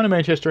 I'm not going to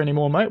Manchester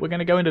anymore, mate. We're going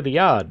to go into the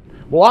yard.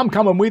 Well, I'm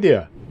coming with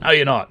you. No,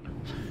 you're not.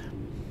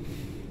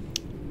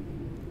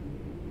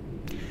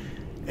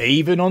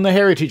 Even on the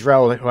Heritage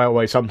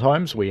Railway,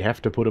 sometimes we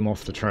have to put them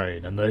off the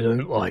train, and they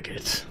don't like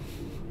it.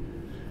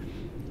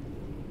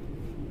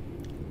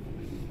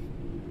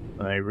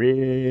 They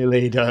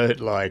really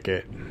don't like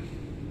it.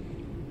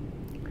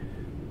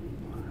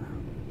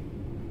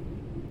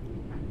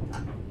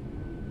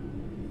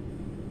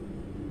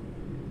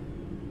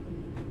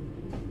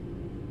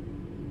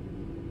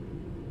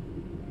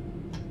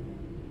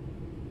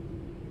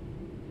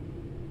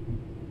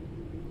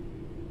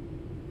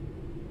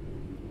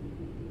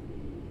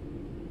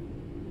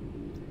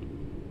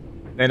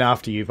 Then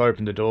after you've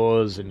opened the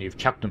doors and you've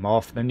chucked them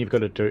off, then you've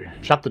got to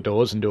shut the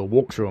doors and do a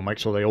walkthrough and make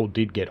sure they all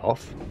did get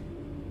off.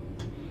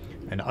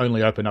 And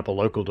only open up a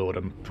local door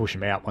to push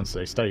them out once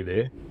they stay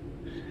there.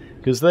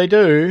 Because they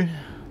do.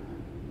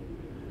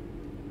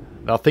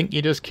 They'll think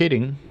you're just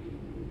kidding.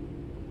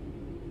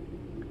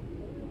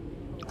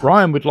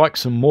 Ryan would like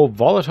some more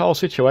volatile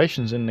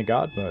situations in the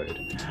guard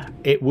mode.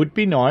 It would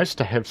be nice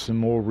to have some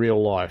more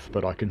real life,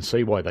 but I can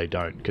see why they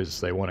don't,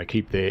 because they want to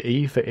keep their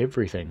E for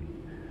everything.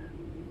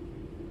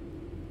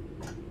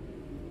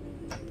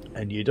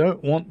 And you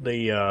don't want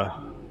the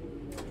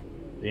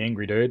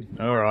angry dude.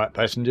 Alright,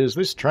 passengers,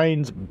 this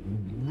train's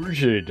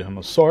rigid.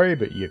 I'm sorry,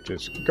 but you've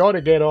just got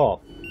to get off.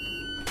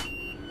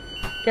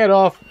 Get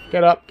off.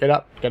 Get up, get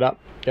up, get up,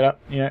 get up.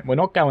 Yeah, we're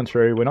not going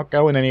through. We're not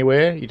going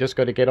anywhere. You just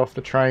got to get off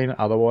the train.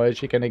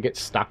 Otherwise, you're going to get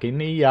stuck in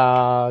the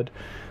yard.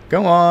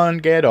 Go on,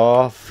 get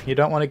off. You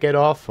don't want to get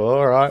off?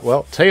 Alright,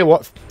 well, tell you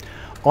what.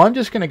 I'm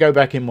just going to go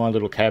back in my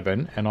little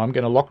cabin, and I'm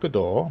going to lock the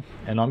door,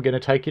 and I'm going to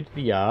take you to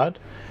the yard,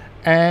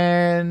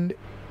 and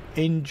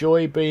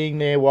enjoy being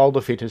there while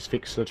the fitters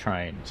fix the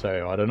train.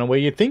 So I don't know where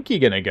you think you're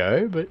going to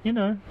go, but you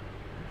know.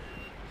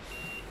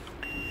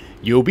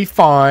 You'll be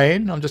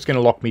fine. I'm just going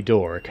to lock my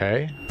door,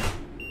 okay?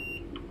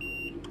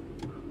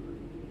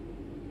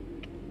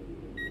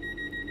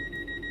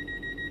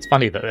 It's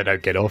funny that they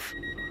don't get off.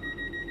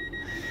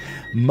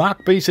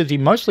 Mark B says he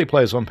mostly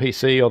plays on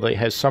PC, although he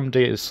has some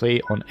DLC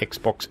on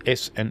Xbox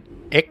S and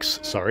X,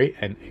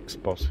 and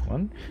Xbox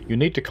One. You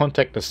need to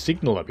contact the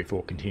signaler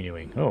before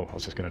continuing. Oh, I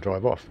was just going to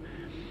drive off.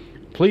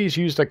 Please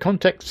use the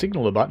contact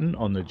signaler button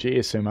on the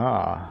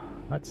GSMR.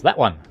 That's that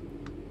one.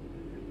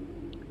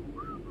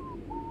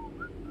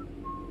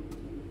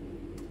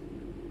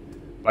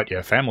 But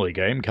your family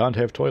game can't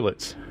have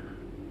toilets.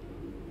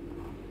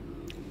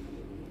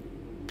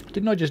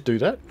 Didn't I just do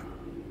that?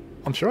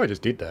 I'm sure I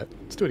just did that.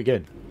 Let's do it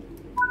again.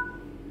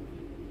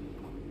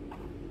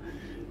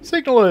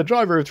 Signaler,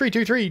 driver of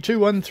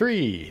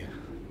 323213.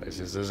 This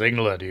is the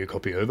signaler. Do you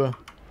copy over?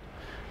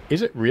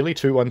 Is it really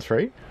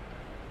 213?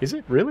 Is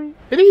it really?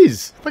 It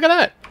is! Look at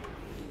that!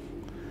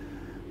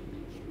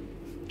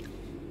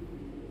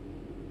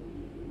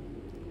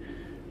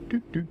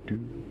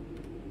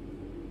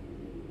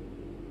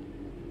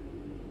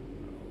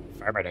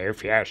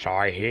 Affirmative, yes,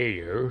 I hear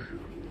you.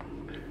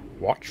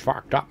 What's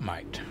fucked up,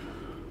 mate?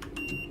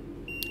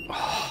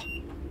 Oh.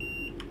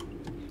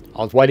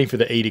 I was waiting for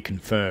the E to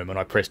confirm, and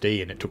I pressed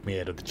E and it took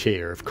me out of the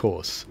chair, of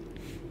course.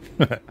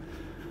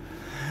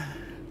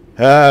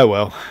 Ah,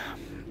 well.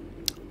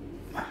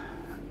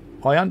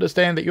 I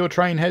understand that your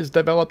train has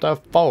developed a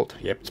fault.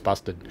 Yep, it's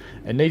busted.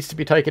 It needs to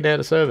be taken out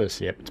of service.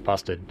 Yep, it's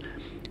busted.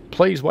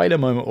 Please wait a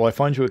moment while I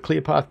find you a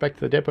clear path back to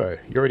the depot.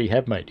 You already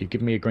have, mate. You've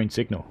given me a green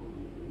signal.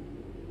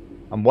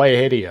 I'm way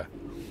ahead of you.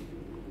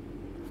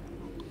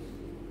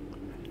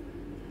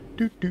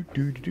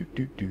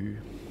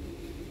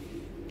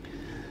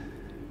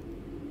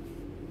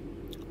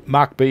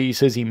 Mark B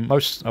says he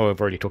most... Oh,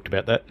 I've already talked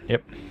about that.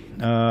 Yep.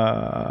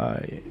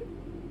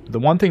 The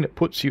one thing that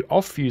puts you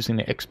off using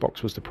the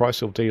Xbox was the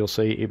price of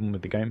DLC, even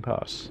with the Game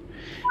Pass.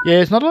 Yeah,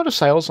 there's not a lot of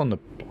sales on the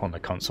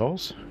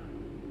consoles.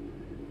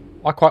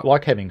 I quite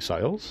like having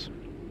sales.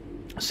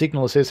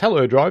 Signaler says,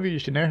 hello driver, you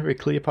should now have a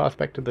clear path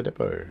back to the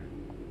depot.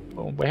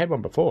 Well, we had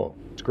one before.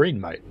 It's green,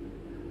 mate.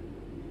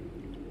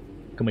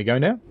 Can we go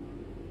now?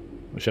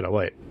 Or should I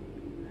wait?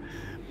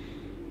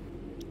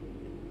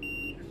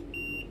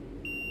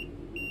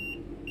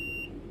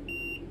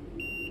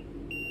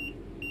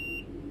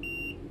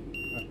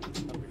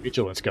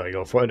 Vigilance going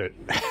off, won't it?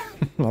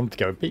 I'm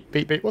going beep,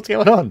 beep, beep. What's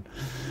going on?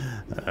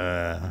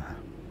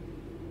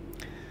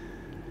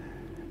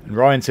 And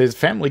Ryan says,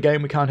 family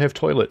game, we can't have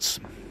toilets.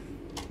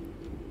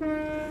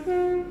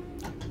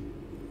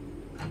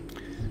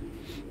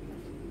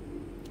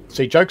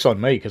 See, joke's on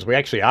me, because we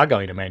actually are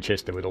going to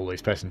Manchester with all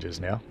these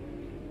passengers now.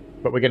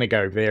 But we're going to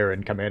go there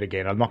and come out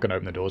again. I'm not going to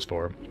open the doors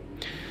for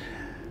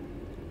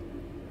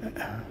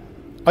them.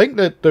 I think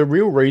that the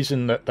real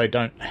reason that they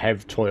don't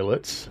have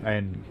toilets,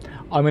 and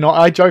I mean,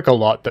 I joke a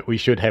lot that we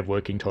should have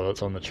working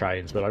toilets on the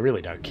trains, but I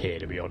really don't care,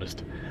 to be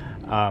honest.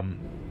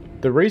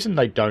 The reason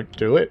they don't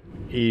do it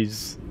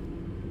is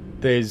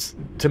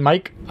to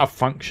make a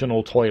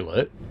functional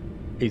toilet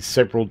is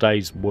several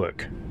days'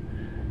 work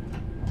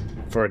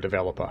for a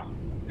developer.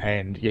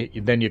 And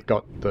then you've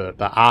got the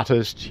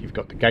artist, you've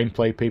got the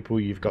gameplay people,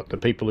 you've got the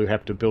people who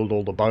have to build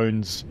all the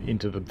bones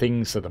into the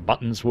things so the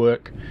buttons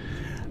work.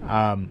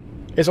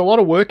 There's a lot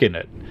of work in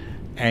it,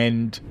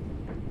 and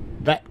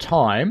that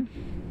time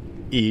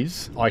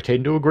is, I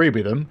tend to agree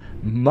with them,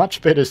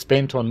 much better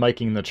spent on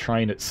making the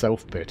train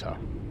itself better.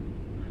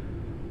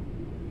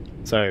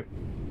 So,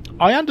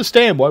 I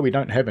understand why we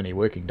don't have any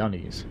working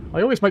dunnies.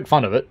 I always make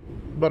fun of it,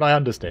 but I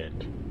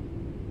understand.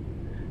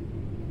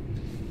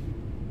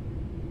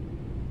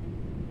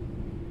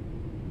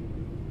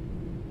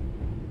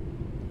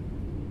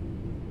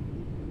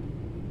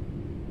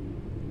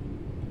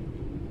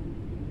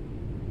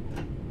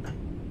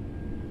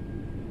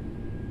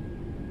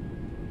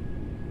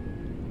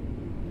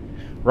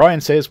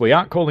 Ryan says, we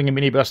aren't calling a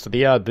minibus to the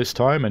yard this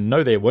time, and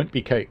no, there won't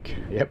be cake.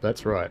 Yep,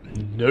 that's right.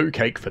 No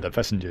cake for the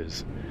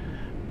passengers.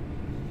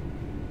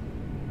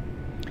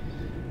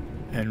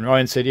 And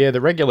Ryan said, yeah,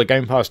 the regular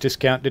Game Pass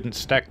discount didn't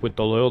stack with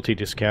the loyalty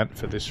discount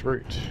for this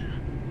route.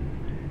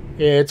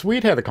 Yeah, it's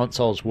weird how the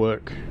consoles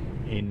work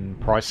in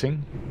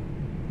pricing.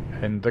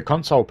 And the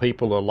console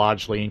people are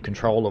largely in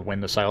control of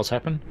when the sales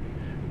happen,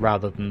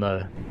 rather than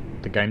the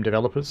game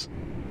developers.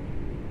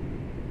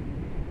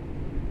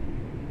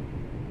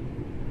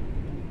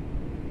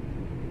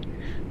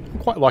 I'm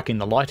quite liking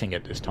the lighting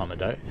at this time of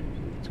day.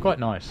 It's quite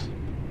nice.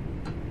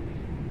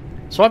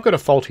 So I've got a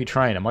faulty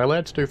train. Am I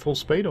allowed to do full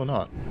speed or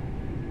not?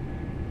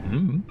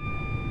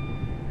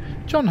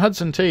 John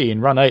Hudson T in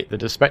Run 8, the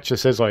dispatcher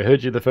says I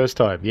heard you the first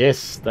time.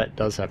 Yes, that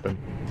does happen.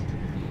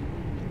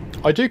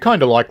 I do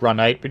kind of like Run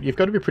 8, but you've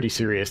got to be pretty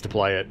serious to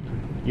play it.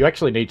 You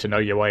actually need to know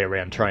your way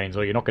around trains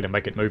or you're not going to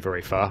make it move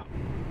very far.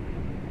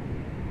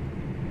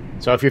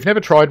 So if you've never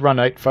tried Run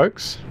 8,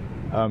 folks,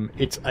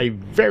 it's a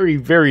very,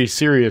 very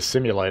serious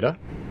simulator.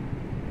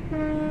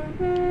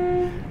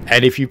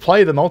 And if you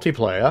play the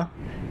multiplayer,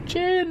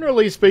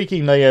 generally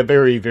speaking, they are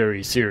very,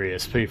 very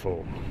serious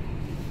people.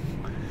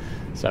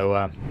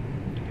 So,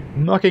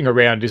 knocking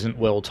around isn't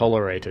well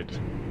tolerated.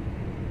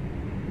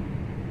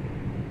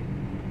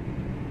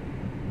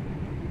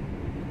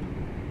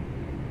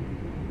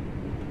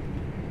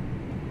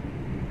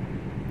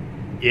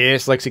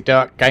 Yes, Lexic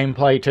Dark,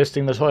 gameplay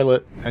testing the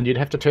toilet, and you'd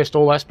have to test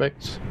all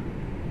aspects.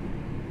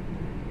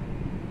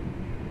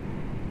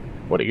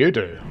 What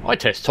do? I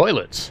test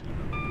toilets.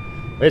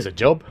 There's a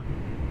job.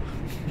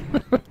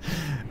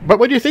 But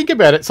when you think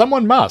about it,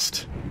 someone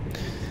must.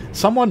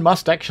 Someone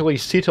must actually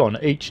sit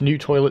on each new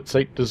toilet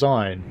seat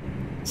design.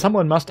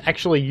 Someone must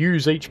actually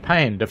use each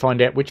pan to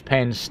find out which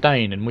pans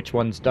stain and which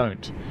ones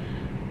don't.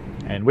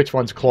 And which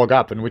ones clog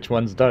up and which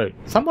ones don't.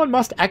 Someone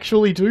must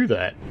actually do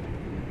that.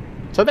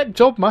 So that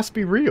job must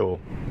be real.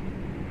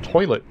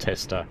 Toilet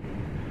tester.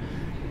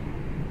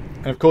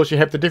 And of course you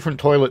have the different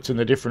toilets in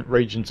the different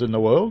regions in the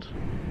world.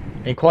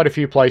 In quite a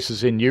few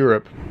places in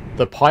Europe,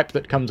 the pipe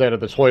that comes out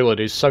of the toilet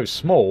is so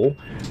small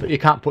that you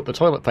can't put the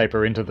toilet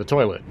paper into the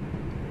toilet.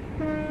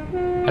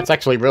 That's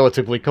actually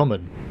relatively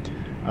common.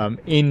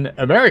 In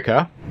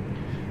America,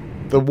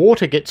 the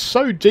water gets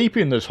so deep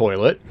in the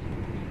toilet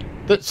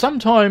that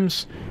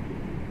sometimes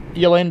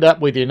you'll end up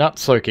with your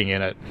nuts soaking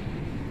in it.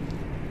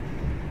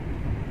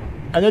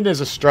 And then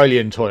there's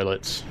Australian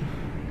toilets.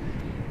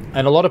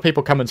 And a lot of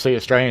people come and see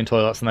Australian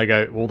toilets and they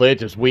go, well, they're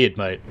just weird,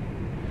 mate.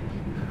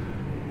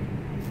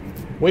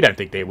 We don't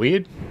think they're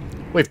weird.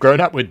 We've grown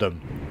up with them.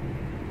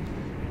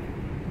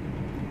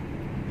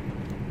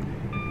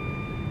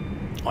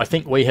 I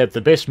think we have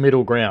the best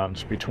middle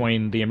ground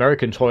between the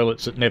American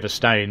toilets that never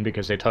stain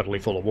because they're totally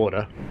full of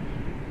water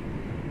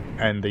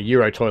and the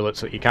Euro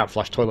toilets that you can't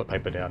flush toilet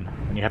paper down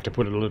and you have to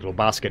put it in a little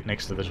basket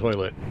next to the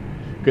toilet.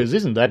 Because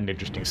isn't that an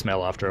interesting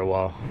smell after a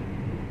while?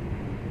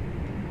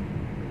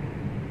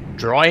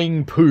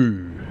 Drying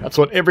poo. That's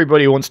what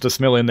everybody wants to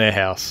smell in their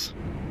house.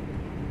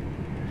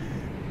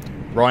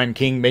 Ryan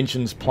King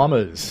mentions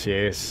plumbers.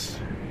 Yes,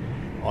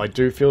 I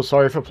do feel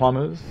sorry for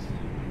plumbers.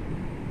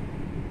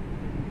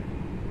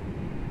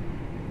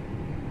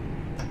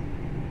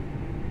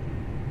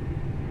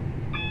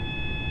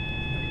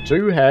 They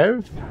do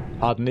have,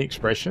 pardon the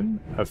expression,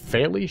 a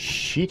fairly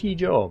shitty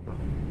job.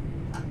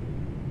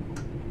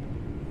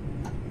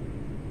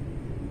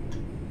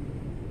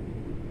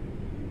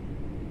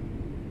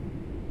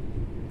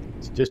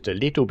 It's just a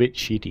little bit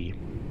shitty.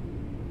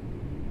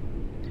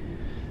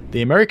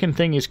 The American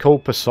thing is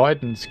called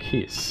Poseidon's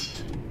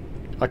Kiss.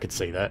 I could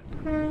see that.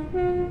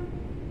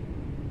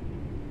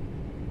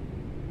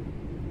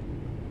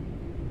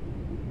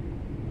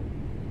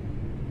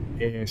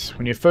 Yes,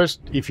 when you first,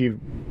 if you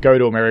go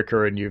to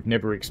America and you've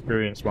never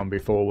experienced one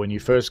before, when you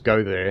first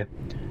go there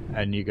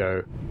and you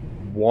go,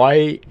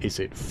 why is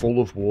it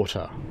full of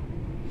water?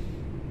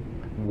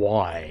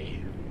 Why?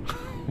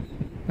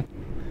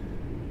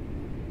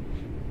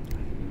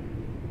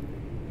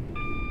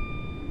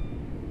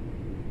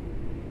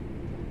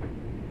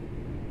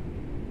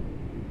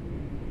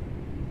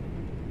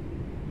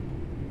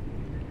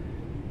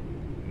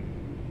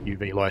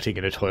 UV lighting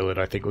in a toilet,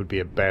 I think, would be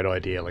a bad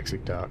idea,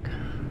 Lexic Dark.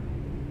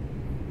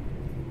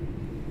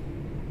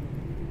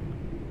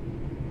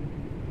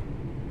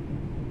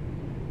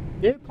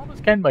 Yeah, plumbers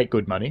can make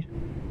good money.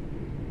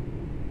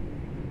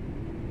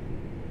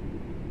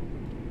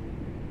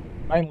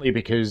 Mainly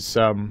because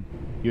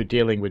you're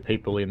dealing with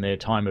people in their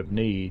time of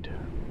need.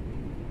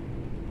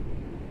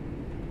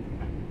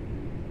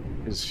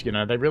 Because, you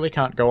know, they really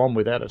can't go on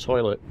without a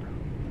toilet.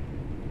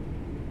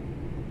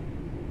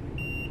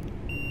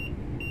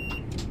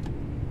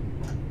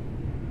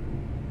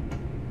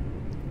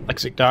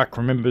 Lexic Dark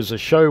remembers a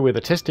show where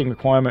the testing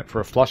requirement for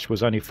a flush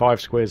was only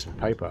 5 squares of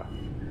paper.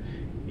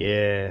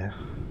 Yeah.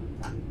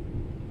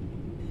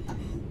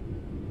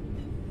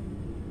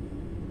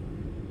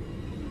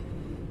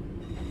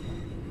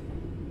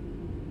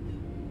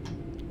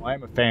 I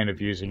am a fan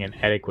of using an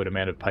adequate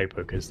amount of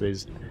paper because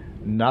there's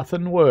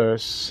nothing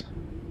worse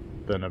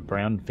than a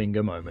brown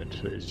finger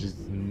moment. There's just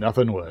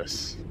nothing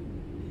worse.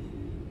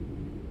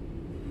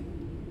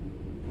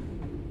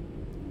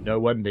 No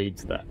one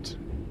needs that.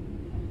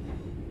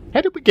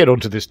 How did we get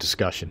onto this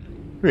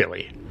discussion?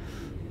 Really?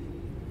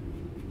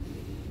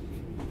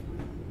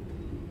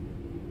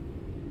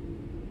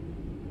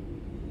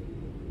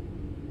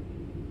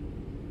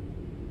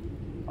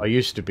 I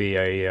used to be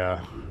a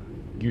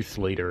youth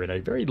leader in a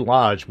very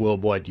large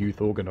worldwide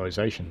youth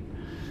organisation,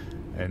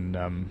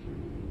 and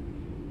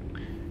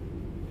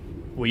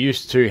we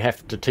used to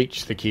have to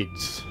teach the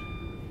kids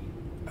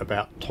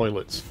about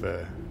toilets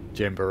for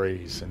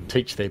jamborees and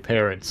teach their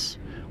parents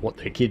what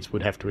their kids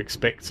would have to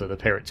expect so the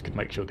parents could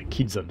make sure the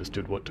kids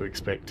understood what to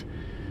expect.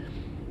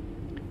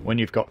 When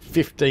you've got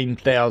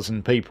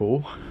 15,000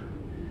 people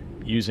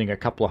using a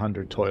couple of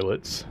hundred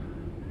toilets,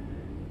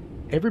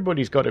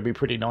 everybody's got to be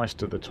pretty nice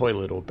to the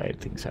toilet or bad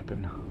things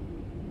happen.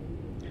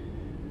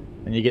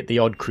 And you get the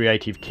odd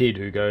creative kid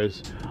who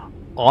goes,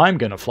 I'm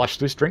going to flush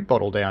this drink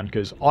bottle down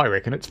because I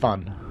reckon it's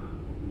fun.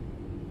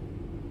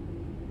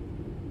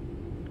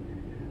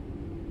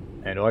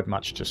 And I'd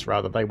much just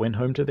rather they went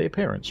home to their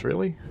parents,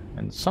 really.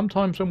 And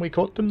sometimes when we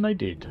caught them, they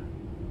did.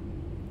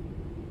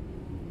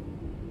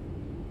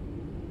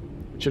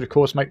 Which would, of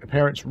course, make the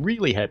parents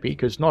really happy,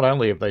 because not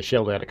only have they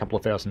shelled out a couple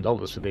of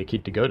 $1,000s for their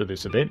kid to go to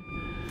this event,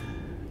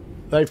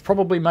 they've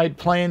probably made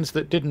plans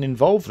that didn't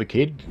involve the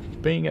kid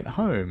being at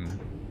home.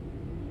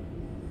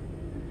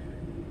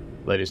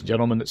 Ladies and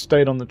gentlemen that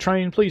stayed on the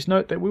train, please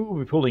note that we will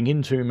be pulling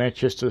into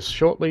Manchester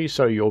shortly,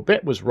 so your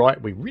bet was right,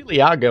 we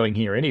really are going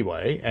here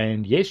anyway,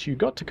 and yes, you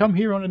got to come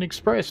here on an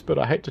express, but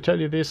I hate to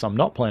tell you this, I'm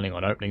not planning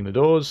on opening the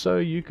doors, so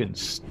you can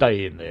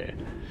stay in there.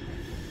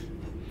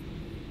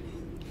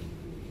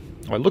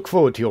 I look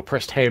forward to your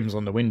pressed hams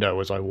on the window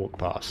as I walk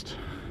past.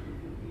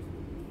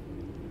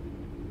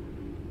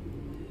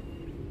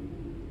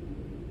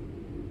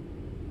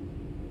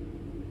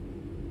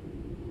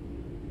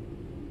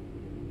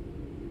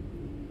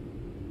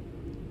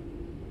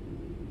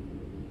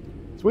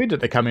 It's weird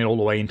that they come in all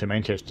the way into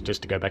Manchester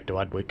just to go back to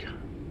Udwick,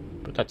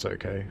 but that's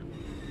okay.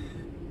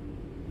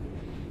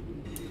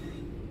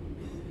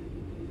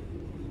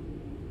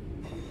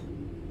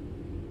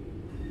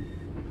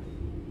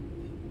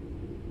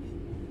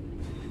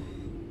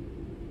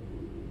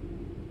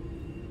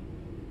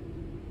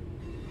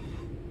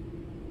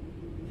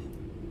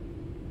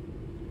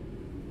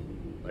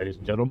 Ladies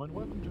and gentlemen,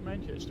 welcome to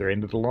Manchester,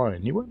 end of the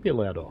line. You won't be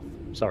allowed off.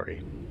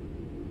 Sorry.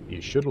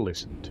 You should have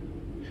listened.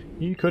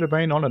 You could have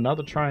been on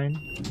another train.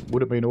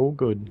 Would have been all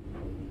good.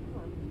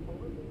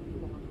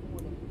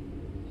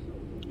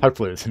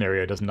 Hopefully the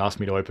scenario doesn't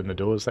ask me to open the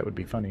doors. That would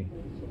be funny.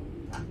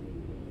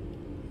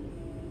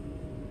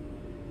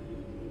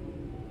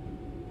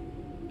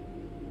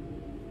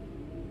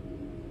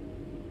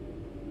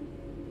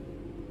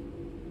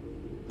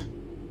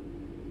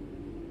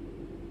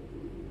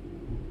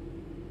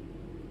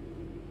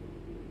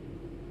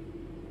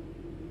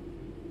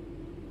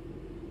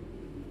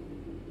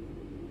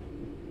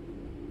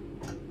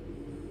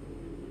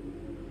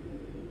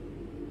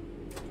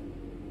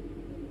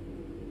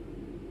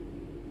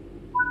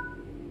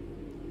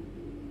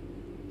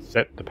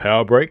 Set the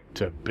power brake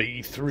to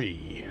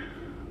B3.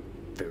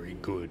 Very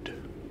good.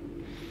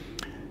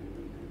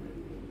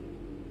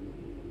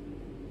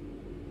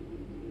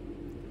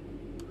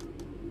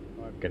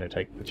 I'm going to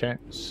take the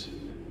chance.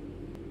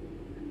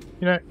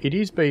 You know, it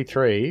is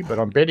B3, but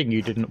I'm betting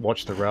you didn't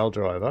watch the rail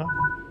driver.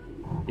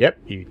 Yep,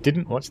 you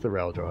didn't watch the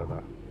rail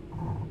driver.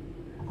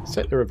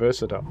 Set the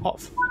reverser to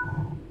off.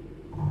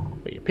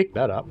 But you picked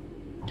that up.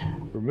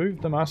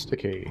 Remove the master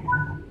key.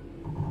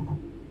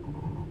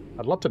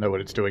 I'd love to know what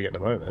it's doing at the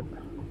moment.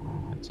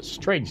 It's a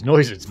strange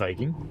noise it's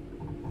making.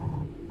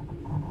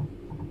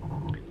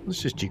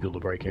 Let's just jiggle the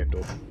brake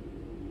handle.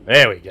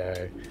 There we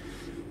go.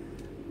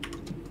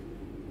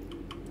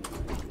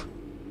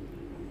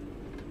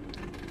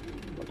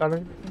 Not done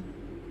anything?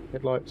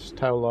 Headlights,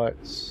 tail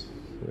lights.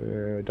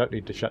 Don't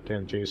need to shut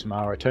down the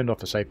GSMR. I turned off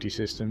the safety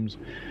systems.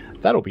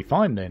 That'll be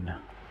fine then.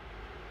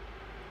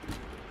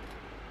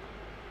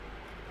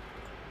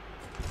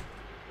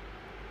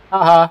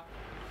 Haha.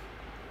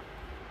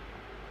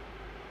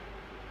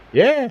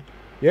 Yeah,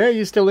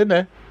 you're still in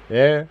there.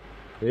 Yeah,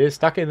 you're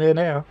stuck in there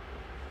now.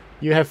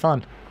 You have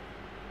fun.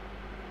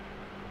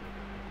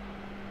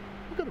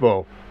 Look at the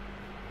ball.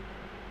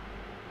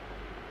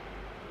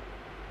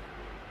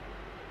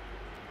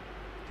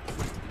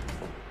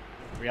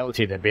 In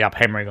reality, they'd be up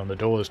hammering on the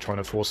doors trying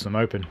to force them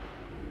open.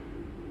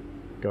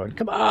 going,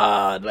 come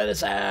on, let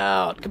us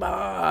out, come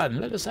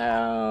on, let us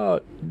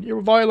out.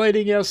 You're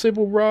violating our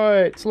civil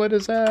rights, let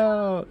us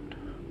out.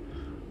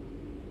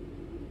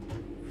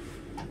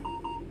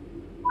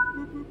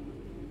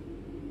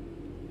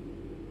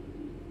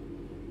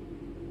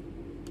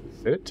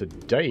 Set it to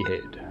day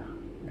head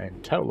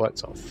and tail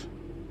lights off.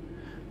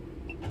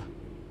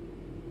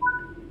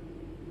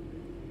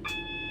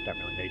 Don't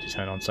really need to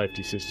turn on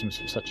safety systems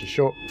for such a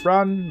short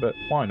run, but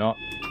why not?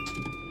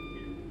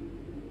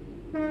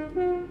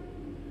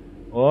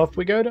 Off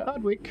we go to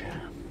Ardwick.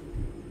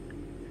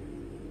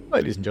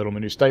 Ladies and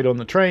gentlemen who stayed on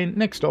the train,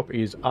 next stop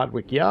is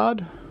Ardwick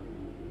Yard.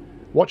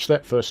 Watch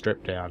that first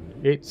strip down.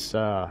 It's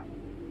a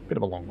bit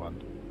of a long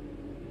one.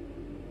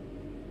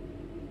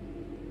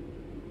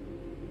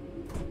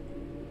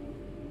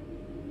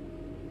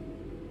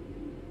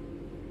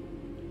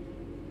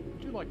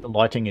 I do like the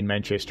lighting in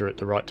Manchester at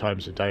the right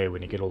times of day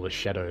when you get all the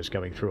shadows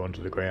going through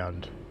onto the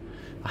ground.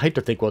 I hate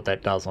to think what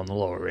that does on the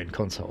lower end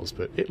consoles,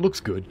 but it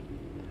looks good.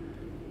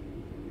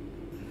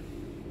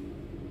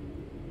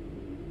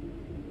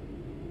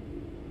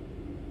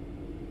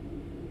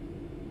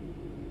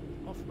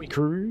 We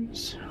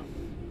cruise.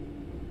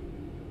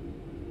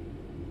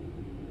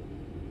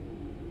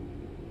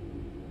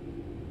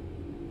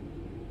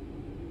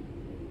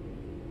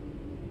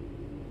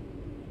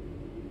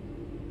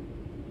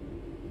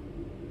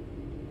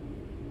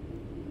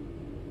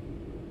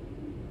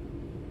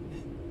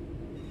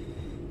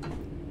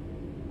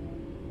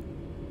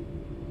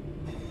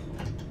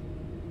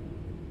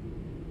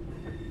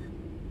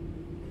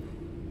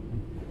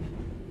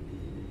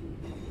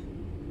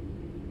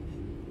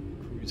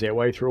 Cruise our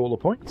way through all the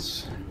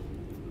points.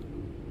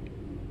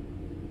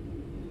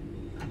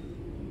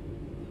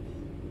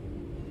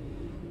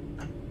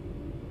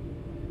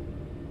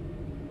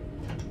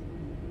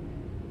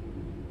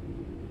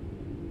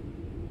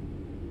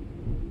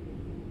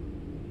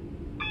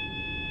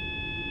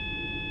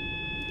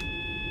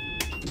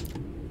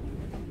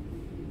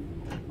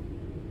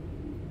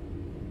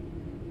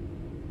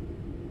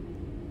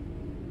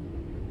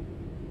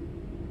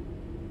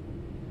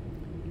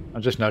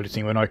 I'm just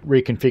noticing when I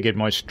reconfigured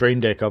my Stream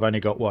Deck, I've only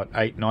got, what,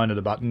 8, 9 of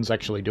the buttons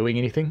actually doing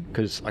anything,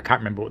 because I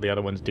can't remember what the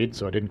other ones did,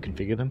 so I didn't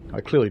configure them.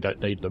 I clearly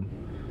don't need them.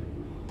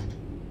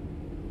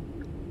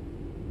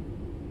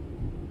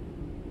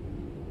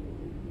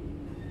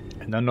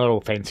 And they're not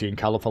all fancy and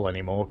colourful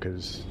anymore,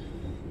 because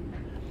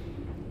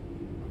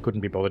I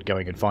couldn't be bothered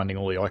going and finding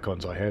all the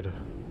icons I had.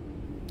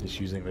 Just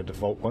using the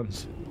default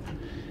ones.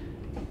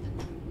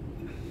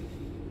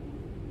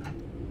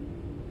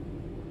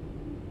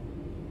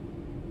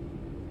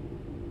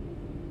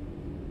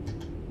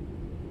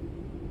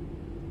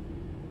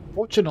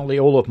 Fortunately,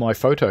 all of my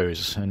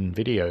photos and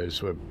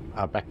videos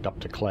are backed up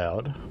to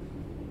cloud.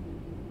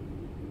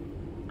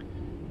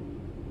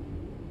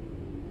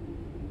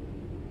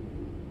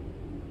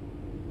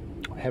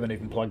 I haven't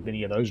even plugged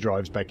any of those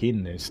drives back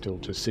in. They're still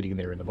just sitting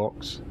there in the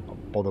box. I'll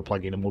bother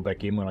plugging them all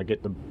back in when I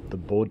get the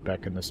board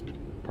back and the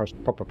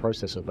proper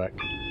processor back.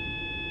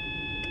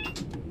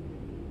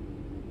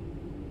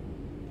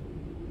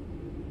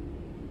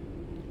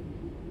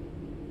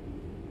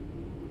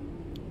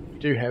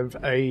 Do have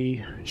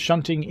a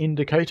shunting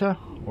indicator,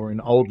 or in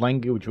old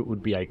language it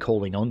would be a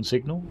calling on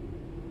signal.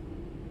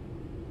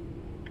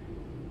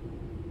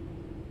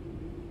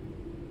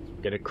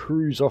 We're going to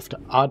cruise off to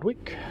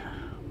Ardwick.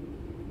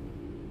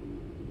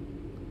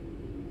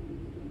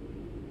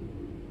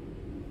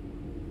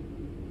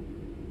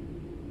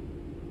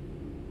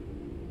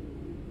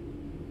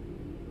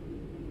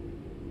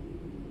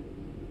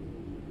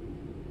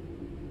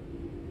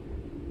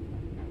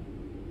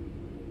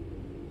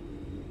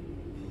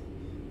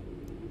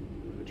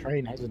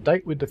 Train has a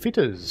date with the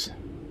fitters.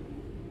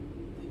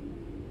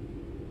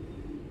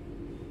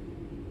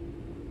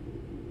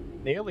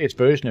 The earliest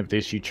version of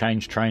this, you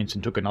changed trains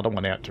and took another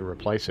one out to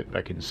replace it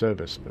back in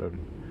service, but I'm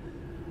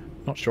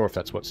not sure if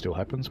that's what still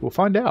happens. We'll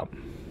find out.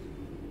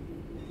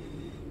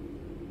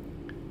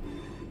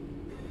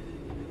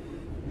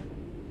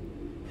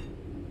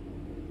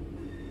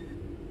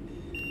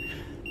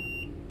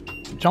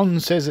 John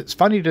says it's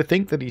funny to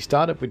think that he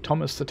started with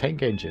Thomas the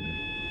Tank Engine.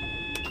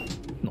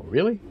 Not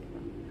really.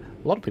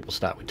 A lot of people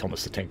start with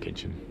Thomas the Tank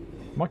Engine.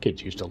 My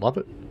kids used to love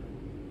it.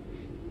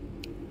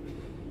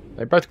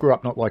 They both grew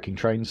up not liking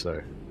trains,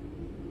 though.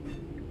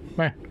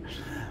 Meh.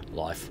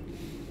 Life.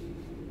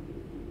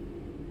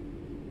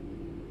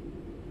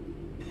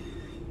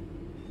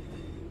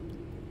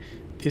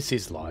 This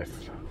is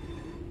life.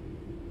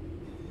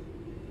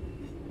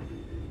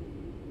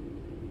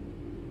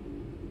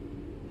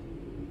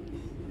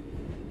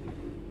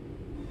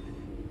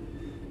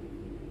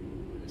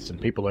 Some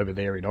people over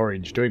there in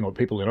orange doing what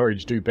people in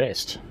orange do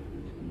best.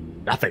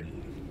 Nothing.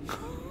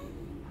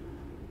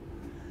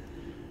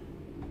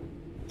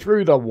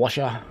 Through the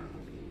washer.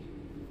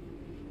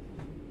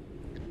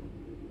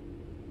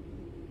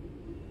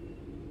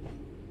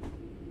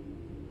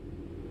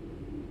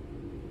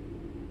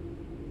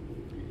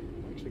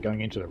 Actually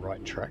going into the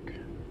right track.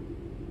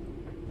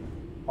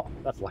 Oh,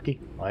 that's lucky.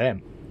 I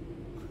am.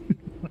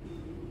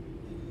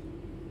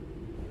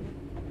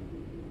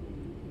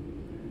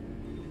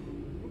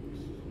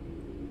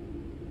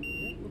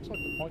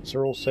 Points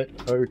are all set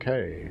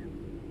okay.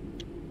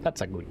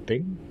 That's a good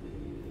thing.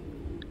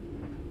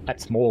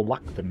 That's more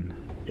luck than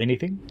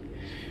anything.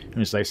 And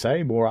as they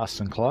say, more us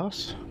than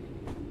class.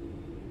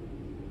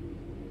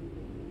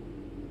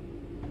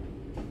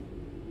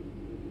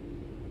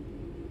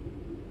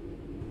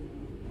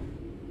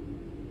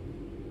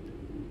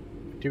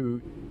 Do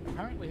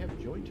apparently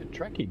have jointed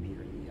tracking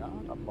here in the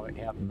yard, unlike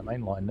out in the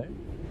main line there.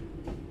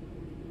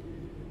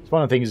 It's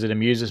one of the things that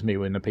amuses me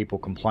when the people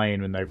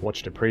complain when they've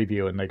watched a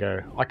preview and they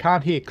go, I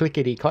can't hear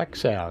clickety-clack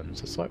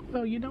sounds. It's like,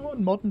 well, you know,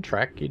 on modern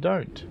track you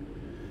don't.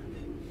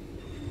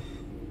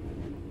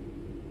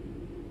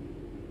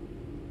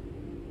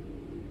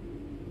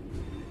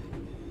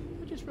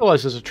 I just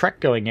realised there's a track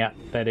going out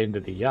that end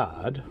of the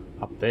yard,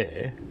 up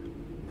there,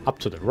 up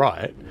to the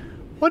right.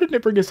 Why didn't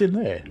it bring us in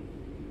there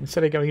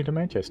instead of going into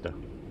Manchester?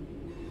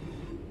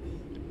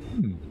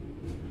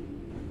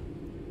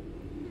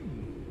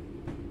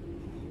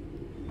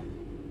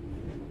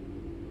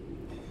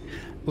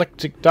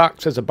 Electric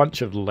Dark says a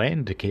bunch of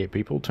land care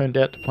people turned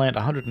out to plant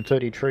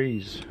 130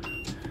 trees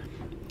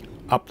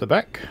up the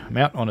back,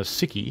 out on a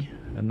sickie,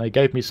 and they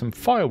gave me some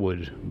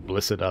firewood.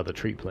 Blessed are the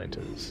tree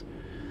planters.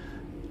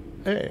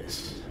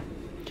 Yes.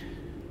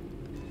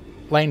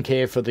 Land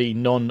Care for the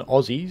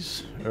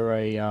non-Aussies are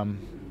a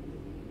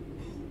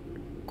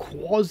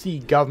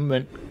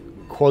quasi-government,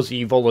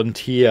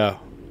 quasi-volunteer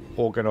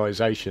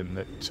organisation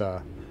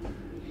that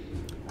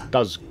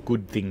does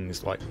good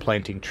things like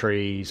planting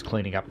trees,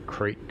 cleaning up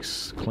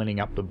creeks, cleaning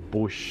up the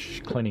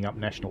bush, cleaning up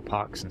national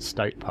parks and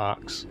state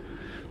parks,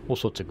 all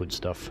sorts of good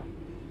stuff.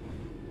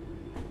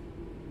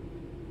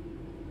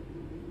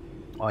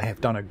 I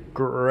have done a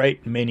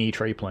great many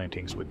tree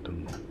plantings with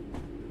them.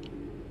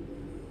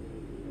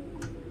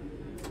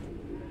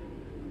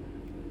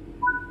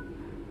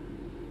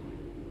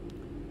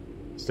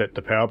 Set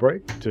the power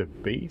brake to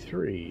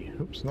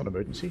B3. Oops, not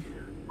emergency.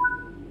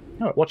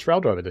 Oh, watch rail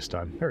driver this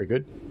time. Very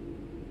good.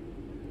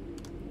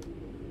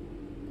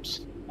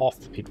 Off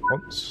it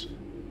wants.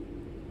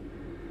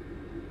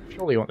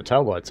 Surely you want the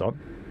tail lights on.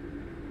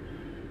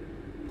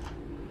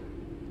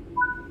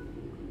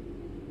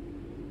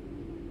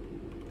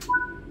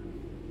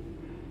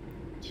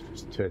 Let's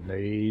just turn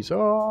these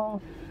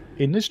off.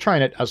 In this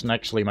train it doesn't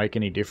actually make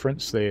any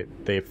difference. They're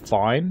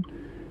fine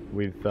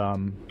with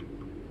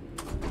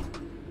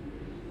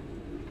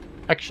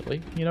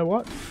Actually, you know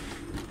what?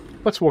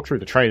 Let's walk through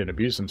the train and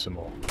abuse them some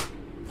more.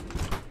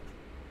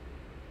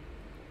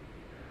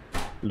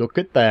 Look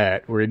at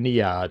that. We're in the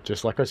yard,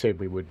 just like I said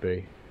we would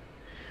be.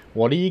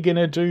 What are you going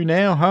to do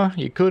now, huh?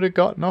 You could have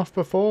gotten off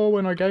before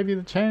when I gave you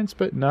the chance,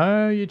 but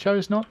no, you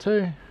chose not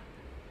to.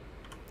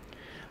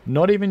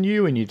 Not even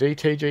you in your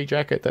DTG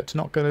jacket. That's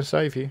not going to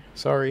save you.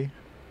 Sorry.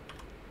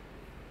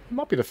 It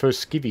might be the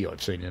first skivvy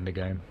I've seen in the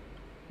game.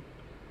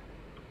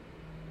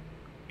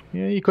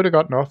 Yeah, you could have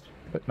gotten off,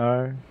 but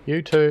no.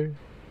 You too.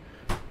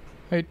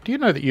 Hey, do you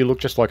know that you look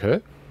just like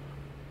her?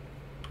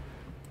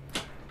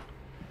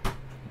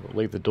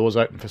 Leave the doors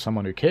open for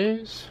someone who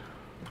cares.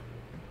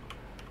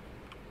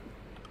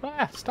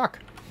 Ah, stuck.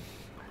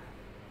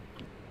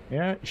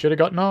 Yeah, you should have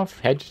gotten off.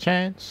 Had your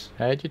chance.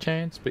 Had your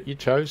chance, but you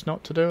chose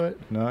not to do it.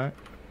 No.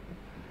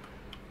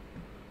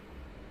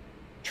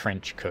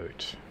 Trench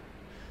coat.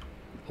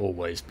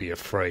 Always be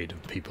afraid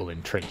of people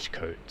in trench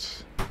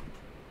coats.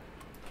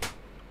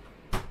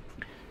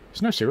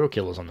 There's no serial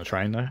killers on the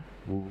train, though.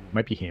 Ooh,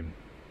 maybe him.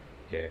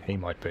 Yeah, he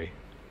might be.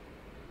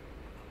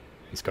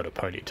 He's got a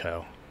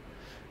ponytail.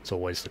 It's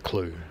always the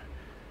clue.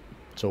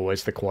 It's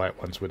always the quiet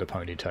ones with a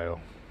ponytail.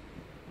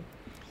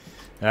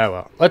 Oh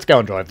well, let's go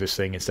and drive this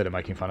thing instead of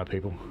making fun of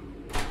people.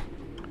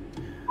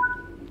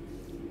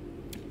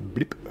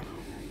 Blip.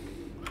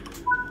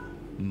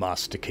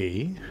 Master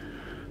key.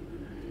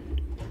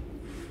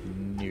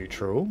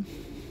 Neutral.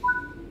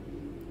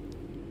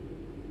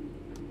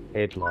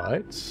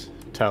 Headlights.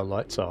 Tail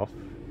lights off.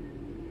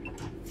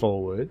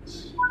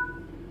 Forwards.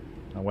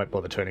 I won't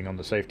bother turning on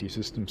the safety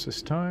systems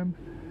this time.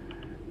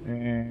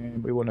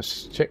 And we want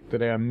to check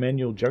that our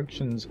manual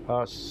junctions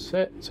are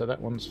set. So that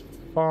one's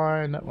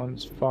fine, that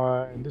one's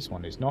fine, this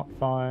one is not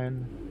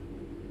fine.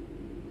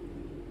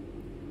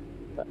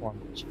 That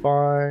one's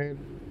fine.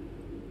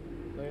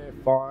 They're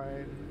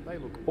fine. They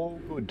look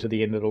all good to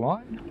the end of the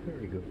line.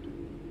 Very good.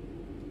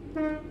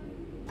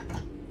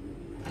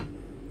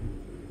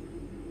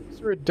 Is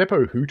there a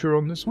depot hooter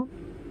on this one?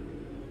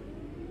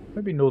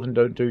 Maybe Northern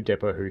don't do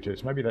depot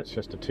hooters. Maybe that's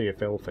just a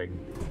TFL thing.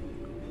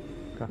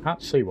 I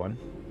can't see one.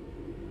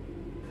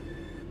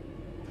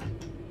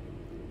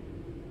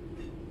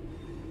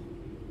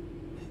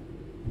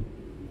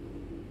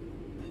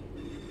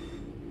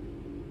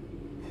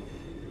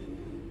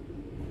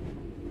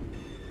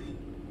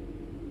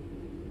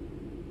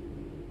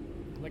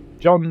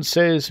 John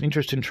says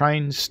interest in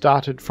trains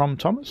started from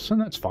Thomas, and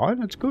that's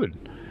fine, that's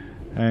good.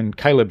 And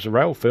Caleb's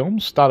rail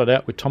films started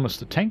out with Thomas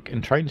the Tank,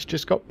 and trains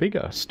just got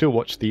bigger. Still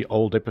watch the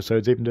old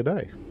episodes even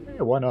today.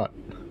 Yeah, why not?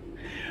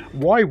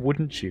 Why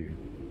wouldn't you?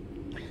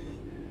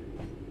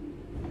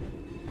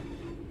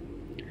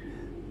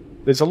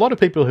 There's a lot of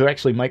people who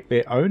actually make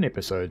their own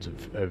episodes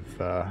of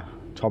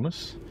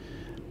Thomas.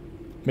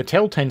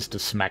 Mattel tends to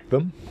smack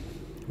them,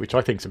 which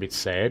I think's a bit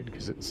sad,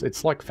 because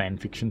it's like fan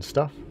fiction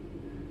stuff.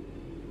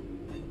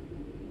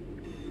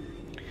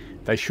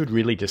 They should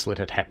really just let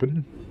it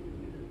happen.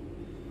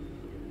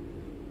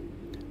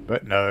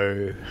 But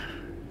no,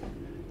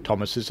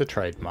 Thomas is a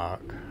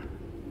trademark.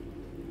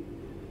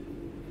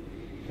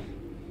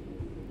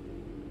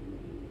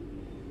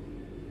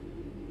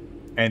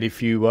 And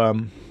if you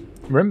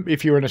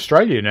if you're an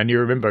Australian and you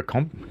remember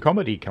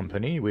Comedy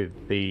Company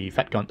with the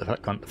Fat Cunt, the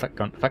Fat Cunt, the Fat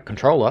Cunt, the Fat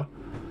Controller,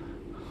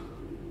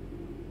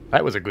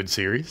 that was a good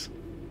series.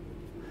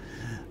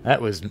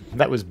 That was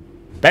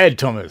bad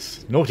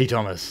Thomas, naughty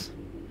Thomas.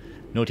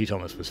 Naughty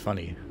Thomas was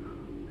funny.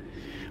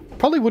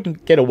 Probably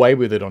wouldn't get away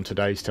with it on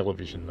today's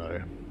television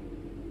though.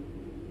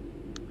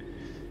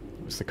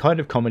 It was the kind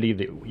of comedy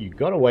that you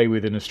got away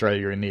with in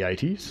Australia in the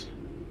 80s.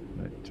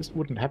 It just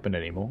wouldn't happen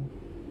anymore.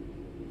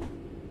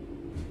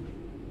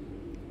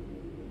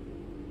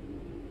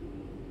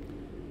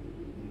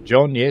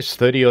 John, yes,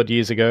 30 odd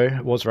years ago.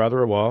 It was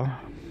rather a while.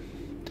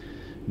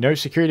 No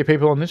security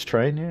people on this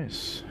train,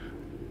 yes.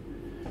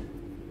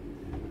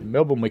 In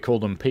Melbourne we call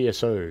them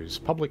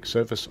PSOs, Public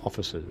Service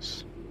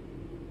Officers.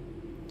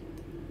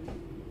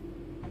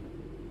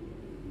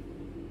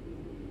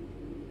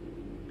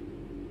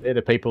 They're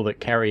the people that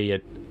carry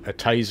a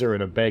taser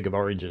and a bag of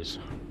oranges.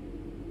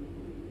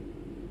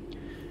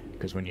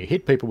 Because when you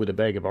hit people with a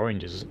bag of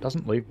oranges, it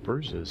doesn't leave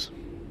bruises.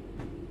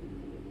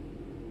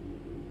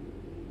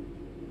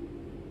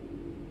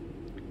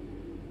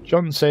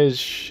 John says,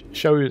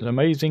 show is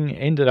amazing,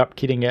 ended up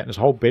kitting out his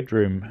whole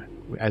bedroom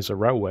as a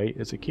railway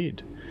as a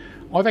kid.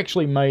 I've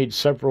actually made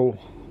several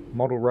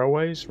model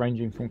railways,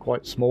 ranging from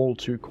quite small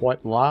to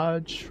quite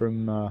large,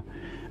 from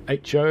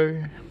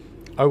HO,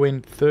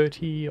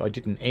 ON30, I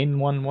did an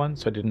N1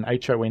 once, I did an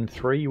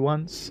HON3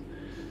 once.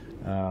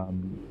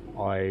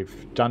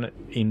 I've done it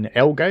in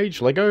L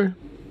gauge, Lego.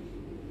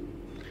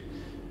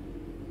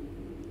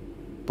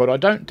 But I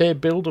don't dare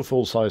build a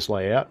full-size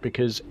layout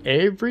because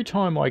every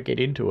time I get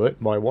into it,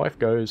 my wife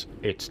goes,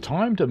 "It's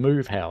time to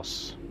move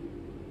house."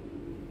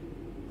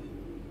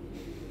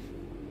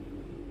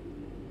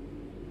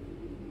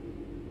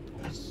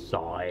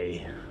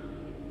 Sigh.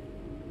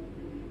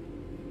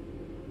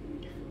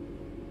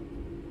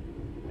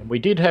 And we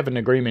did have an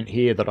agreement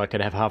here that I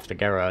could have half the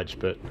garage,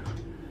 but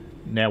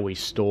now we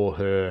store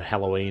her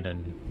Halloween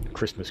and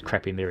Christmas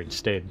crap in there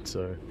instead.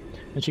 So,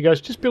 and she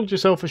goes, "Just build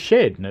yourself a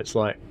shed," and it's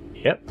like,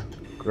 yep.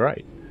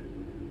 Great.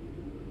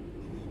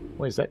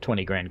 Where's that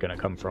 20 grand going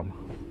to come from?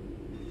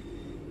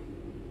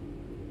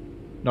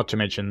 Not to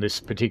mention this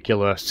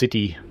particular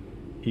city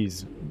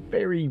is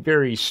very,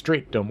 very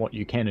strict on what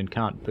you can and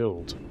can't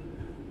build.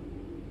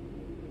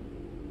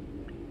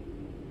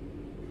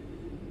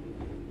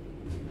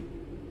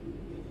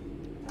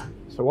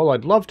 So while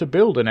I'd love to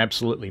build an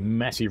absolutely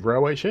massive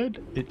railway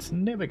shed, it's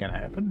never going to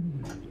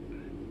happen.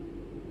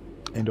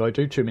 And I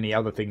do too many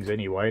other things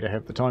anyway to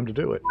have the time to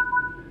do it.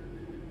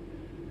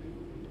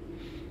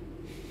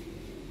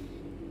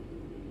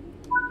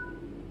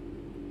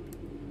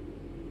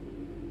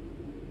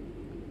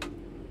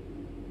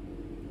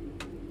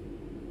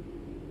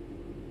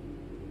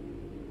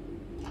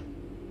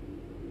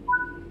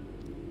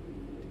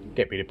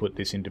 Get me to put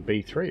this into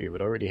B3,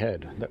 but I already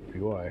had. That would be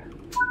why.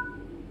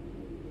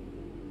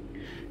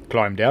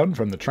 Climb down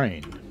from the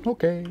train.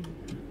 Okay.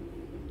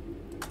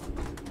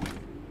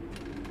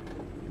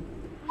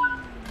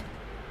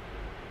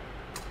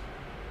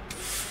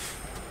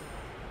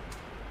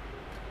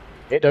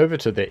 Head over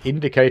to the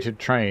indicated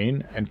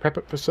train and prep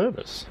it for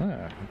service.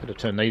 I better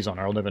turn these on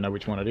or I'll never know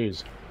which one it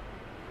is.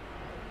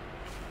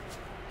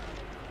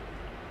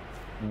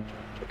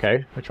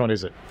 Okay, which one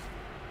is it?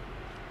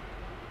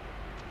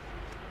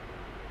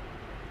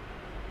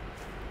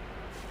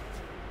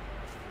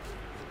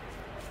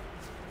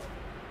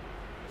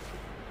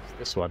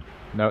 This one.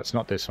 No, it's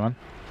not this one.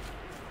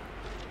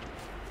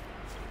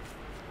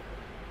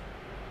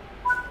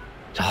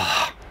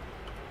 Ah.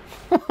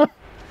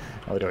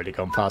 I'd already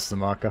gone past the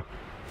marker.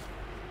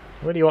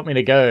 Where do you want me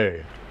to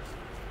go?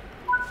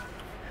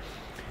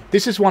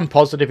 This is one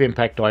positive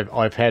impact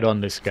I've had on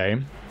this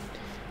game.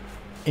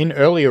 In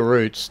earlier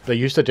routes, they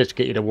used to just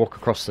get you to walk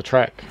across the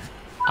track.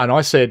 And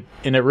I said,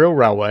 in a real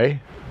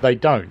railway, they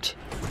don't.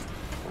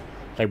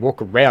 They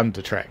walk around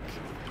the track.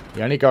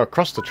 You only go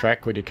across the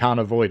track when you can't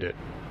avoid it.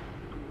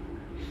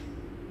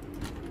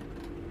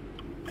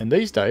 And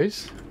these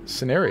days,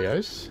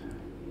 scenarios,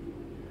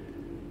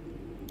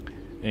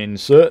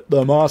 insert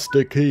the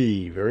master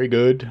key, very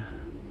good.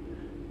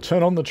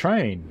 Turn on the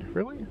train,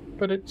 really?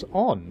 But it's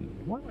on.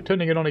 Why am I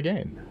turning it on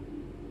again?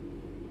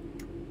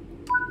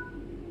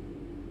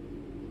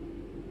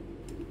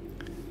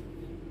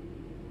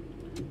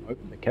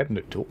 Open the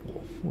cabinet door.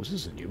 Oh, is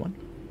this a new one?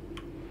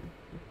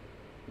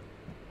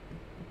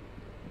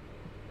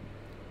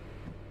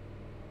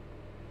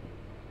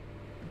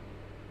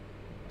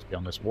 Must be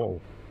on this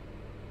wall.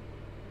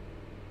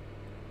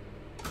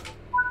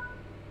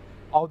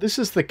 Oh, this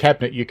is the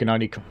cabinet you can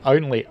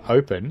only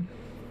open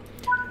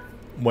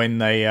when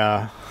they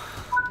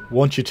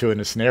want you to in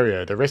a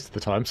scenario. The rest of the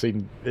time,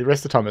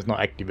 it's not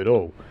active at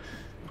all.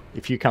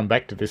 If you come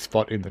back to this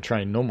spot in the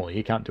train normally,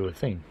 you can't do a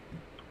thing.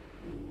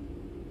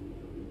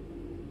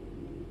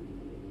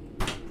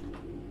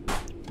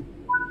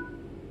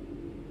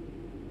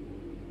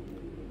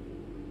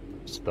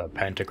 It's the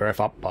pantograph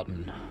up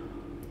button.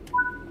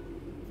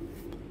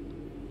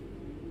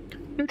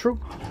 Neutral.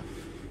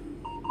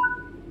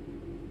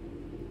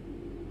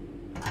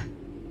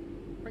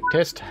 Brake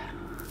test.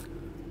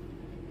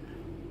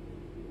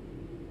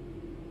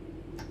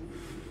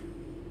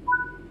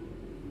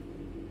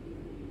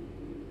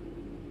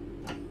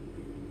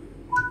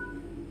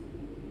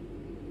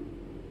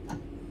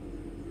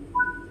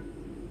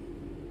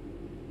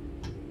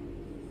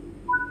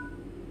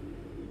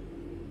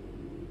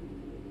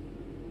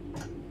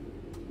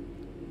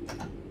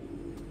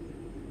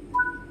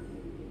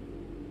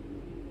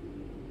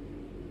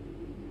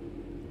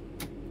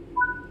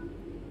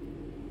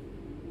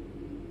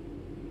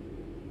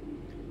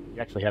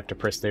 You actually have to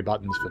press their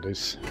buttons for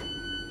this.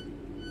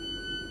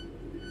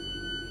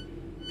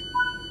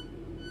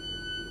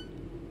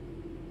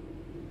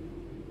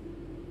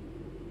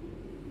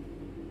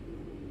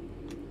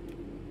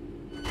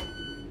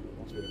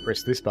 Wants me to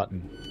press this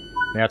button.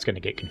 Now it's going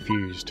to get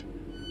confused.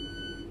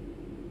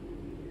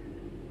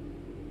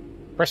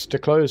 Press to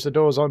close the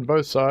doors on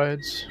both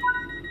sides.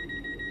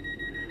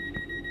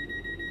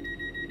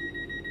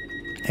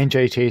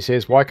 NJT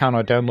says, why can't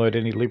I download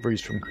any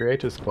liveries from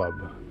Creators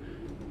Club?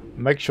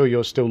 Make sure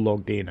you're still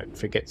logged in. It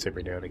forgets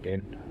every now and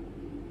again.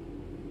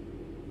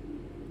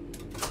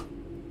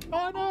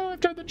 Oh no, I've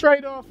turned the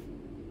train off.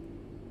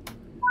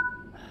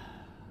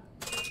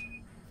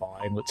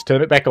 Fine, let's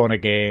turn it back on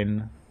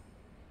again.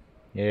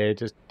 Yeah,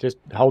 just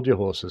hold your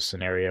horses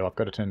scenario. I've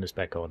got to turn this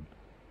back on.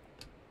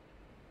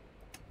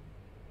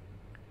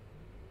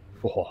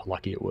 Oh,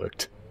 lucky it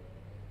worked.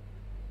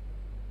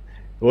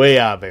 We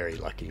are very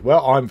lucky.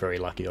 Well, I'm very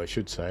lucky, I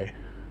should say.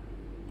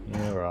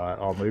 Yeah, right.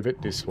 I'll move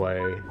it this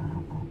way.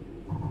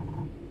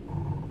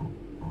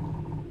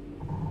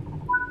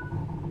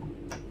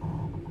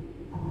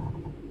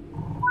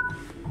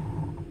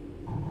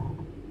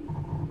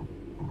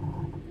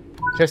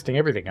 Testing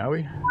everything, are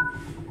we?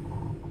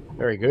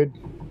 Very good.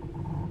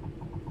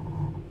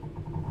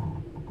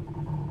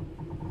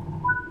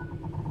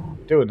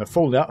 Doing the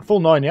full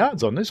 9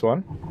 yards on this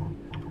one.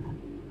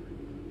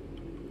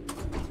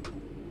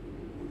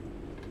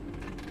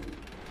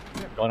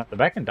 Haven't gone up the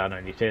back and done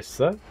any tests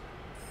though.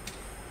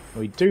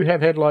 We do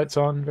have headlights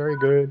on, very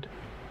good.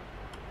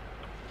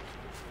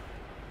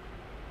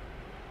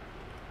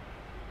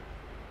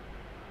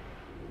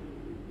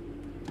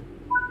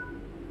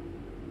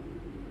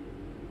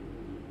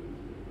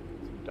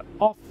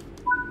 Off.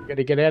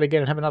 Gotta get out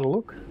again and have another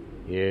look.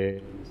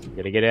 Yes,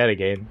 gotta get out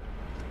again.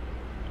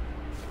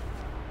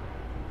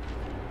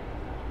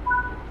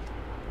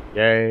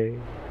 Yay.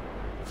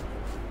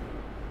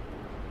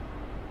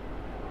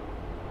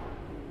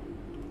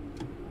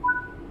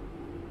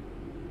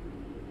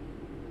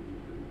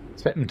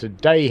 Set them to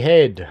day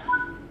head.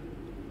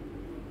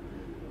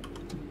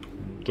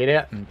 Get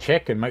out and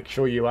check and make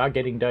sure you are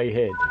getting day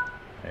head.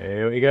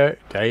 There we go,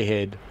 day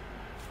head.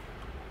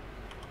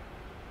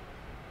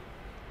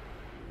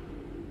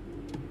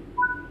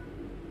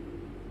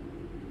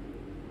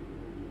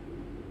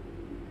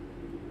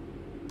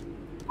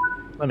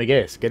 Let me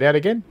guess, get out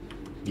again?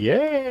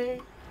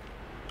 Yay!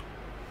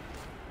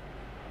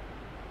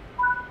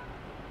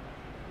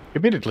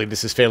 Admittedly,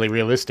 this is fairly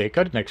realistic.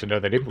 I didn't actually know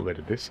they'd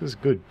implemented this. This is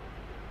good.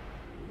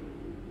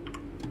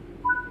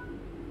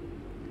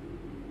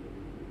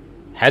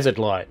 Hazard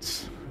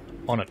lights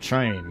on a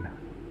train,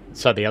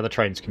 so the other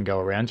trains can go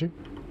around you.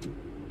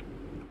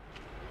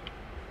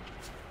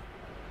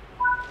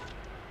 I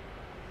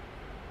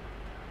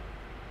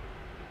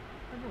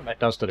wonder what that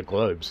does to the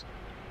globes.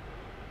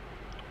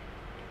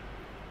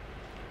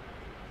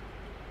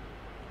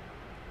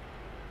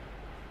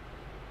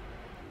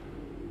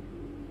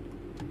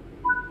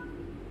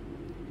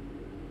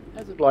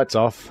 Hazard lights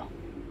off.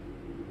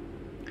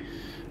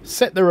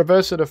 Set the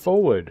reverser to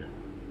forward.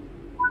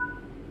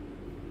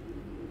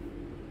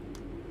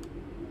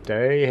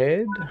 Day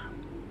ahead.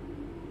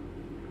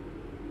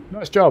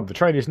 Nice job. The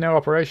train is now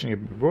operational.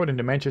 You've been brought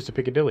into Manchester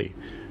Piccadilly.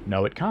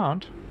 No, it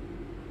can't.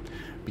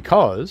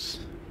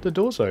 Because the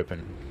door's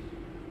open.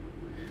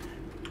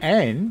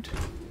 And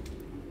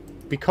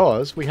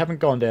because we haven't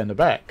gone down the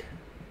back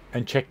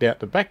and checked out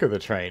the back of the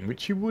train,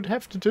 which you would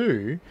have to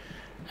do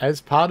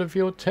as part of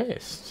your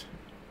test.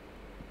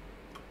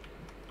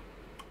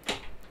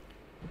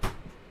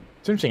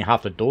 It's interesting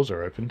half the doors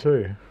are open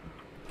too.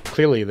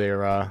 Clearly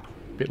they're a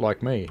bit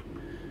like me.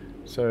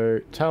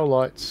 So tail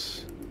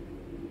lights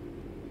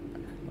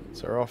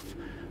are off.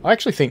 I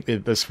actually think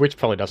the switch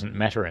probably doesn't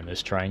matter in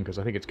this train because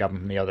I think it's governed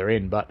from the other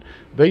end, but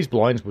these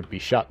blinds would be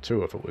shut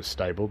too if it was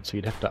stabled, so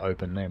you'd have to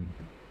open them.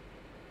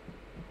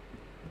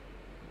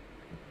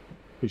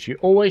 Because you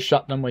always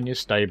shut them when you're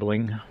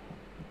stabling.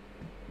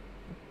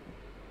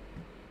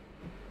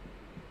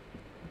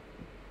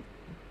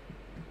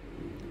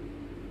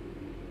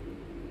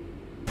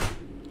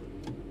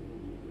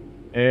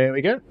 There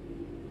we go.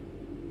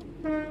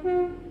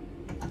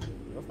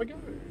 Off we go.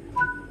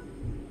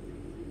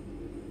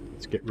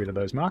 Let's get rid of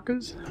those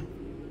markers.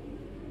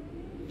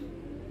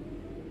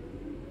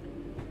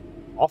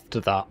 Off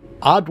to the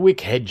Ardwick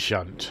Head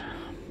Shunt.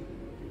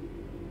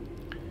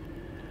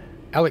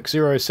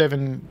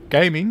 Alex07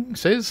 Gaming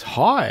says,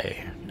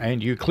 hi,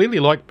 and you clearly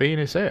like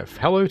BNSF.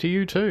 Hello to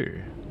you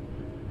too.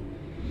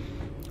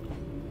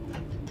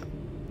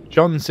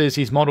 John says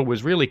his model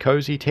was really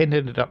cozy. 10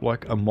 ended up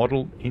like a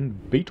model in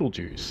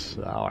Beetlejuice.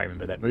 Oh, I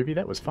remember that movie.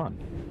 That was fun.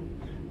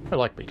 I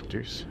like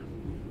Beetlejuice.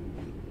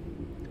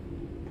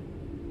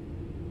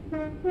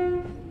 Are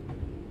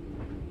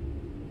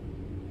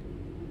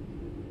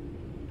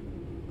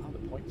the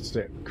points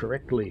set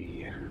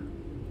correctly?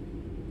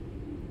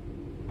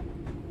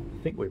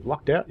 I think we've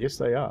lucked out. Yes,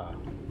 they are.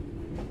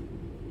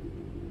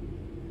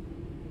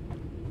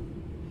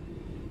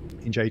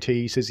 And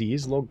JT says he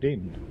is logged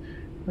in.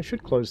 I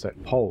should close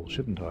that poll,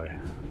 shouldn't I?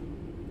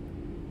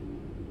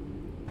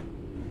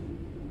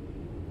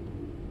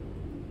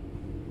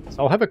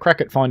 So I'll have a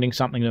crack at finding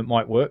something that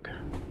might work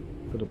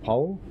for the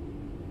poll.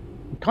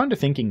 I'm kind of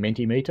thinking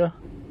Mentimeter,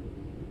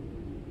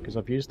 because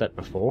I've used that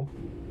before.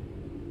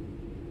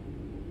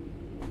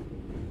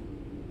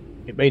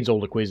 It means all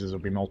the quizzes will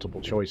be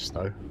multiple choice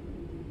though,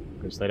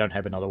 because they don't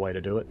have another way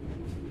to do it.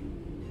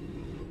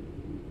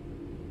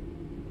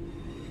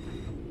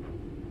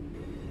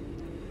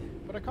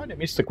 But I kind of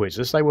missed the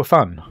quizzes, they were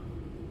fun.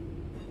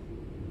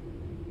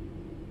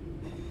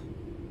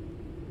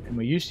 And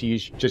we used to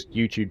use just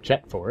YouTube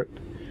chat for it.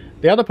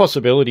 The other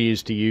possibility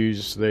is to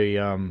use the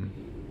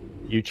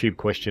YouTube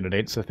question and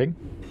answer thing.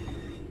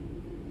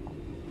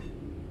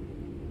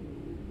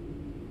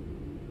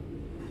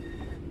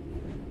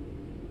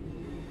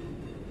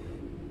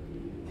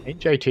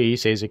 NJT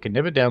says it can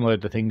never download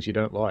the things you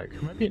don't like.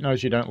 Maybe it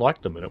knows you don't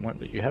like them and it won't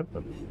let you have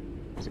them.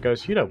 Because it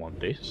goes, you don't want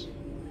this.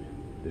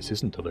 This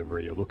isn't the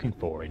delivery you're looking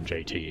for,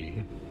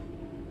 NJT.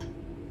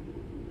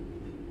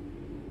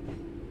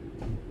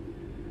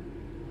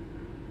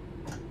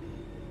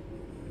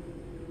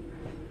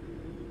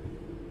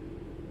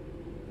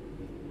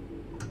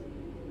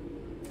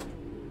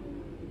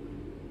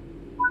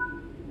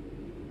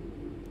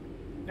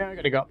 Now I'm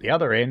going to go up the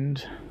other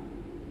end.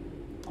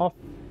 Off.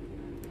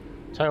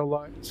 Tail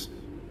lights.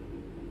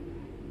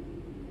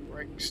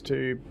 Brakes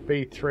to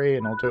B3,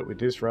 and I'll do it with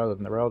this rather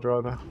than the rail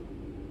driver.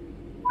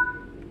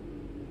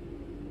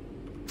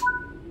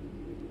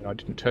 I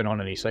didn't turn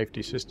on any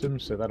safety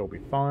systems, so that'll be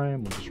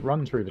fine. We'll just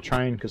run through the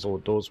train because all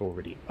the doors are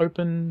already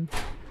open.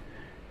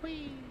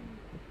 Whee!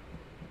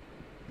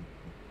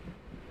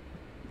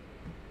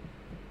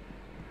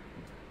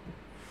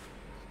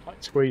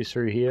 Tight squeeze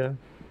through here.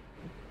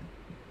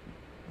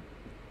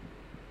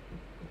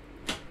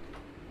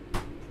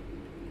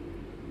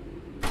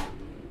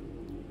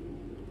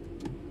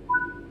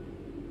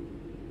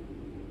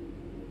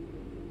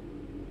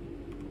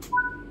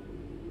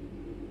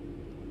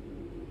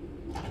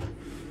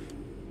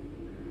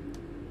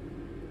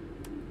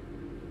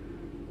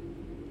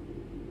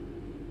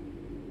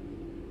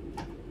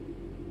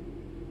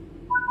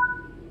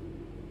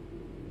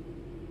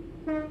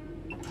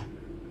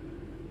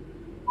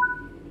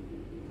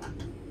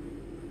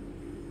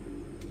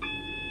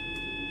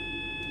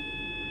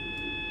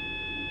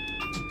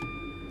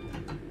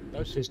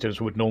 Those systems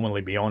would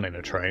normally be on in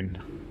a train.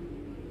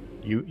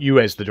 You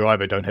as the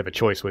driver don't have a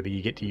choice whether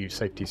you get to use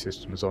safety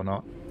systems or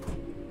not.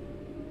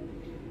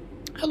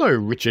 Hello,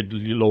 Richard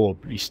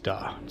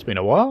Lawbrister. It's been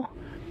a while.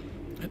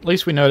 At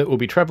least we know that we'll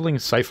be travelling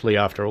safely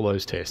after all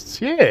those tests.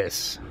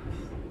 Yes!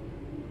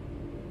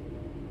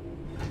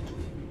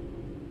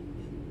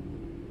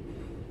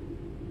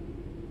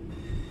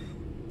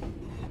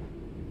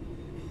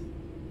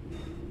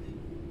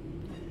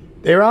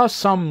 There are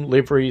some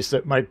liveries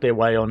that make their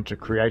way onto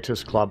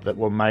Creators Club that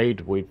were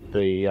made with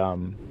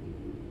the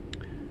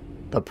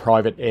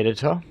private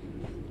editor.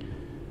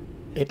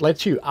 It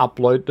lets you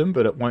upload them,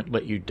 but it won't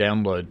let you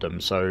download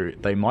them, so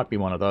they might be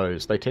one of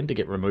those. They tend to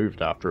get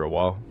removed after a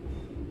while.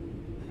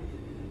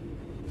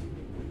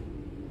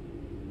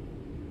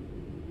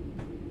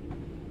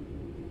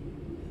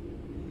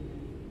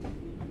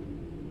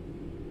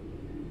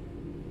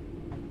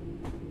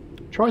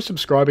 Try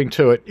subscribing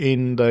to it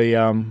in the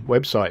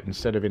website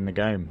instead of in the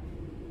game.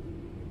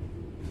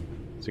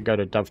 So go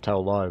to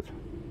Dovetail Live.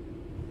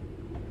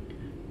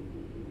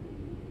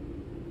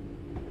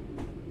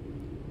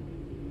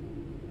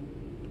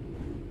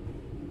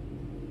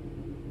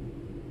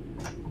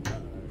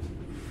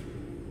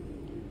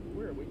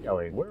 Where are we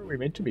going? Where are we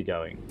meant to be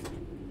going?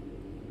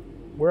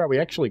 Where are we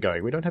actually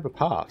going? We don't have a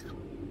path.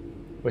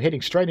 We're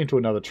heading straight into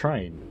another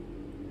train.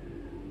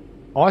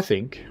 I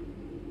think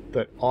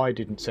that I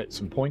didn't set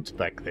some points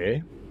back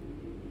there.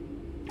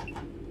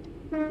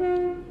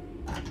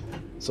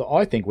 So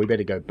I think we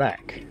better go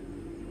back.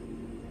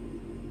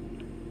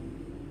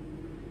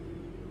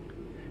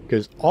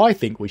 Because I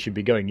think we should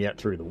be going out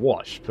through the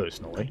wash,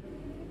 personally.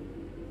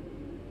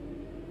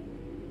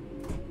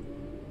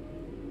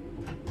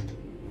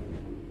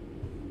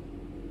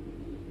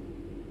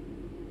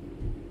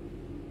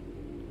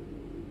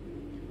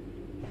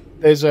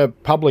 There's a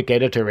public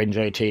editor,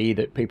 NJT,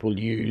 that people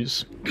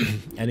use,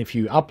 and if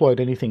you upload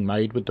anything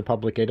made with the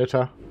public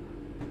editor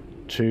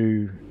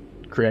to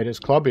Creators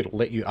Club, it'll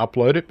let you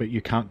upload it, but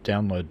you can't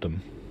download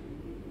them.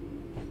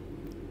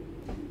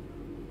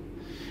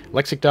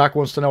 Lexic Dark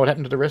wants to know what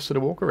happened to the rest of the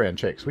walk-around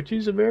checks, which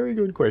is a very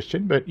good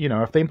question, but, you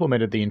know, if they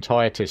implemented the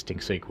entire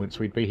testing sequence,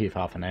 we'd be here for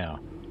half an hour.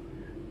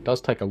 It does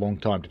take a long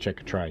time to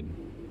check a train.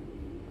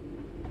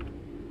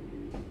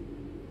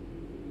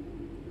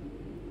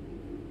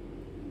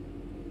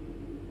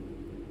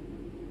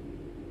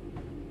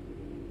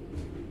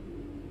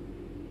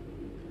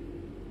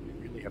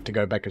 You really have to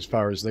go back as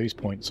far as these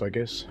points, I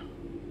guess.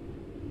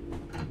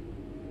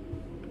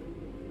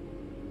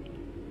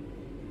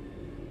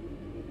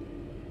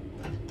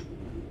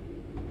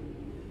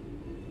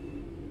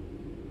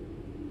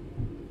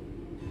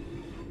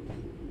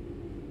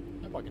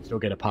 Still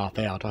get a path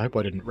out. I hope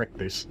I didn't wreck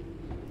this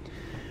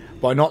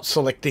by not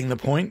selecting the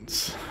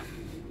points.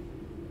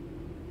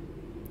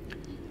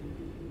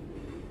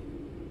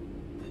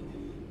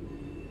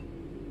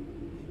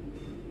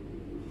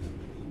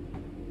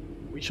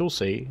 We shall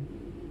see.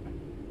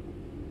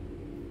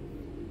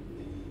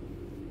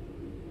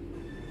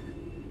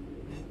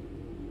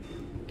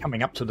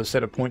 Coming up to the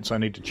set of points I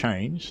need to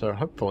change, so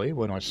hopefully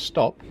when I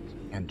stop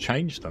and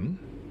change them,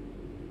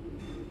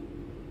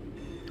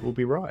 we'll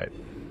be right.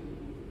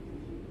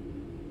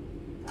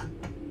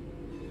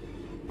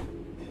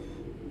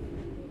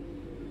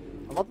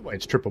 I love the way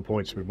it's triple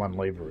points with one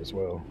lever as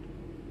well.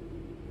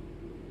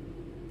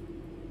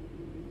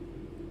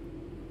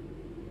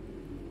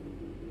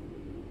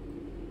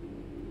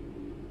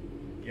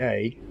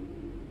 Yay.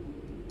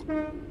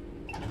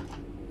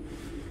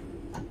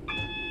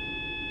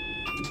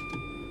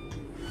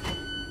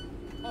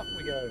 Off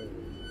we go.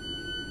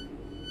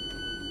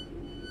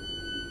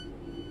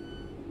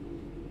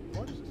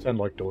 Why does it sound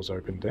like doors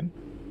opened then?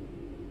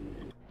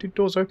 Did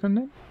doors open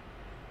then?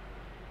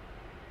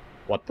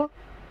 What the?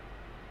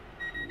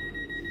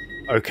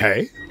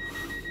 Okay.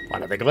 I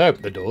don't think I'll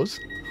open the doors.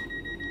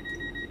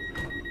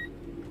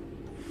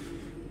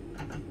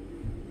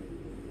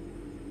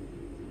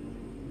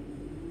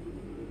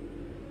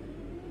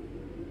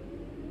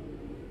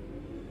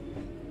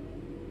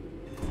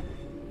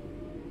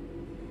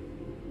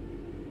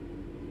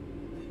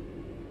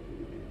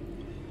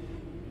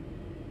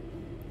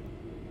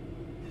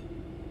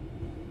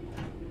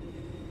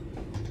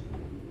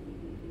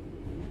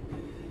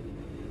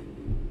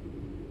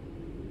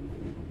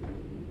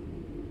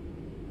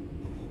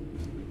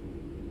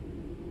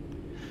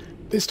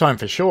 This time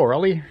for sure,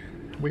 Ollie.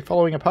 Are we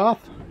following a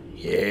path?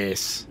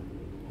 Yes.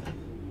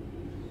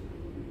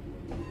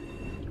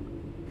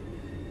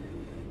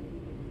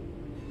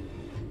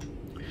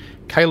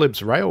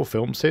 Caleb's Rail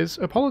Film says,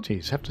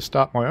 apologies, have to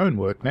start my own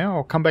work now.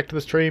 I'll come back to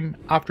the stream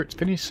after it's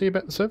finished, see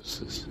about the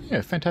services. Yeah,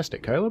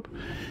 fantastic, Caleb.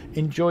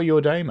 Enjoy your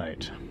day,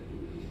 mate.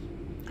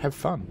 Have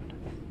fun.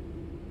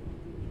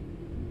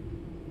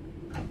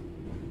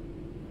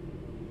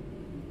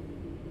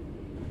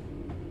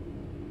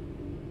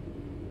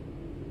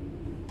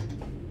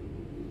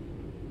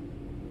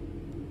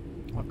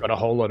 Got a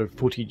whole lot of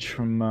footage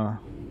from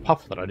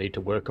Puff that I need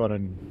to work on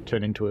and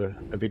turn into a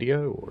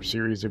video or a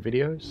series of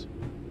videos.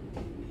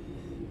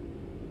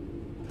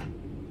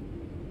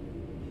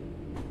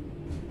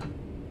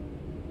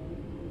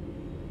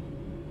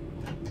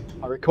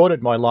 I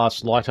recorded my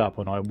last light up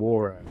and I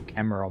wore a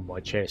camera on my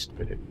chest,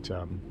 but it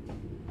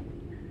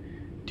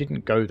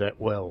didn't go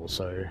that well,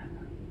 so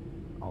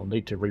I'll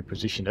need to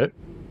reposition it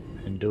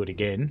and do it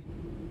again.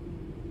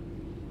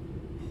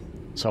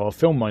 So I'll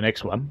film my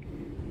next one.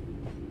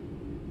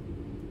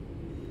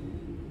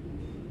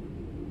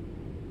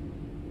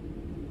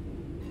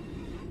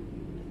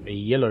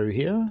 Yellow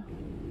here.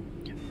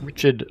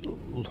 Richard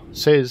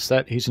says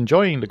that he's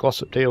enjoying the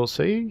Glossop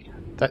DLC.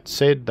 That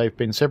said, there have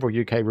been several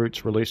UK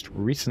routes released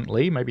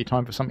recently. Maybe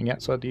time for something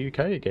outside the UK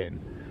again.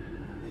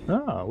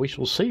 Ah, we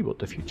shall see what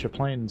the future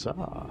plans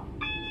are.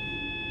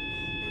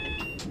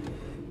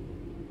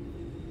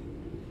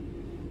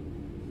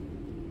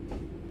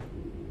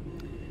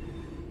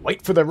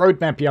 Wait for the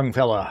roadmap, young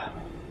fella.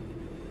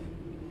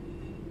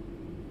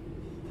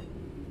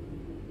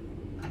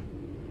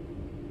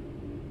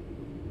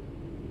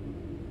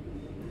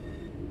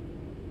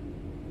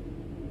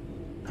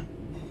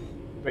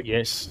 But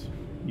yes,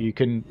 you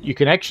can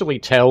actually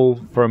tell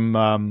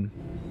from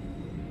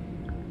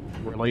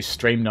release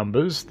stream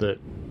numbers that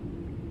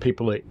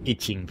people are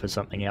itching for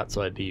something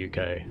outside the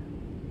UK,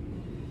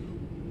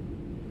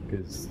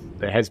 because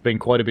there has been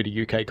quite a bit of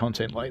UK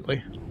content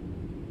lately.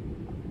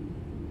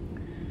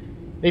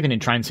 Even in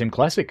Train Sim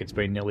Classic, it's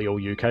been nearly all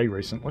UK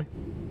recently.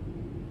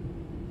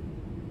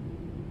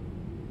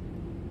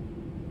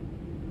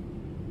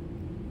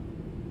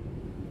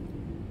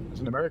 There's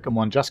an American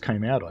one just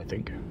came out, I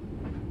think.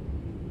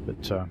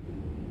 But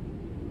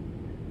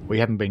we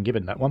haven't been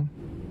given that one.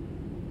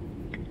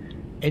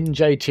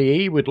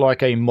 NJTE would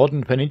like a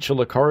modern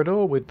Peninsula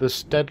corridor with the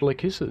Stadler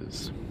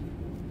Kisses.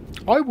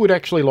 I would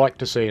actually like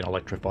to see an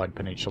electrified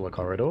Peninsula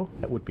corridor.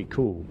 That would be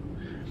cool.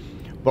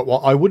 But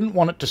while I wouldn't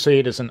want it to see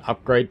it as an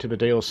upgrade to the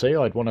DLC,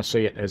 I'd want to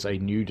see it as a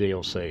new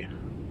DLC.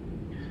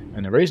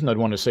 And the reason I'd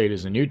want to see it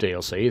as a new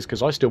DLC is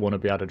because I still want to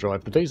be able to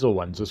drive the diesel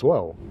ones as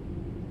well.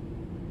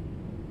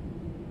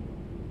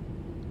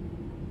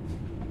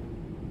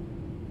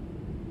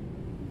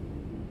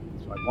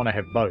 So I'd want to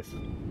have both.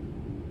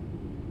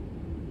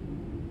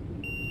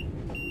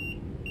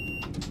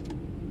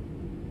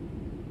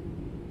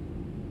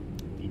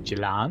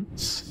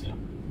 Vigilance.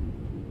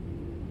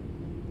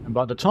 And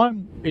by the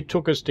time it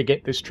took us to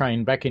get this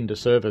train back into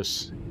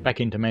service, back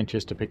into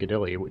Manchester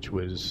Piccadilly, which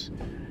was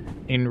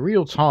in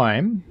real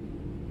time,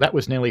 that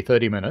was nearly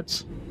 30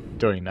 minutes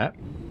doing that.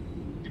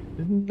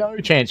 There's no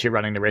chance you're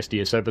running the rest of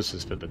your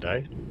services for the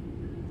day.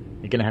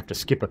 You're going to have to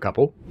skip a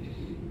couple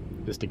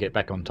just to get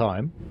back on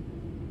time.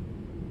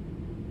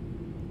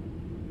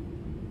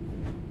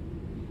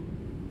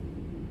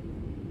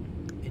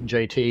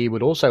 NJT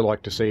would also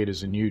like to see it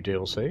as a new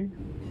DLC.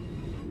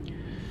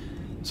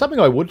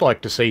 Something I would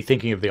like to see,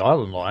 thinking of the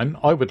Island Line,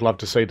 I would love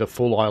to see the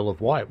full Isle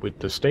of Wight with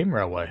the steam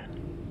railway.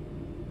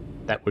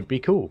 That would be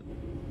cool.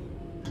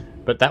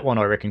 But that one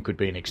I reckon could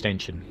be an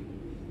extension.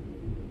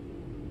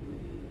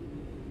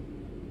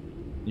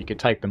 You could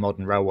take the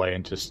modern railway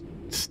and just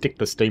stick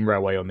the steam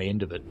railway on the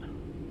end of it.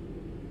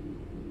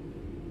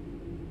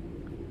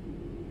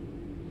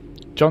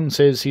 John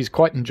says he's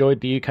quite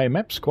enjoyed the UK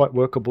maps, quite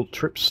workable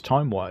trips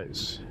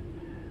time-wise.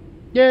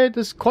 Yeah,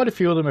 there's quite a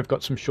few of them have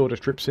got some shorter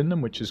trips in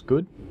them, which is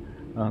good.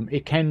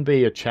 It can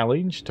be a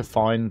challenge to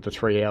find the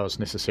 3 hours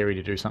necessary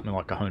to do something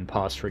like a Hone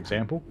Pass, for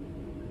example.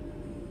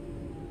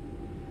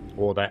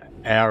 Or that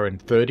hour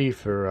and 30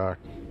 for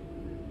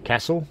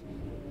Kassel.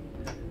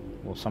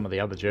 Or some of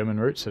the other German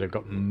routes that have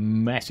got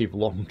massive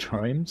long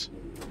trains.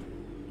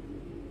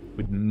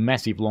 With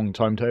massive long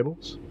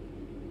timetables.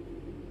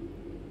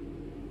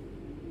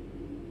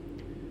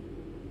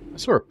 I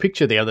saw a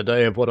picture the other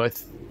day of what I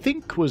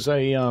think was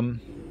a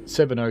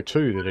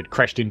 702 that had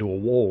crashed into a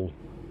wall.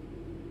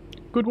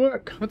 Good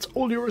work. That's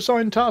all your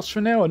assigned tasks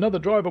for now. Another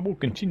driver will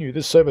continue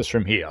this service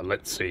from here.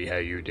 Let's see how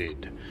you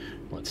did.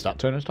 Let's start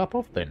turning stuff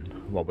off then,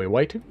 while we're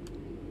waiting.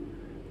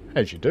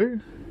 As you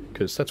do,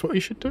 because that's what you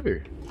should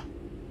do.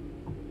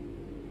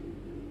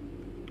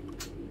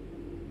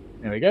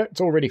 There we go.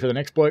 It's all ready for the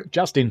next bloke,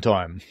 just in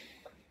time.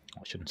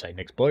 I shouldn't say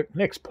next bloke,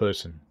 next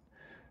person.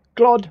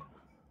 Glod.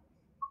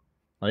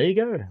 There you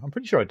go. I'm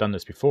pretty sure I've done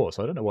this before,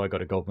 so I don't know why I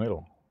got a gold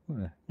medal.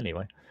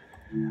 Anyway,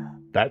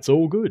 that's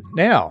all good.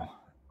 Now,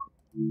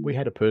 we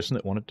had a person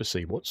that wanted to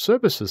see what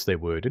services there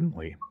were, didn't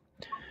we?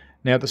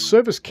 Now, the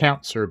service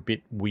counts are a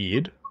bit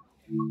weird,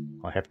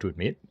 I have to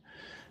admit.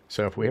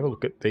 So if we have a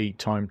look at the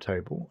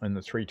timetable and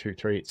the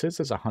 323, it says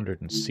there's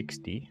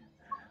 160.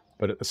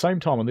 But at the same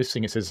time on this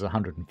thing it says there's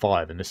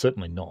 105, and there's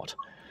certainly not.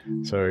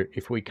 So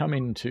if we come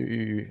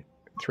into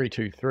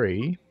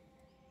 323,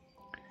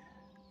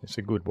 it's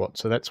a good what?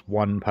 So that's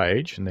one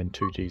page, and then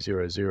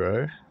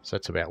 2G00. So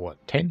that's about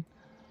what, 10?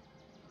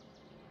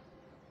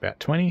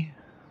 About 20?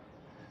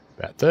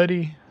 About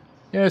 30?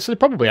 Yeah, so there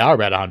probably are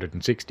about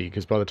 160,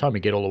 because by the time we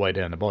get all the way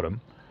down the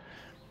bottom.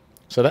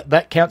 So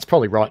that counts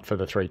probably right for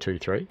the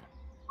 323.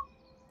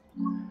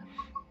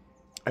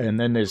 And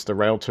then there's the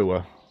rail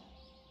tour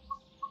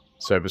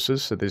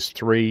services. So there's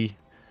 3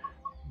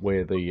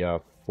 where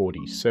the 40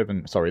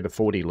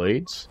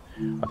 leads.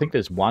 I think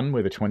there's 1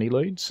 where the 20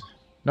 leads.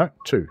 No,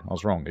 2. I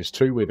was wrong. There's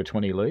 2 where the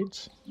 20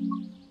 leads.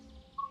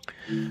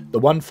 The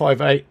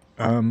 158,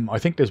 I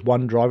think there's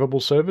 1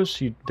 drivable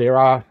service. There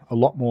are a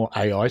lot more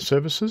AI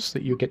services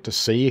that you get to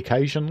see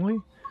occasionally.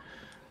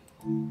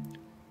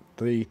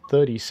 The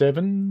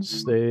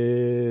 37s,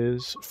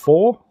 there's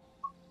 4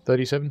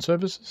 37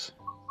 services.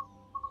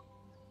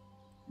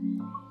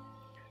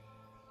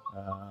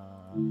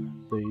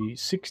 The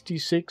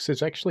 66,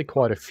 there's actually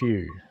quite a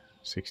few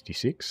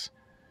 66.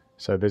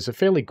 So there's a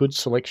fairly good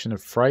selection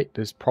of freight.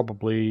 There's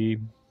probably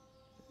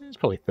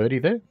 30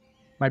 there,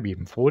 maybe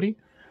even 40.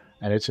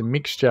 And it's a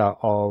mixture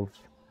of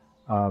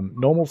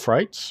normal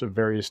freights of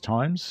various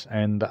times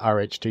and the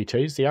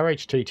RHTTs. The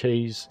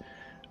RHTTs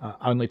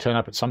only turn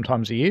up at some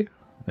times a year.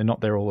 They're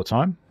not there all the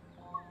time.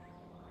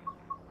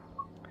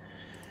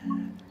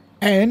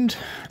 And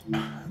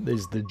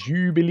there's the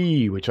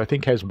Jubilee, which I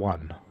think has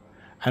 1.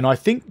 And I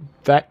think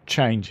that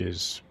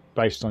changes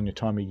based on your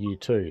time of year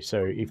too.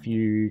 So if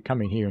you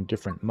come in here in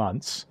different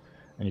months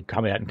and you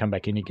come out and come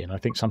back in again, I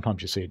think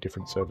sometimes you see a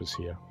different service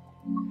here.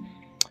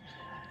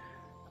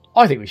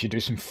 I think we should do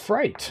some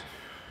freight.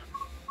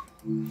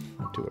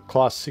 We'll do a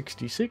Class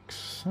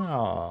 66.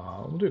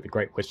 We'll do the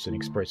Great Western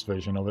Express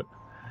version of it.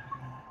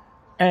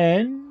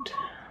 And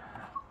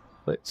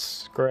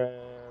let's grab,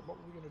 what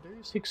were we going to do?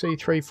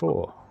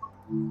 6E34.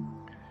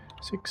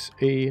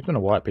 6E, I don't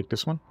know why I picked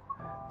this one.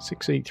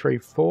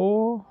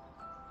 6E34.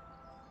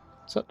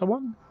 Is that the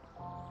one?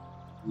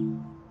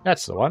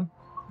 That's the one.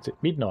 It's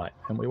at midnight,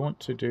 and we want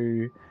to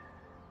do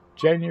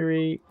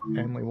January,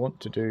 and we want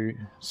to do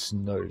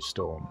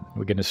Snowstorm.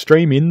 We're going to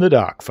stream in the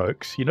dark,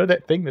 folks. You know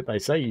that thing that they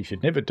say you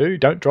should never do?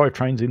 Don't drive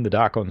trains in the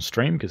dark on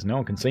stream because no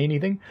one can see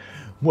anything?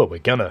 Well, we're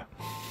gonna.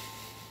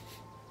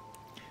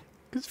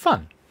 It's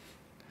fun.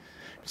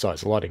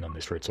 Besides, the lighting on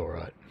this route's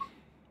alright.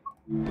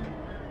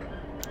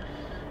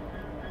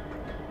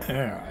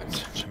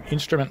 Alright, some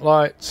instrument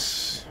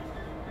lights.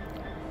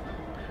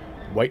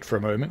 Wait for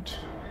a moment.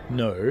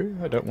 No,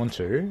 I don't want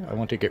to. I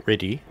want to get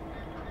ready.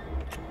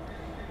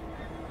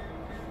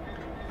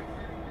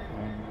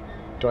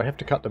 Do I have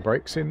to cut the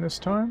brakes in this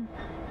time?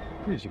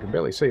 Jeez, you can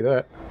barely see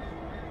that.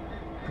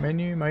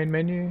 Menu, main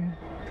menu.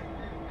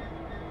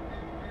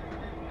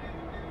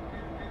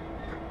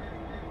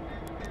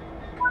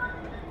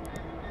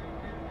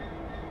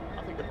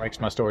 I think the brakes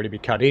must already be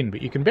cut in,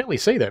 but you can barely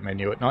see that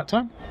menu at night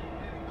time.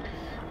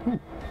 Ooh.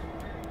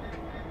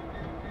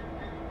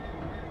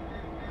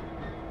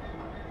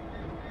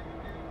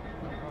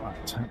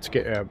 Alright, let's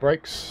get our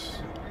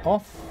brakes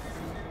off.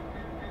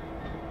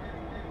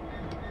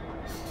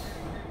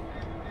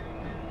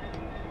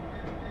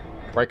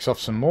 Brakes off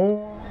some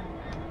more.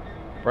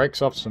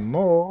 Brakes off some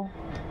more.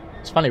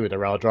 It's funny with the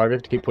rail drive, you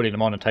have to keep putting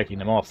them on and taking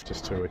them off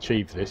just to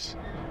achieve this.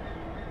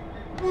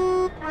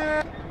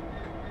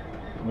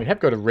 We have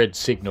got a red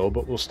signal,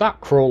 but we'll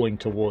start crawling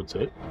towards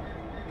it.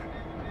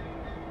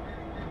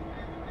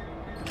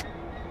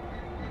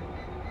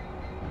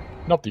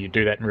 Not that you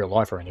do that in real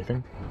life or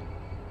anything.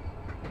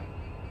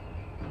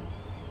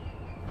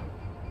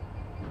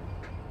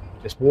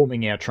 Just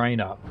warming our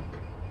train up.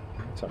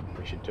 That's something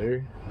we should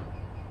do.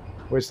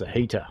 Where's the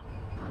heater?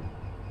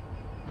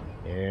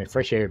 Yeah,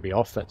 fresh air would be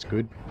off, that's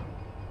good.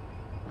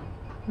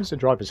 Where's the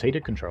driver's heater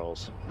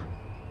controls?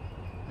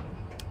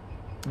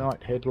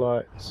 Night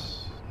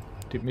headlights.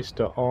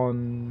 Demister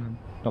on.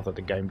 Not that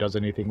the game does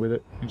anything with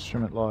it.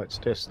 Instrument lights,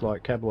 desk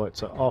light, cab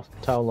lights are off,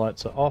 tail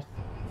lights are off.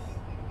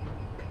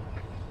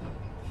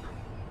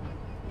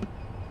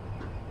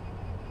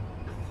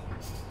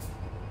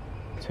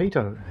 It's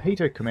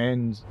heater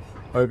commands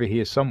over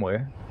here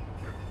somewhere.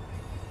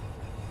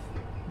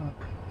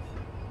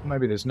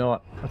 Maybe there's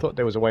not. I thought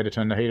there was a way to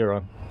turn the heater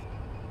on.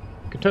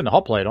 You can turn the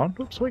hot plate on.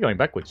 Oops, we're going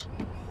backwards.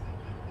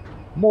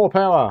 More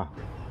power!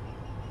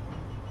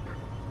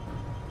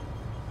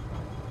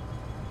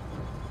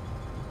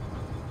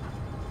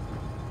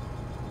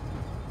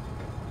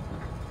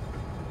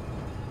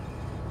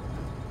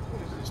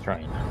 What is this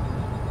train?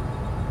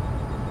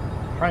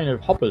 Train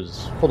of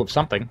hoppers, full of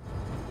something.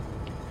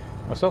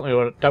 I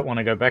certainly don't want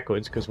to go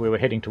backwards because we were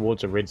heading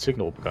towards a red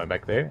signal going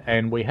back there.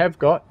 And we have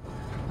got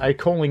a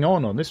calling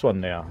on this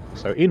one now.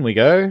 So in we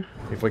go,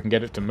 if we can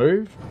get it to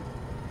move.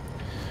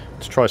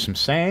 Let's try some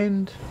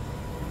sand.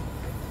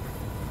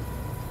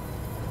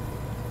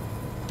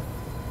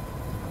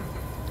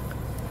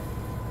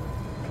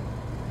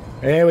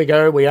 There we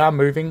go, we are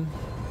moving.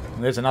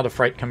 And there's another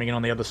freight coming in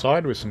on the other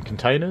side with some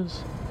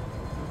containers.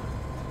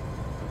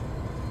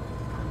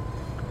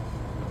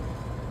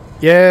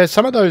 Yeah,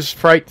 some of those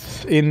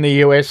freights in the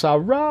US are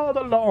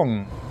rather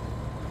long.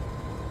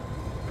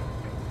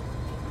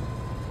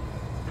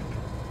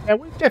 Now,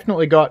 we've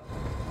definitely got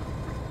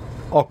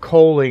a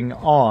calling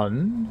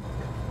on.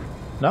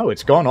 No,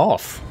 it's gone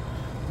off.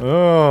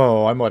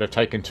 Oh, I might have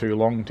taken too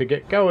long to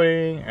get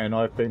going, and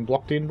I've been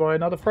blocked in by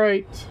another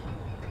freight.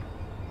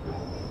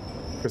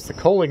 Because the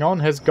calling on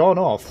has gone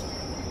off.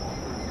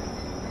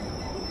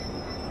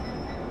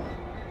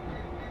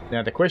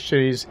 Now, the question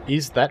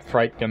is that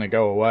freight going to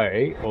go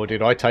away, or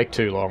did I take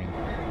too long?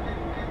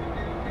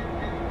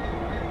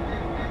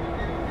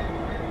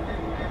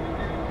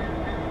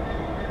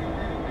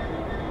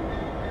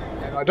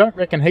 I don't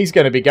reckon he's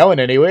going to be going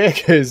anywhere,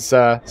 because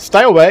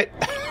stalemate.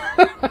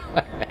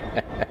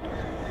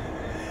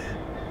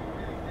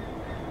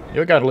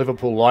 You're going to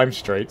Liverpool Lime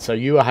Street, so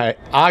you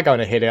are going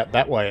to head out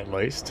that way at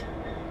least.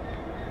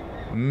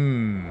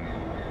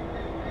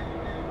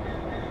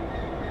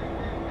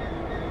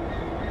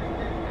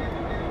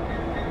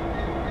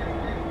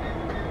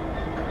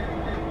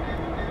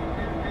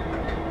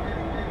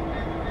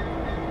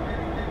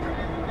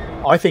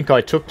 I think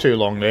I took too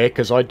long there,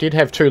 because I did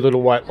have two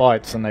little white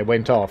lights and they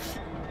went off.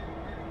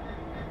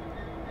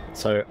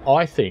 So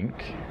I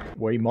think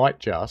we might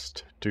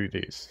just do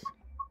this.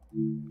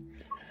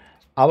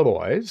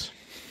 Otherwise,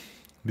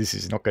 this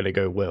is not going to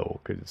go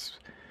well, because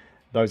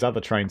those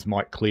other trains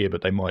might clear,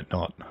 but they might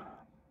not.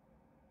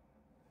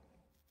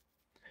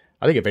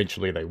 I think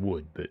eventually they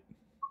would, but...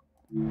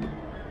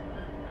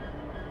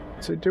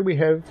 So do we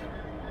have...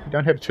 We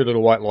don't have two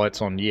little white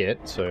lights on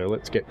yet, so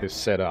let's get this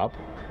set up.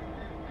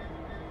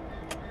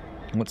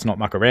 Let's not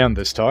muck around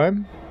this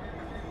time.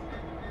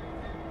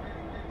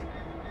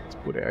 Let's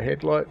put our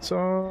headlights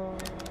on.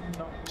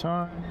 Night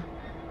time.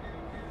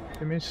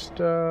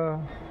 Demister.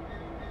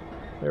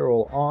 They're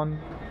all on.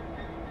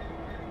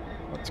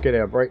 Let's get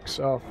our brakes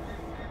off.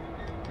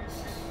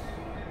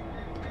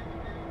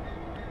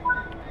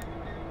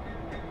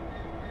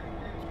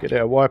 Let's get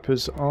our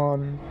wipers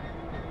on.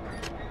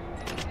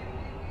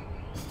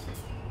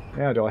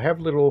 Now, do I have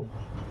little...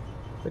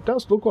 It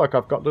does look like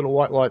I've got little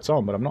white lights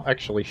on, but I'm not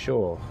actually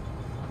sure.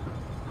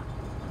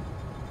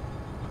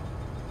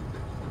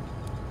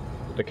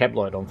 Put the cab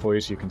light on for you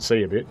so you can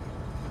see a bit.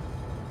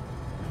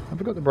 Have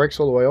I got the brakes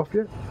all the way off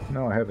yet?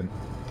 No, I haven't.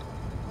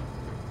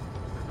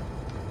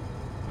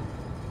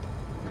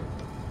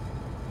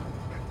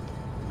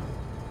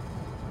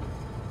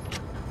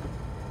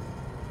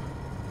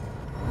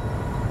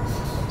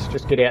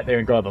 just get out there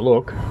and go have a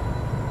look.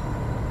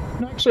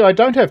 No, actually, I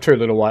don't have two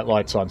little white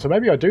lights on, so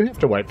maybe I do have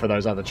to wait for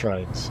those other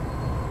trains.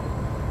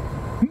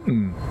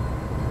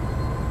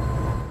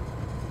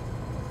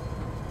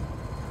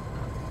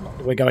 Not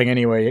that we're going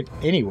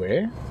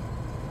anywhere.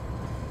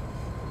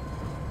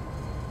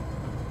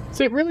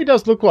 See, it really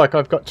does look like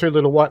I've got two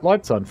little white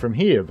lights on from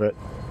here, but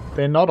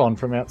they're not on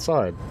from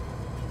outside.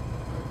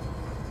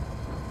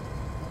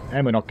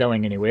 And we're not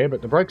going anywhere,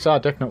 but the brakes are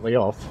definitely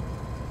off.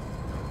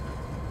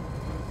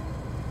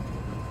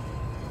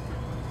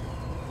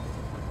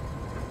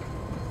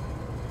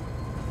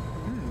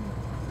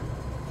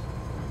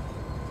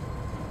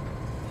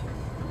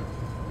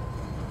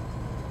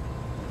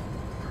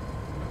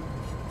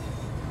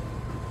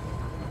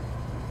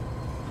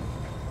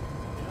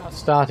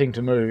 Starting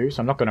to move,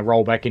 so I'm not going to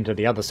roll back into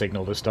the other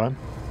signal this time.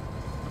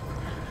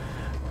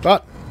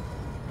 But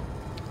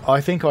I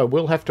think I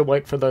will have to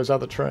wait for those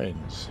other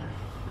trains.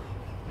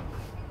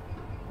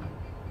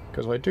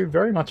 Because I do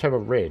very much have a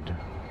red.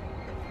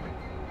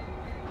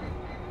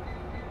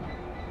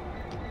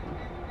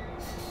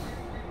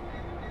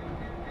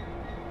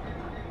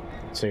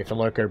 Let's see if the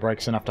loco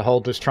brakes enough to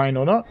hold this train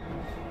or not.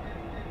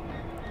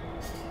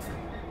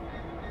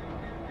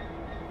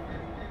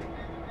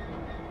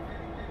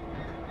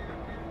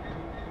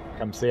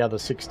 Comes the other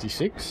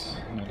 66.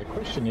 Now the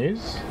question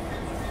is...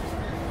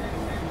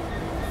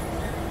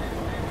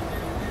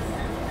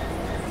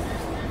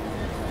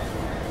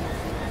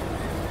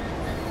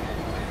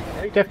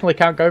 he definitely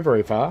can't go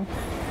very far.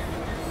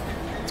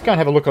 Let's go and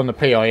have a look on the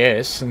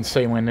PIS and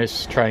see when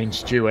this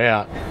train's due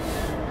out.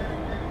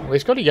 Well,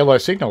 he's got a yellow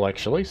signal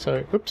actually,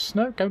 so... oops,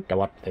 no, go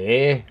up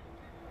there.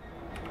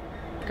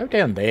 Go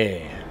down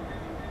there.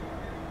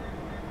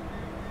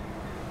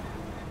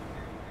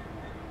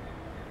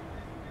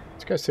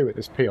 Let's go see what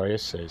this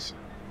PIS says.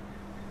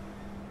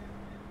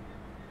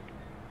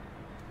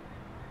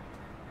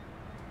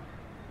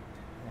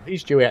 Well,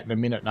 he's due out in a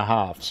minute and a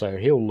half, so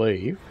he'll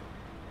leave.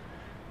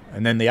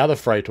 And then the other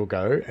freight will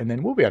go, and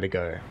then we'll be able to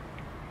go.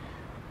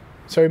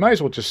 So we may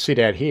as well just sit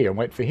out here and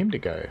wait for him to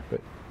go.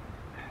 But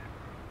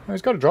well,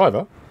 he's got a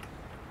driver.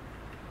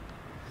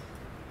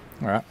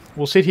 Alright,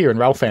 we'll sit here and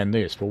railfan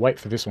this. We'll wait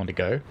for this one to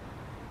go.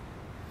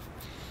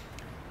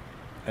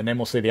 And then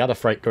we'll see the other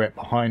freight go out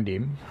behind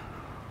him.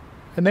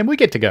 And then we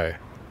get to go.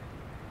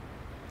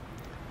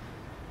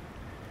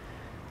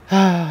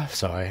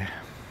 Sorry.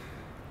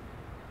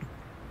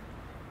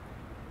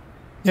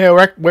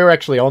 Yeah, we're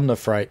actually on the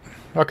freight.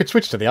 I could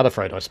switch to the other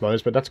freight, I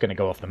suppose, but that's going to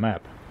go off the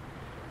map.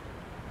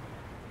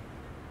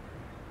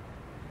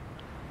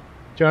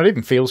 Do you know, it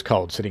even feels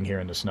cold sitting here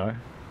in the snow.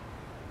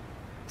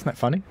 Isn't that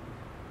funny?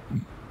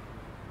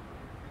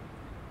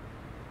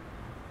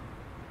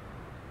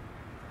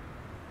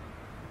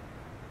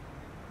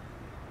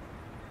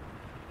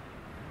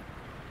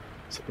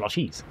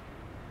 Splashies.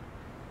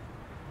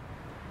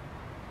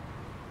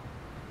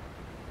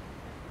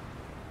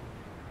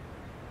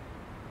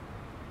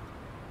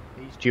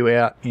 He's due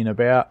out in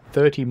about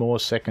 30 more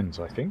seconds,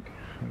 I think.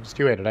 He was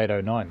due out at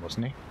 8:09,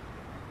 wasn't he?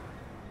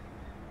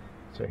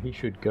 So he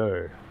should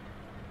go.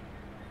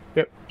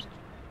 Yep,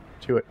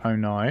 due at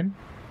 09.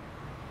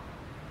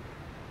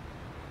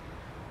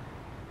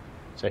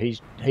 So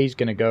he's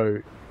going to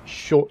go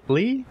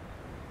shortly.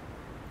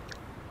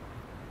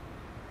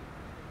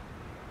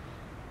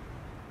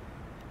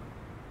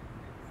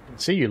 I can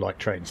see you like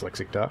trains,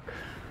 Lexic Dark.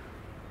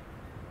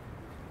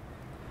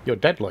 Your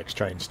dad likes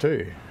trains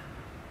too.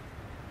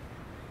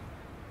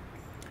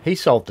 He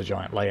solved the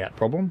giant layout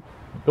problem.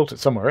 Built it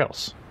somewhere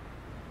else.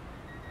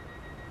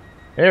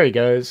 There he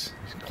goes.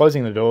 He's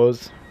closing the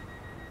doors.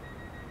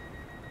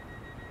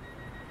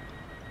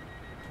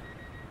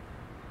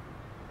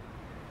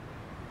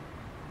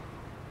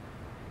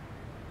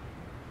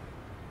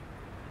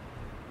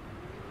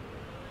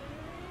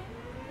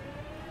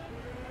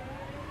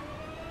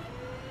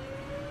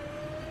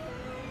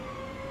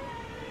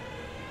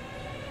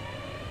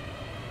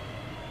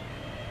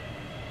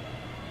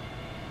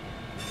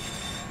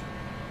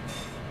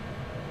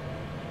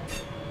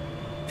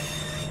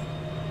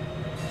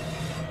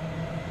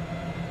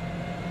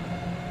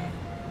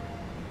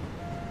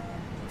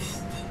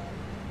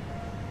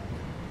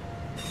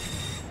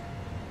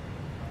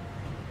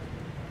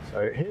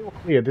 So he'll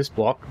clear this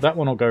block. That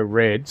one will go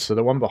red, so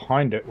the one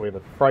behind it where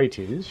the freight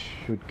is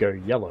should go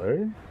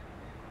yellow.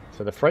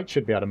 So the freight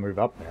should be able to move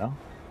up now.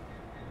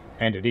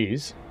 And it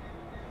is.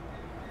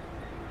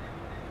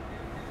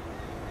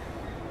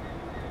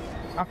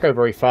 Can't go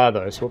very far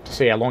though, so we'll have to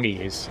see how long he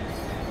is.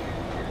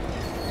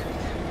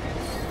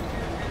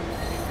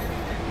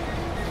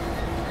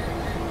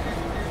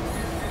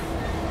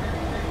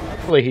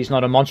 Hopefully he's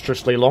not a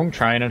monstrously long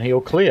train and he'll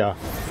clear.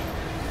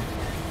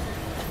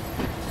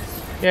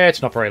 Yeah,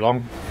 it's not very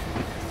long.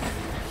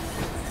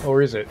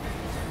 Or is it?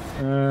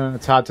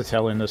 It's hard to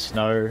tell in the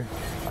snow.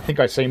 I think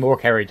I see more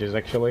carriages,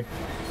 actually.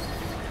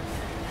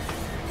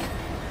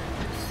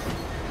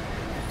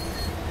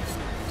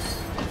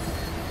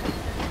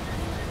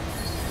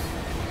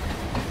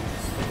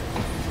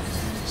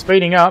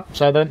 speeding up,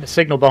 so the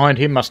signal behind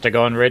him must have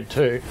gone red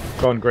too.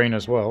 Gone green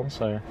as well,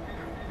 so...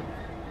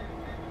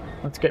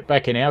 Let's get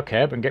back in our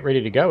cab and get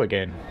ready to go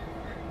again.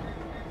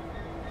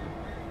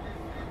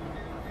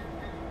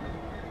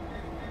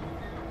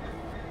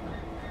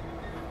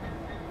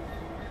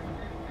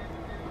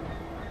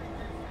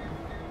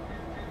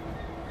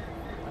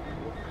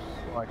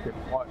 Looks like it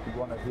might be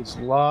one of his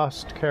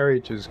last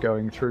carriages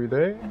going through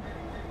there.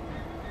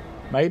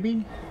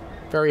 Maybe?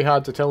 Very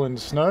hard to tell in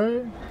the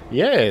snow.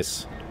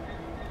 Yes!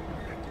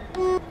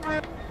 I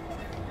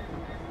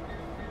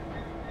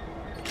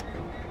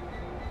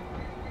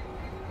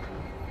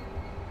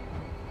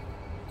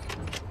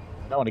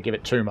don't want to give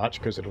it too much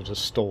because it'll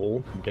just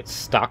stall and get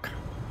stuck.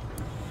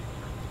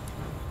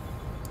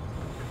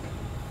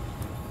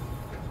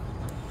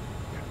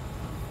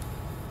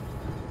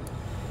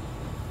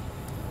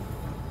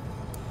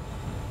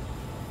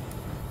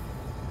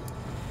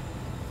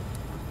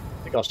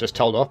 I think I was just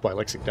told off by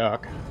Lexic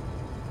Dark.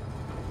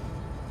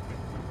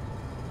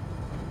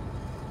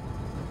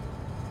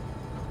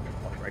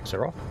 My brakes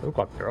are off. They look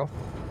like they're off.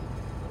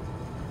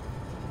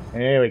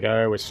 There we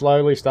go. We're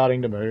slowly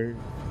starting to move.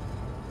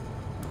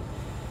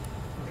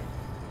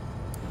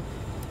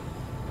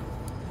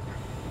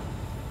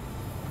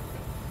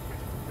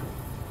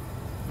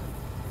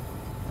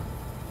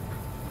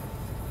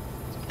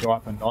 Go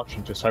up a notch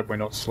and just hope we're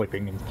not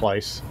slipping in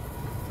place.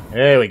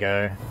 There we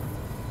go.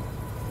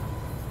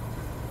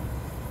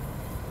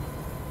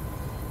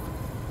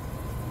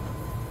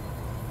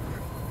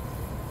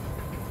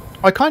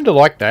 I kind of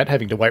like that,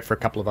 having to wait for a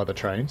couple of other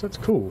trains. That's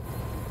cool.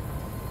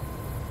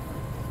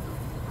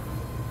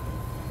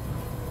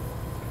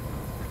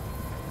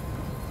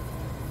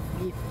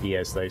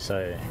 Yes, they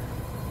say.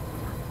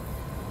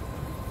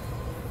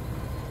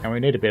 And we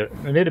need a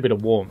bit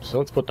of warmth, so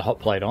let's put the hot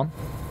plate on.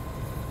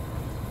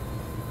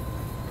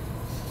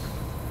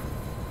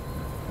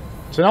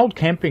 It's an old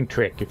camping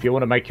trick. If you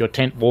want to make your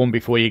tent warm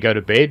before you go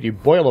to bed, you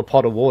boil a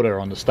pot of water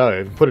on the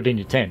stove and put it in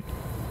your tent.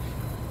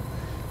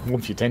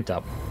 Warms your tent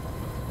up.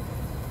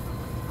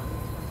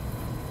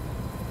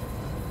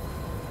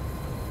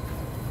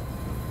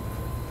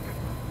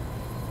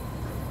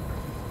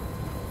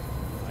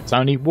 It's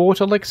only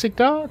water, Lexic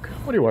Dark?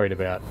 What are you worried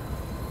about?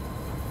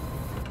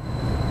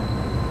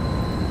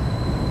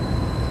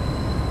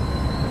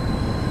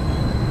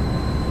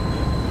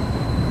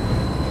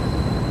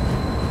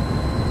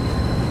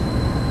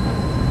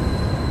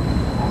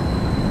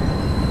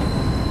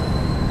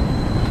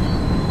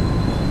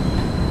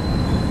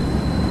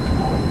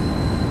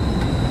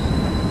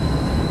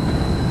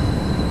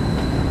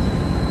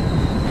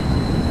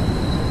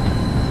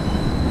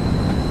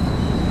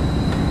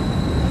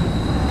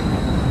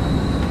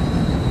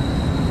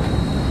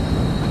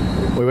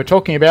 We were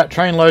talking about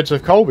trainloads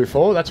of coal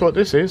before, that's what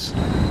this is.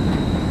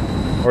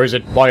 Or is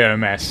it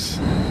biomass?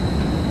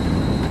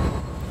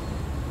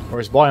 Or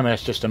is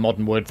biomass just a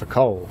modern word for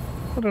coal?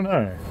 I don't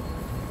know.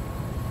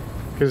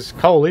 Because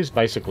coal is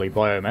basically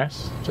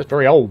biomass, just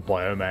very old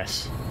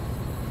biomass.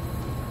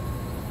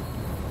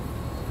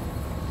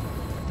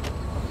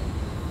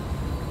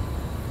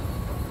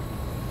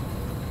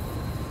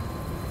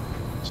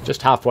 It's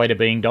just halfway to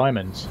being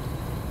diamonds.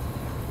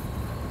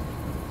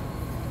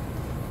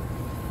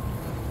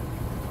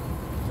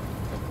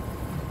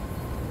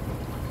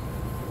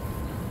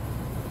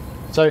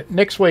 So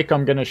next week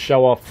I'm going to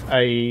show off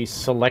a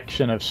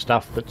selection of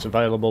stuff that's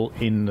available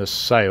in the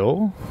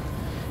sale.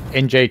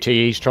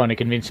 NJTE's trying to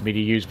convince me to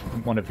use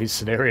one of his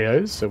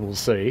scenarios, so we'll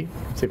see.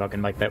 See if I can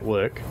make that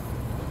work.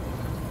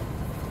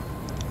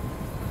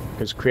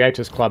 Because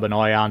Creators Club and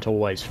I aren't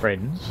always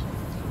friends.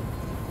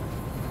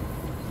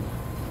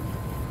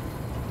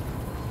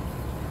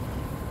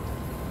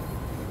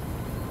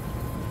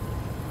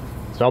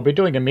 So I'll be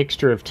doing a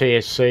mixture of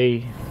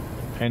TSC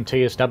and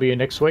TSW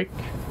next week.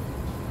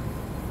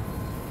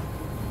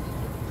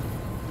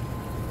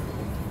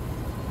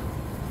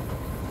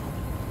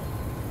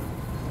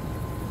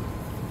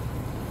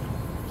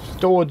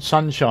 Stored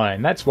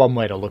sunshine, that's one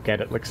way to look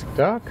at it, Lexic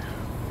Dark.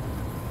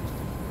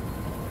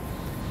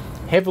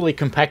 Heavily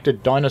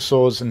compacted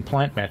dinosaurs and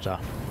plant matter.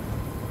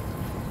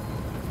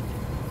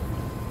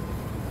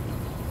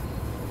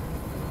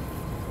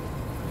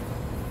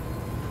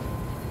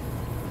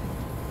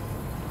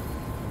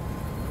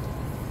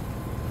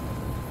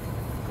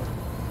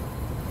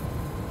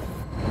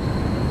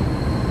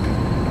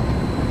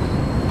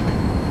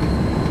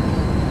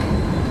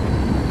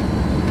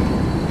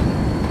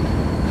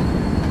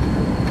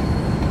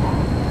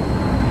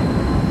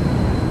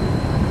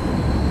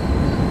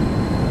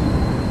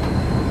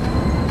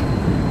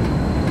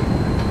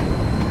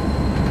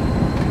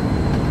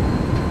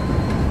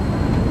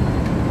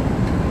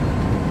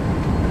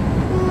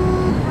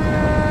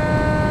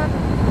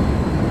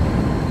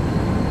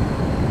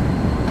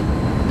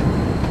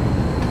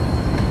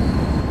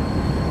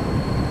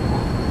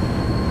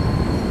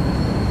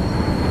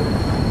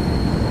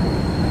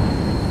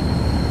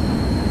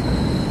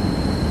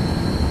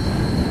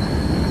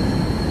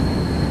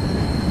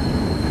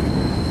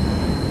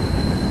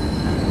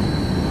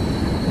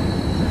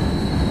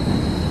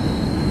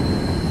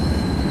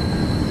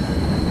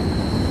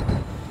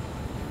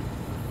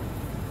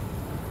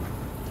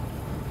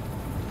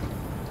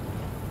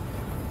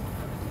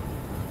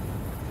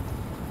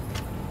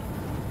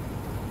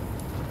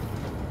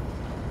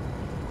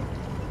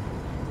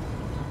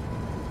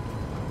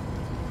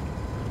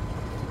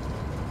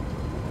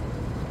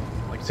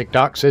 Lexic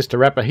Dark says to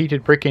wrap a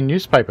heated brick in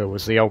newspaper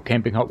was the old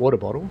camping hot water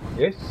bottle.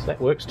 Yes,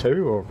 that works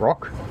too, or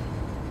rock.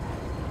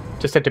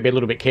 Just have to be a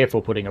little bit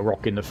careful putting a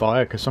rock in the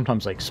fire, because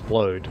sometimes they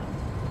explode.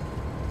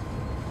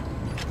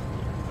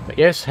 But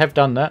yes, have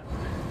done that.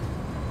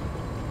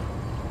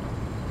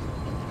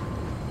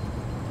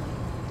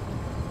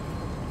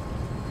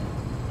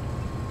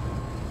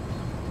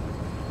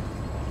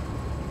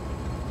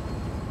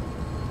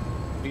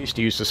 I used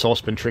to use the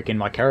saucepan trick in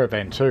my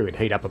caravan too. It'd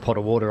heat up a pot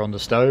of water on the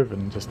stove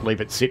and just leave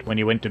it sit when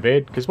you went to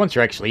bed, because once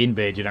you're actually in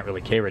bed you don't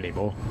really care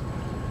anymore.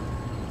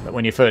 But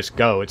when you first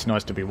go, it's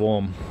nice to be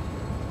warm.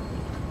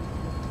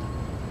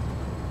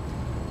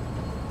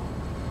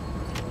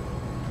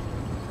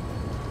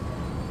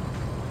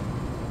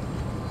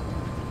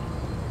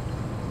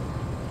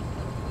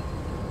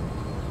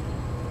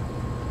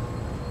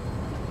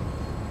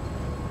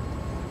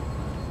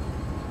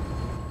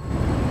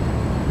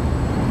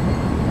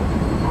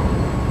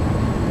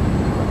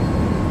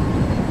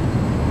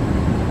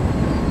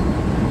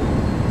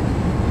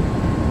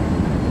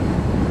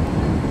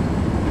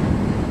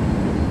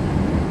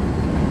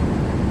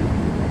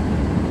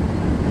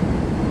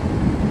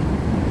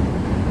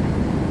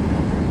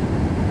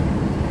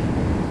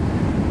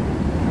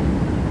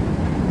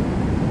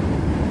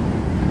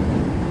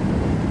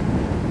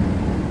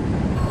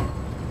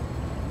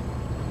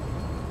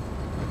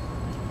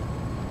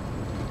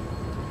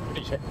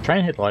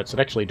 Train headlights that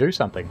actually do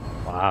something.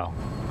 Wow.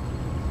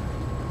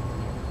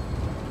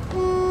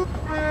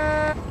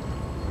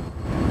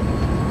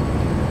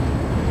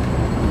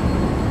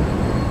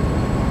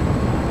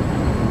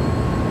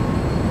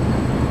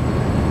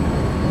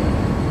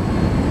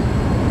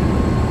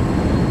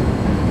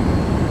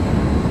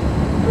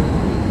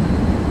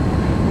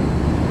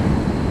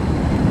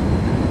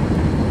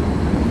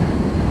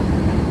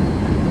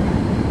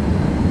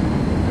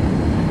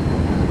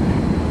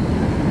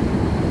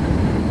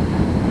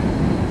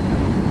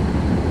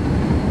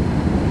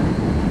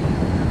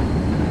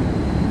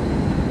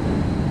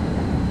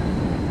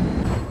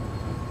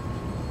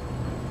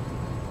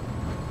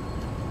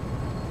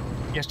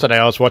 Yesterday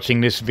I was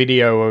watching this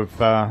video of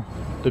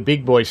the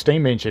big boy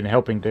steam engine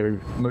helping to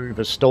move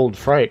a stalled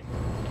freight,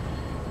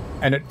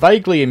 and it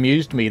vaguely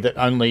amused me that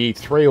only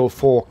 3 or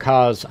 4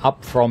 cars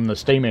up from the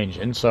steam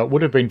engine, so it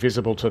would have been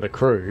visible to the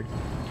crew,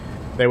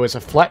 there was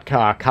a flat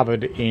car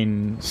covered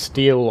in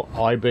steel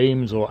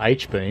I-beams or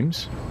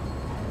H-beams,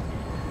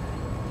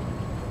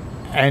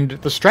 and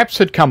the straps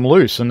had come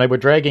loose and they were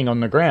dragging on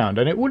the ground,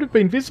 and it would have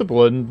been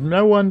visible and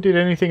no one did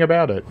anything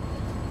about it.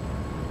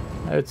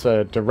 It's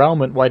a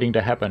derailment waiting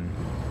to happen.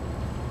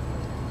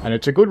 And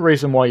it's a good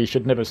reason why you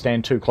should never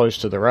stand too close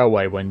to the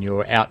railway when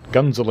you're out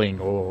gunseling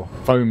or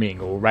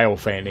foaming or rail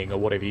fanning or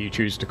whatever you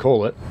choose to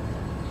call it.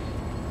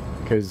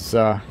 Because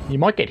you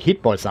might get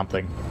hit by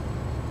something.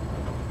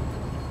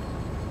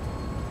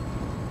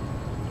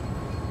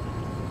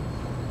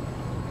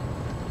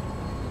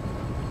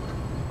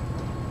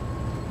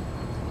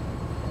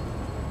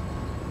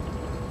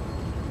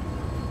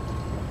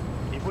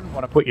 You wouldn't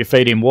want to put your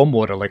feet in warm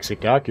water, Lexic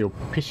Dark, you'll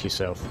piss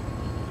yourself.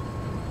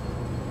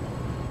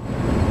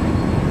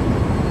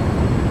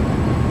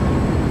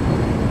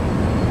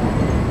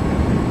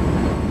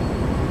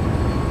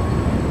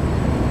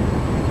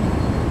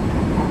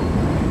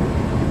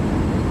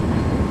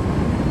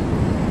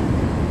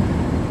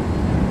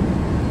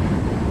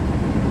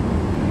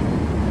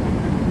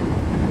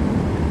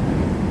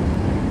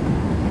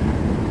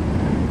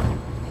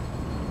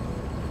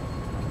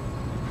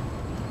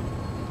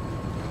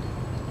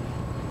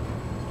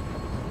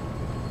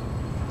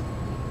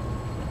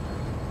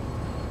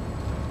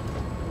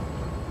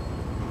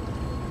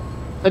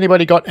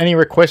 Anybody got any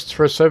requests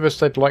for a service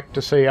they'd like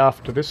to see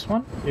after this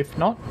one? If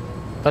not,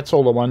 that's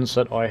all the ones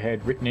that I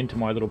had written into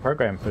my little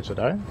program for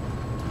today.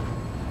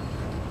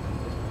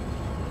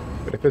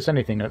 But if there's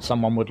anything that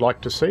someone would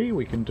like to see,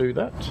 we can do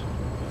that.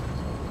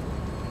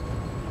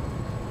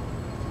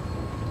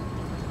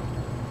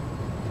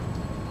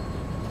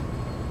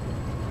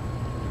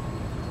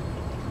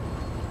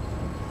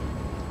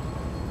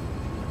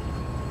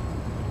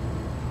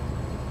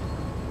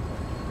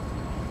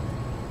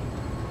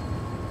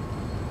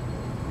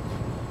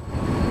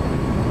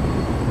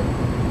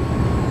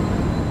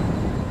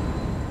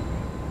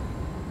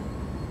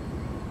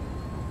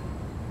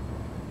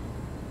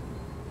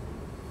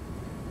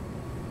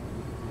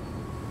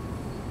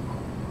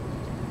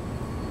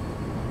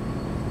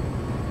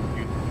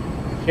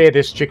 Share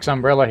this chick's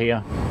umbrella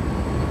here.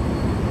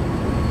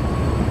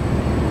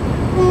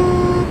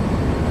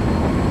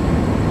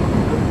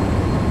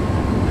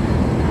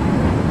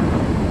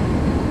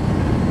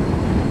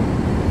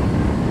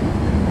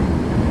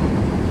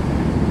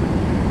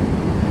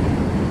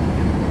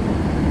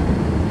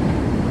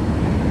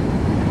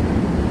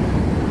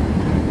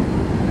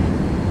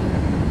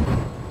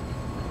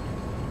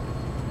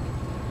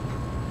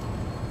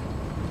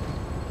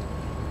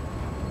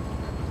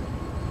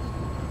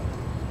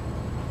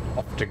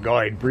 To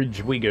Guide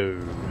Bridge we go.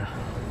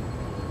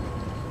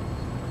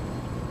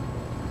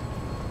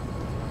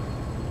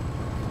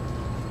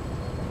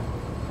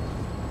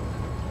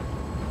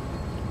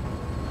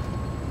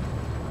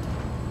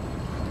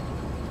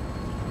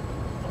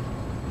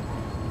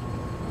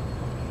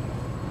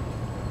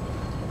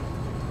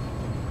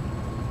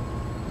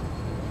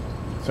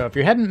 So if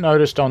you hadn't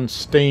noticed, on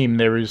Steam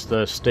there is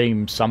the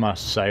Steam Summer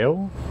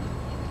Sale,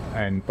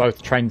 and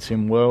both Train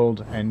Sim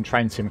World and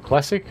Train Sim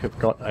Classic have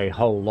got a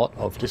whole lot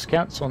of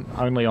discounts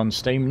only on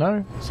Steam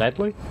though,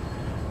 sadly.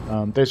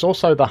 There's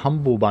also the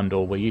Humble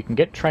Bundle where you can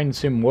get Train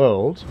Sim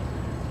World,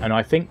 and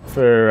I think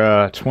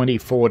for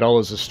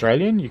 $24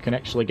 Australian you can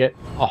actually get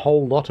a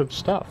whole lot of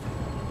stuff.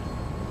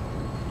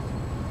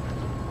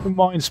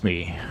 Reminds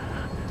me,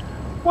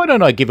 why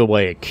don't I give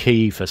away a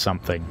key for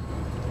something?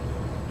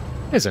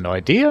 There's an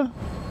idea.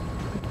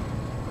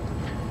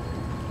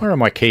 Where are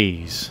my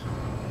keys?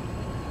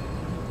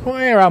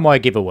 Where are my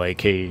giveaway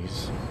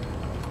keys?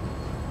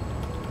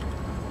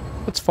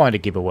 Let's find a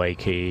giveaway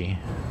key.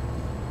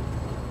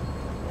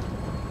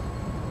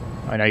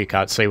 I know you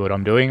can't see what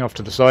I'm doing off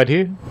to the side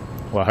here.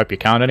 Well, I hope you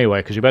can't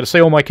anyway, because you better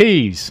see all my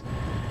keys.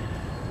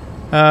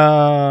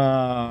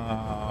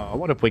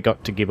 What have we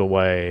got to give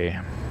away?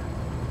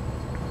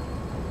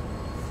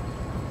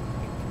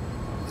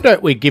 Why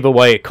don't we give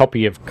away a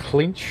copy of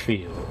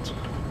Clinchfield?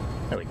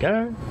 There we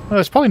go. Well,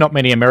 there's probably not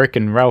many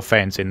American rail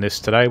fans in this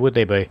today, would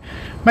there be?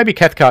 Maybe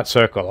Cathcart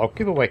Circle. I'll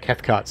give away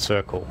Cathcart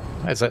Circle.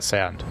 How's that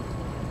sound?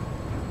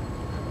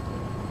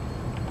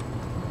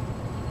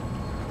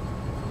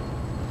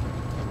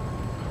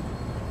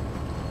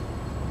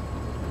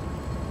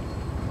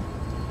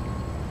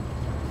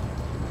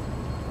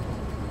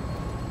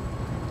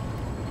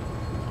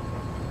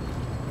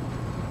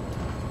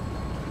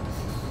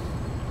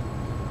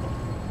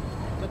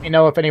 Let me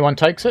know if anyone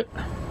takes it.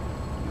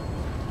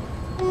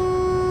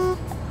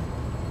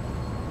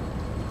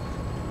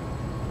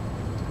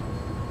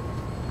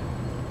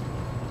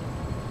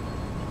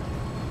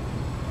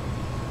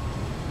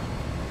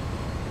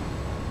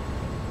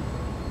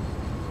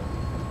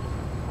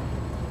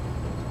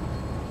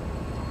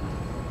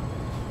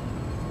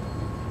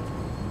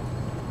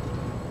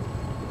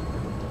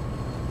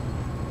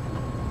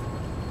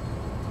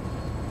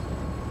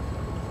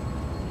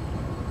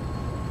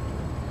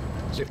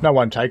 If no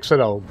one takes it,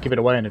 I'll give it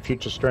away in a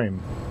future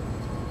stream.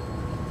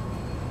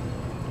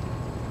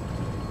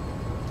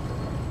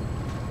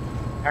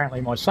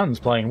 Apparently my son's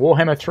playing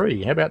Warhammer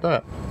 3. How about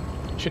that?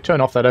 Should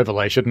turn off that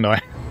overlay, shouldn't I?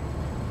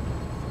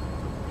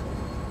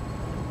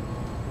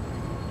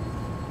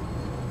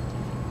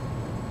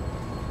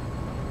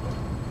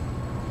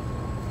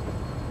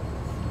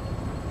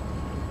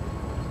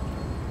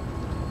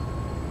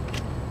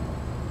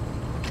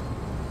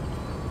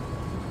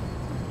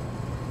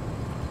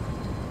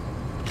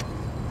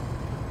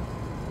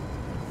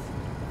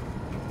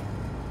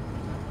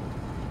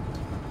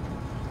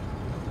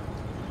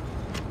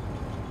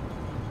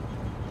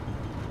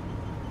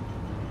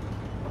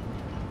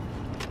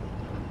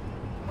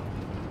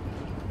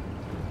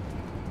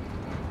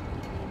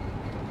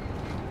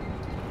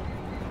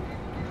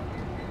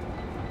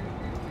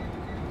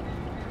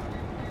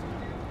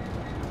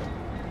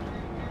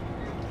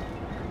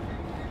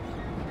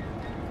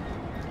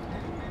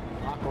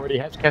 Already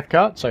has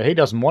Cathcart, so he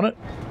doesn't want it.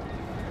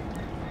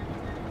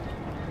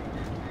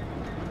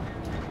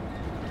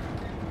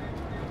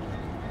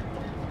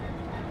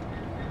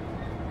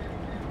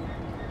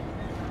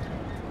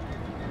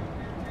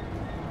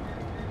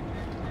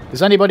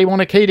 Does anybody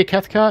want a key to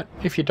Cathcart?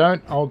 If you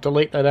don't, I'll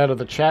delete that out of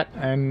the chat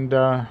and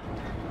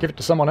give it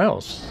to someone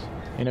else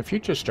in a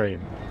future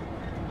stream.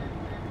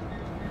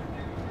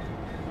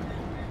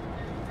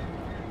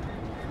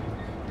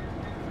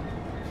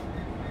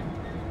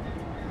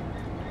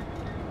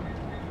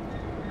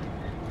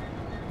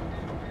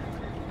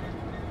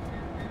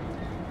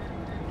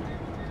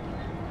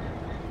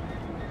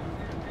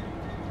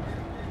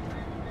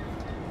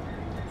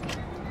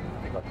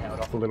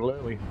 A little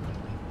early.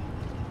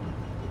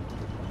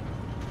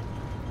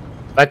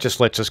 That just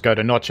lets us go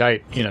to Notch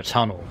 8 in a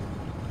tunnel.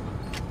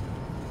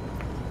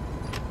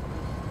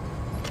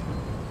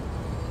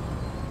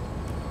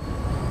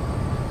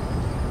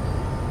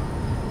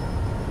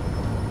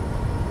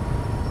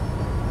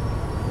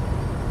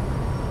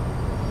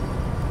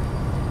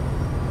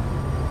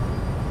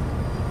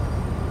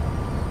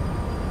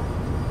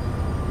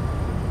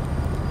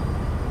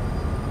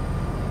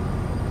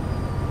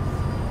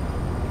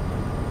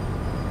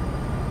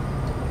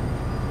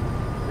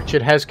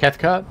 It has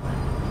Cathcart.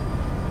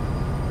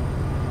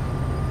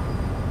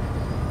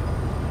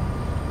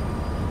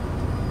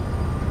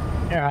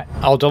 Alright,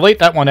 I'll delete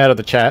that one out of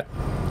the chat.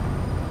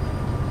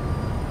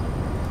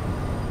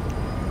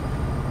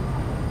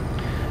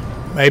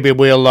 Maybe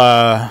we'll,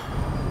 what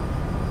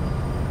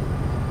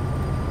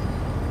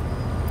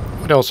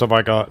else have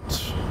I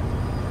got?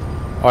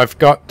 I've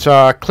got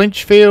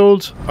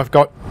Clinchfield, I've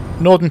got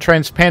Northern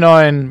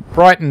Transpennine,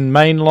 Brighton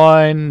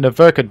Mainline,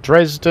 Naverka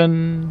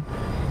Dresden,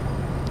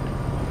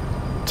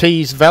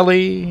 Tees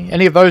Valley.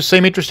 Any of those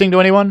seem interesting to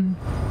anyone?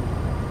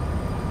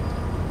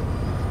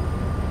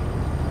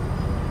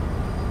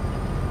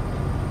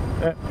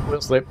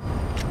 Wheel slip.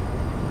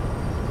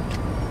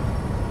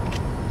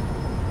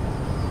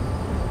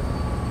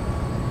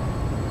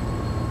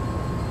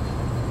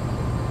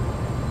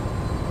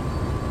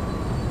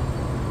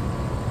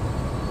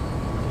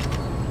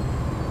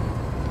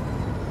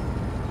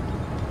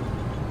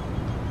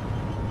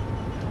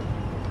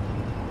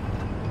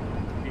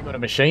 Got a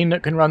machine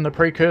that can run the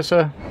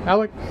precursor,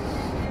 Alec?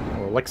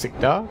 Or Lexic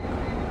Dark?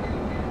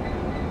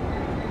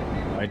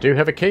 I do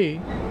have a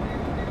key.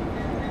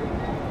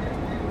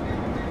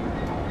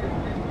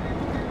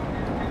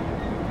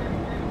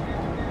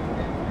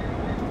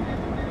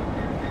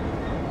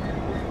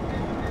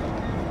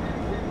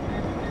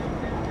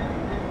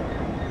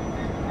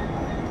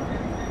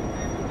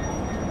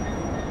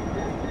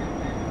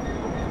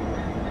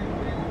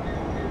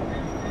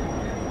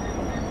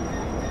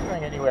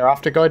 Going anywhere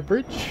after Guide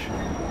Bridge?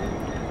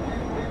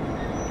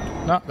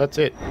 No, that's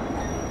it.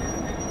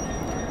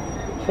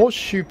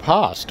 Horseshoe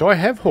Pass. Do I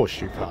have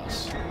Horseshoe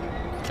Pass?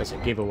 That's a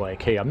giveaway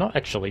key. I'm not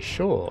actually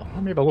sure.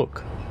 Let me have a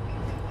look.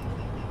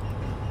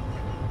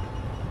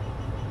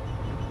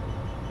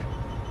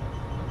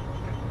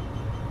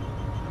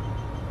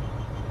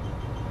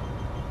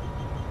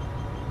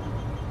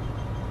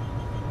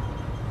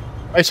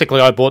 Basically,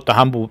 I bought the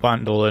Humble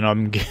Bundle and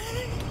I'm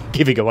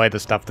giving away the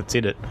stuff that's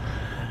in it.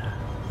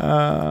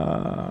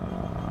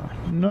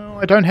 No,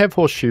 I don't have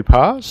Horseshoe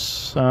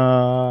Pass.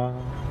 I've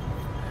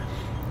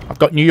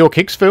got New York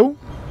Hicksville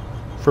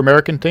for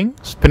American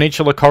Things.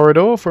 Peninsula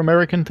Corridor for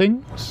American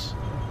Things.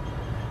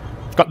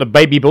 I've got the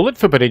Baby Bullet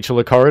for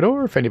Peninsula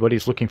Corridor if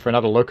anybody's looking for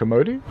another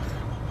locomotive.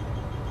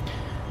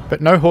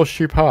 But no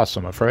Horseshoe Pass,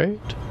 I'm afraid.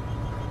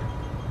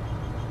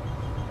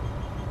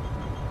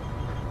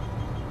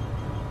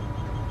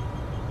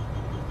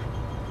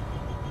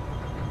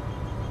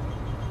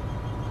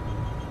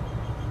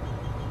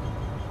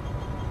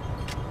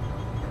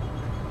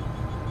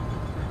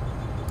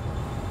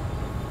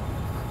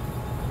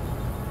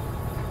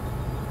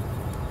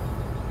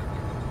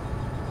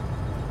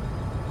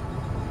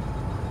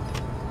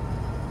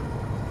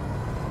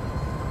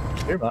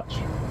 Too much.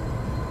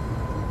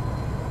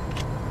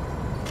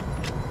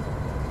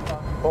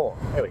 Oh,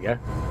 there we go.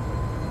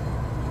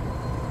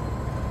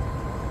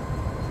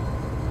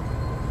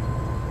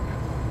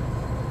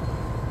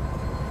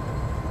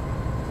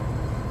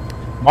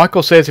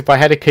 Michael says if I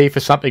had a key for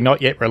something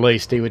not yet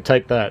released, he would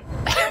take that.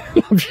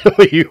 I'm sure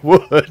you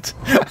would.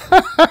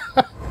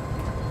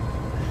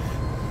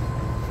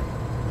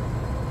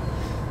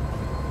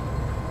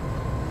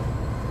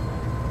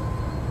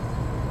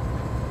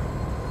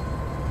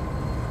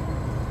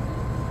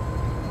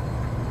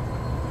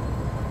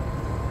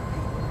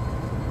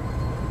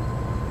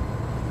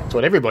 That's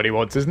what everybody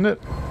wants, isn't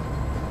it?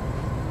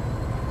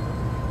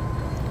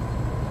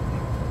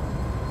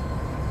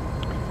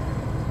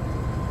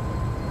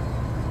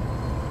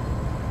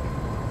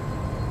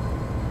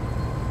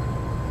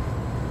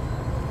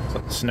 So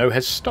the snow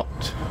has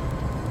stopped.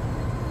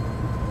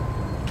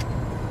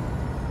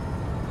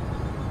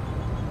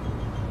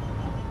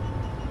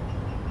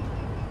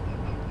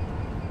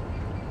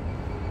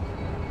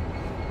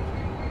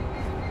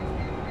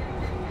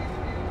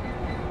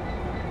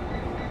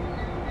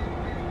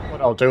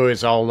 What I'll do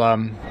is I'll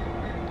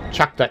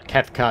chuck that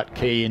Cathcart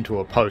key into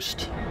a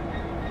post.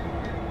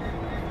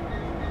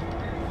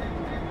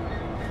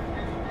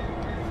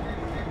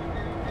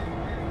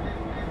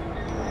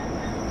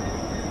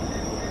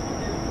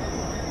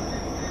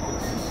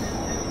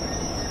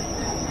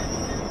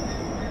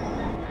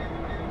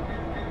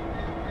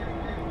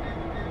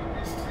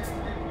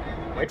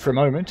 Wait for a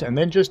moment and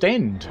then just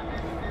end.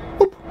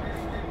 Boop.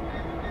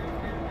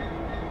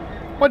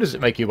 Why does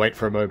it make you wait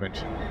for a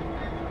moment?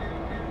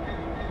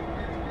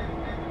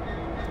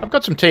 I've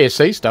got some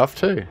TSC stuff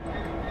too,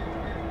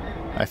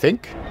 I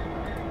think.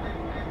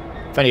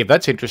 If any of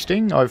that's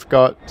interesting, I've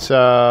got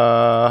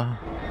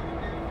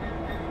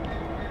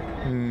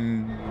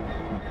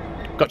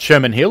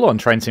Sherman Hill on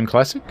Train Sim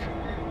Classic.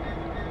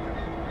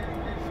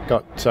 I've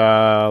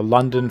got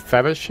London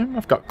Faversham.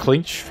 I've got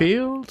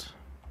Clinchfield.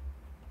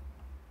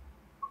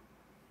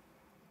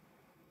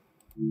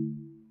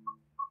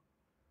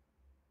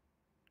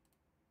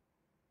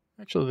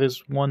 Actually,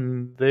 there's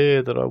one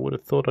there that I would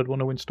have thought I'd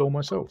want to install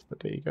myself,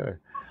 but there you go.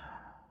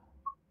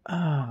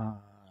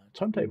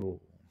 Timetable.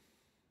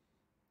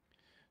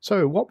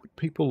 So, what would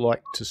people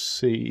like to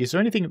see? Is there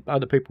anything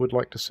other people would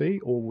like to see,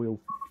 or we'll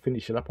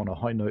finish it up on a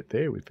high note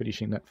there with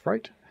finishing that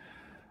freight?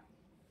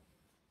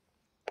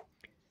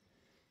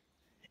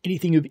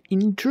 Anything of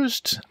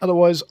interest?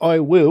 Otherwise, I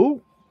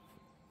will.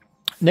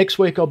 Next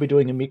week I'll be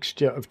doing a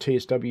mixture of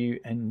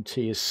TSW and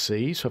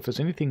TSC, so if there's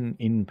anything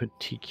in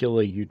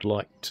particular you'd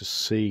like to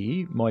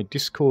see, my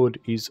Discord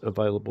is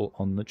available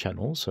on the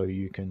channel, so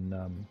you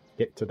can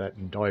get to that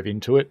and dive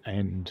into it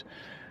and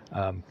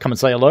come and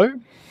say hello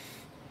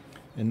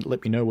and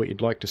let me know what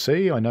you'd like to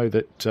see. I know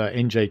that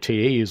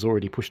NJTE has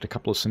already pushed a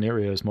couple of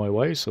scenarios my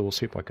way, so we'll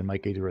see if I can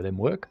make either of them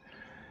work.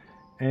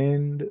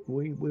 And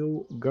we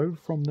will go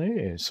from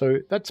there. So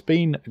that's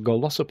been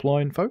Glossop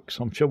Line, folks.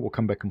 I'm sure we'll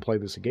come back and play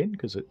this again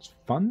because it's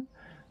fun.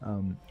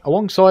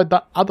 Alongside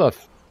the other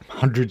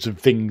hundreds of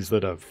things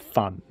that are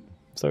fun.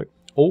 So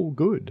all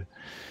good.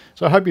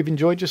 So I hope you've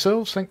enjoyed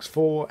yourselves. Thanks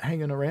for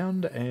hanging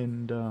around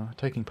and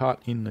taking part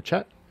in the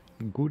chat.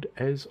 Good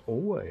as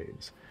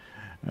always.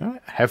 All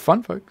right, have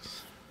fun,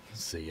 folks.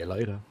 See you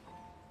later.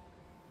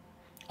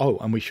 Oh,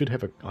 and we should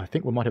have I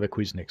think we might have a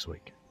quiz next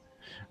week.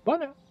 Bye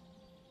now.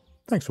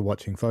 Thanks for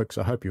watching, folks.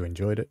 I hope you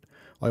enjoyed it.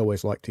 I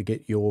always like to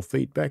get your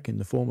feedback in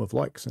the form of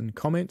likes and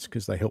comments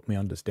because they help me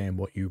understand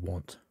what you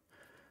want.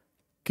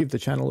 Give the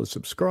channel a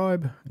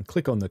subscribe and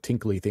click on the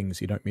tinkly things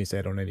so you don't miss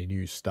out on any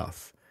new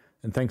stuff.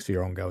 And thanks for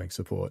your ongoing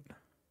support.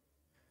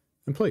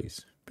 And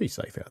please, be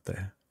safe out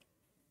there.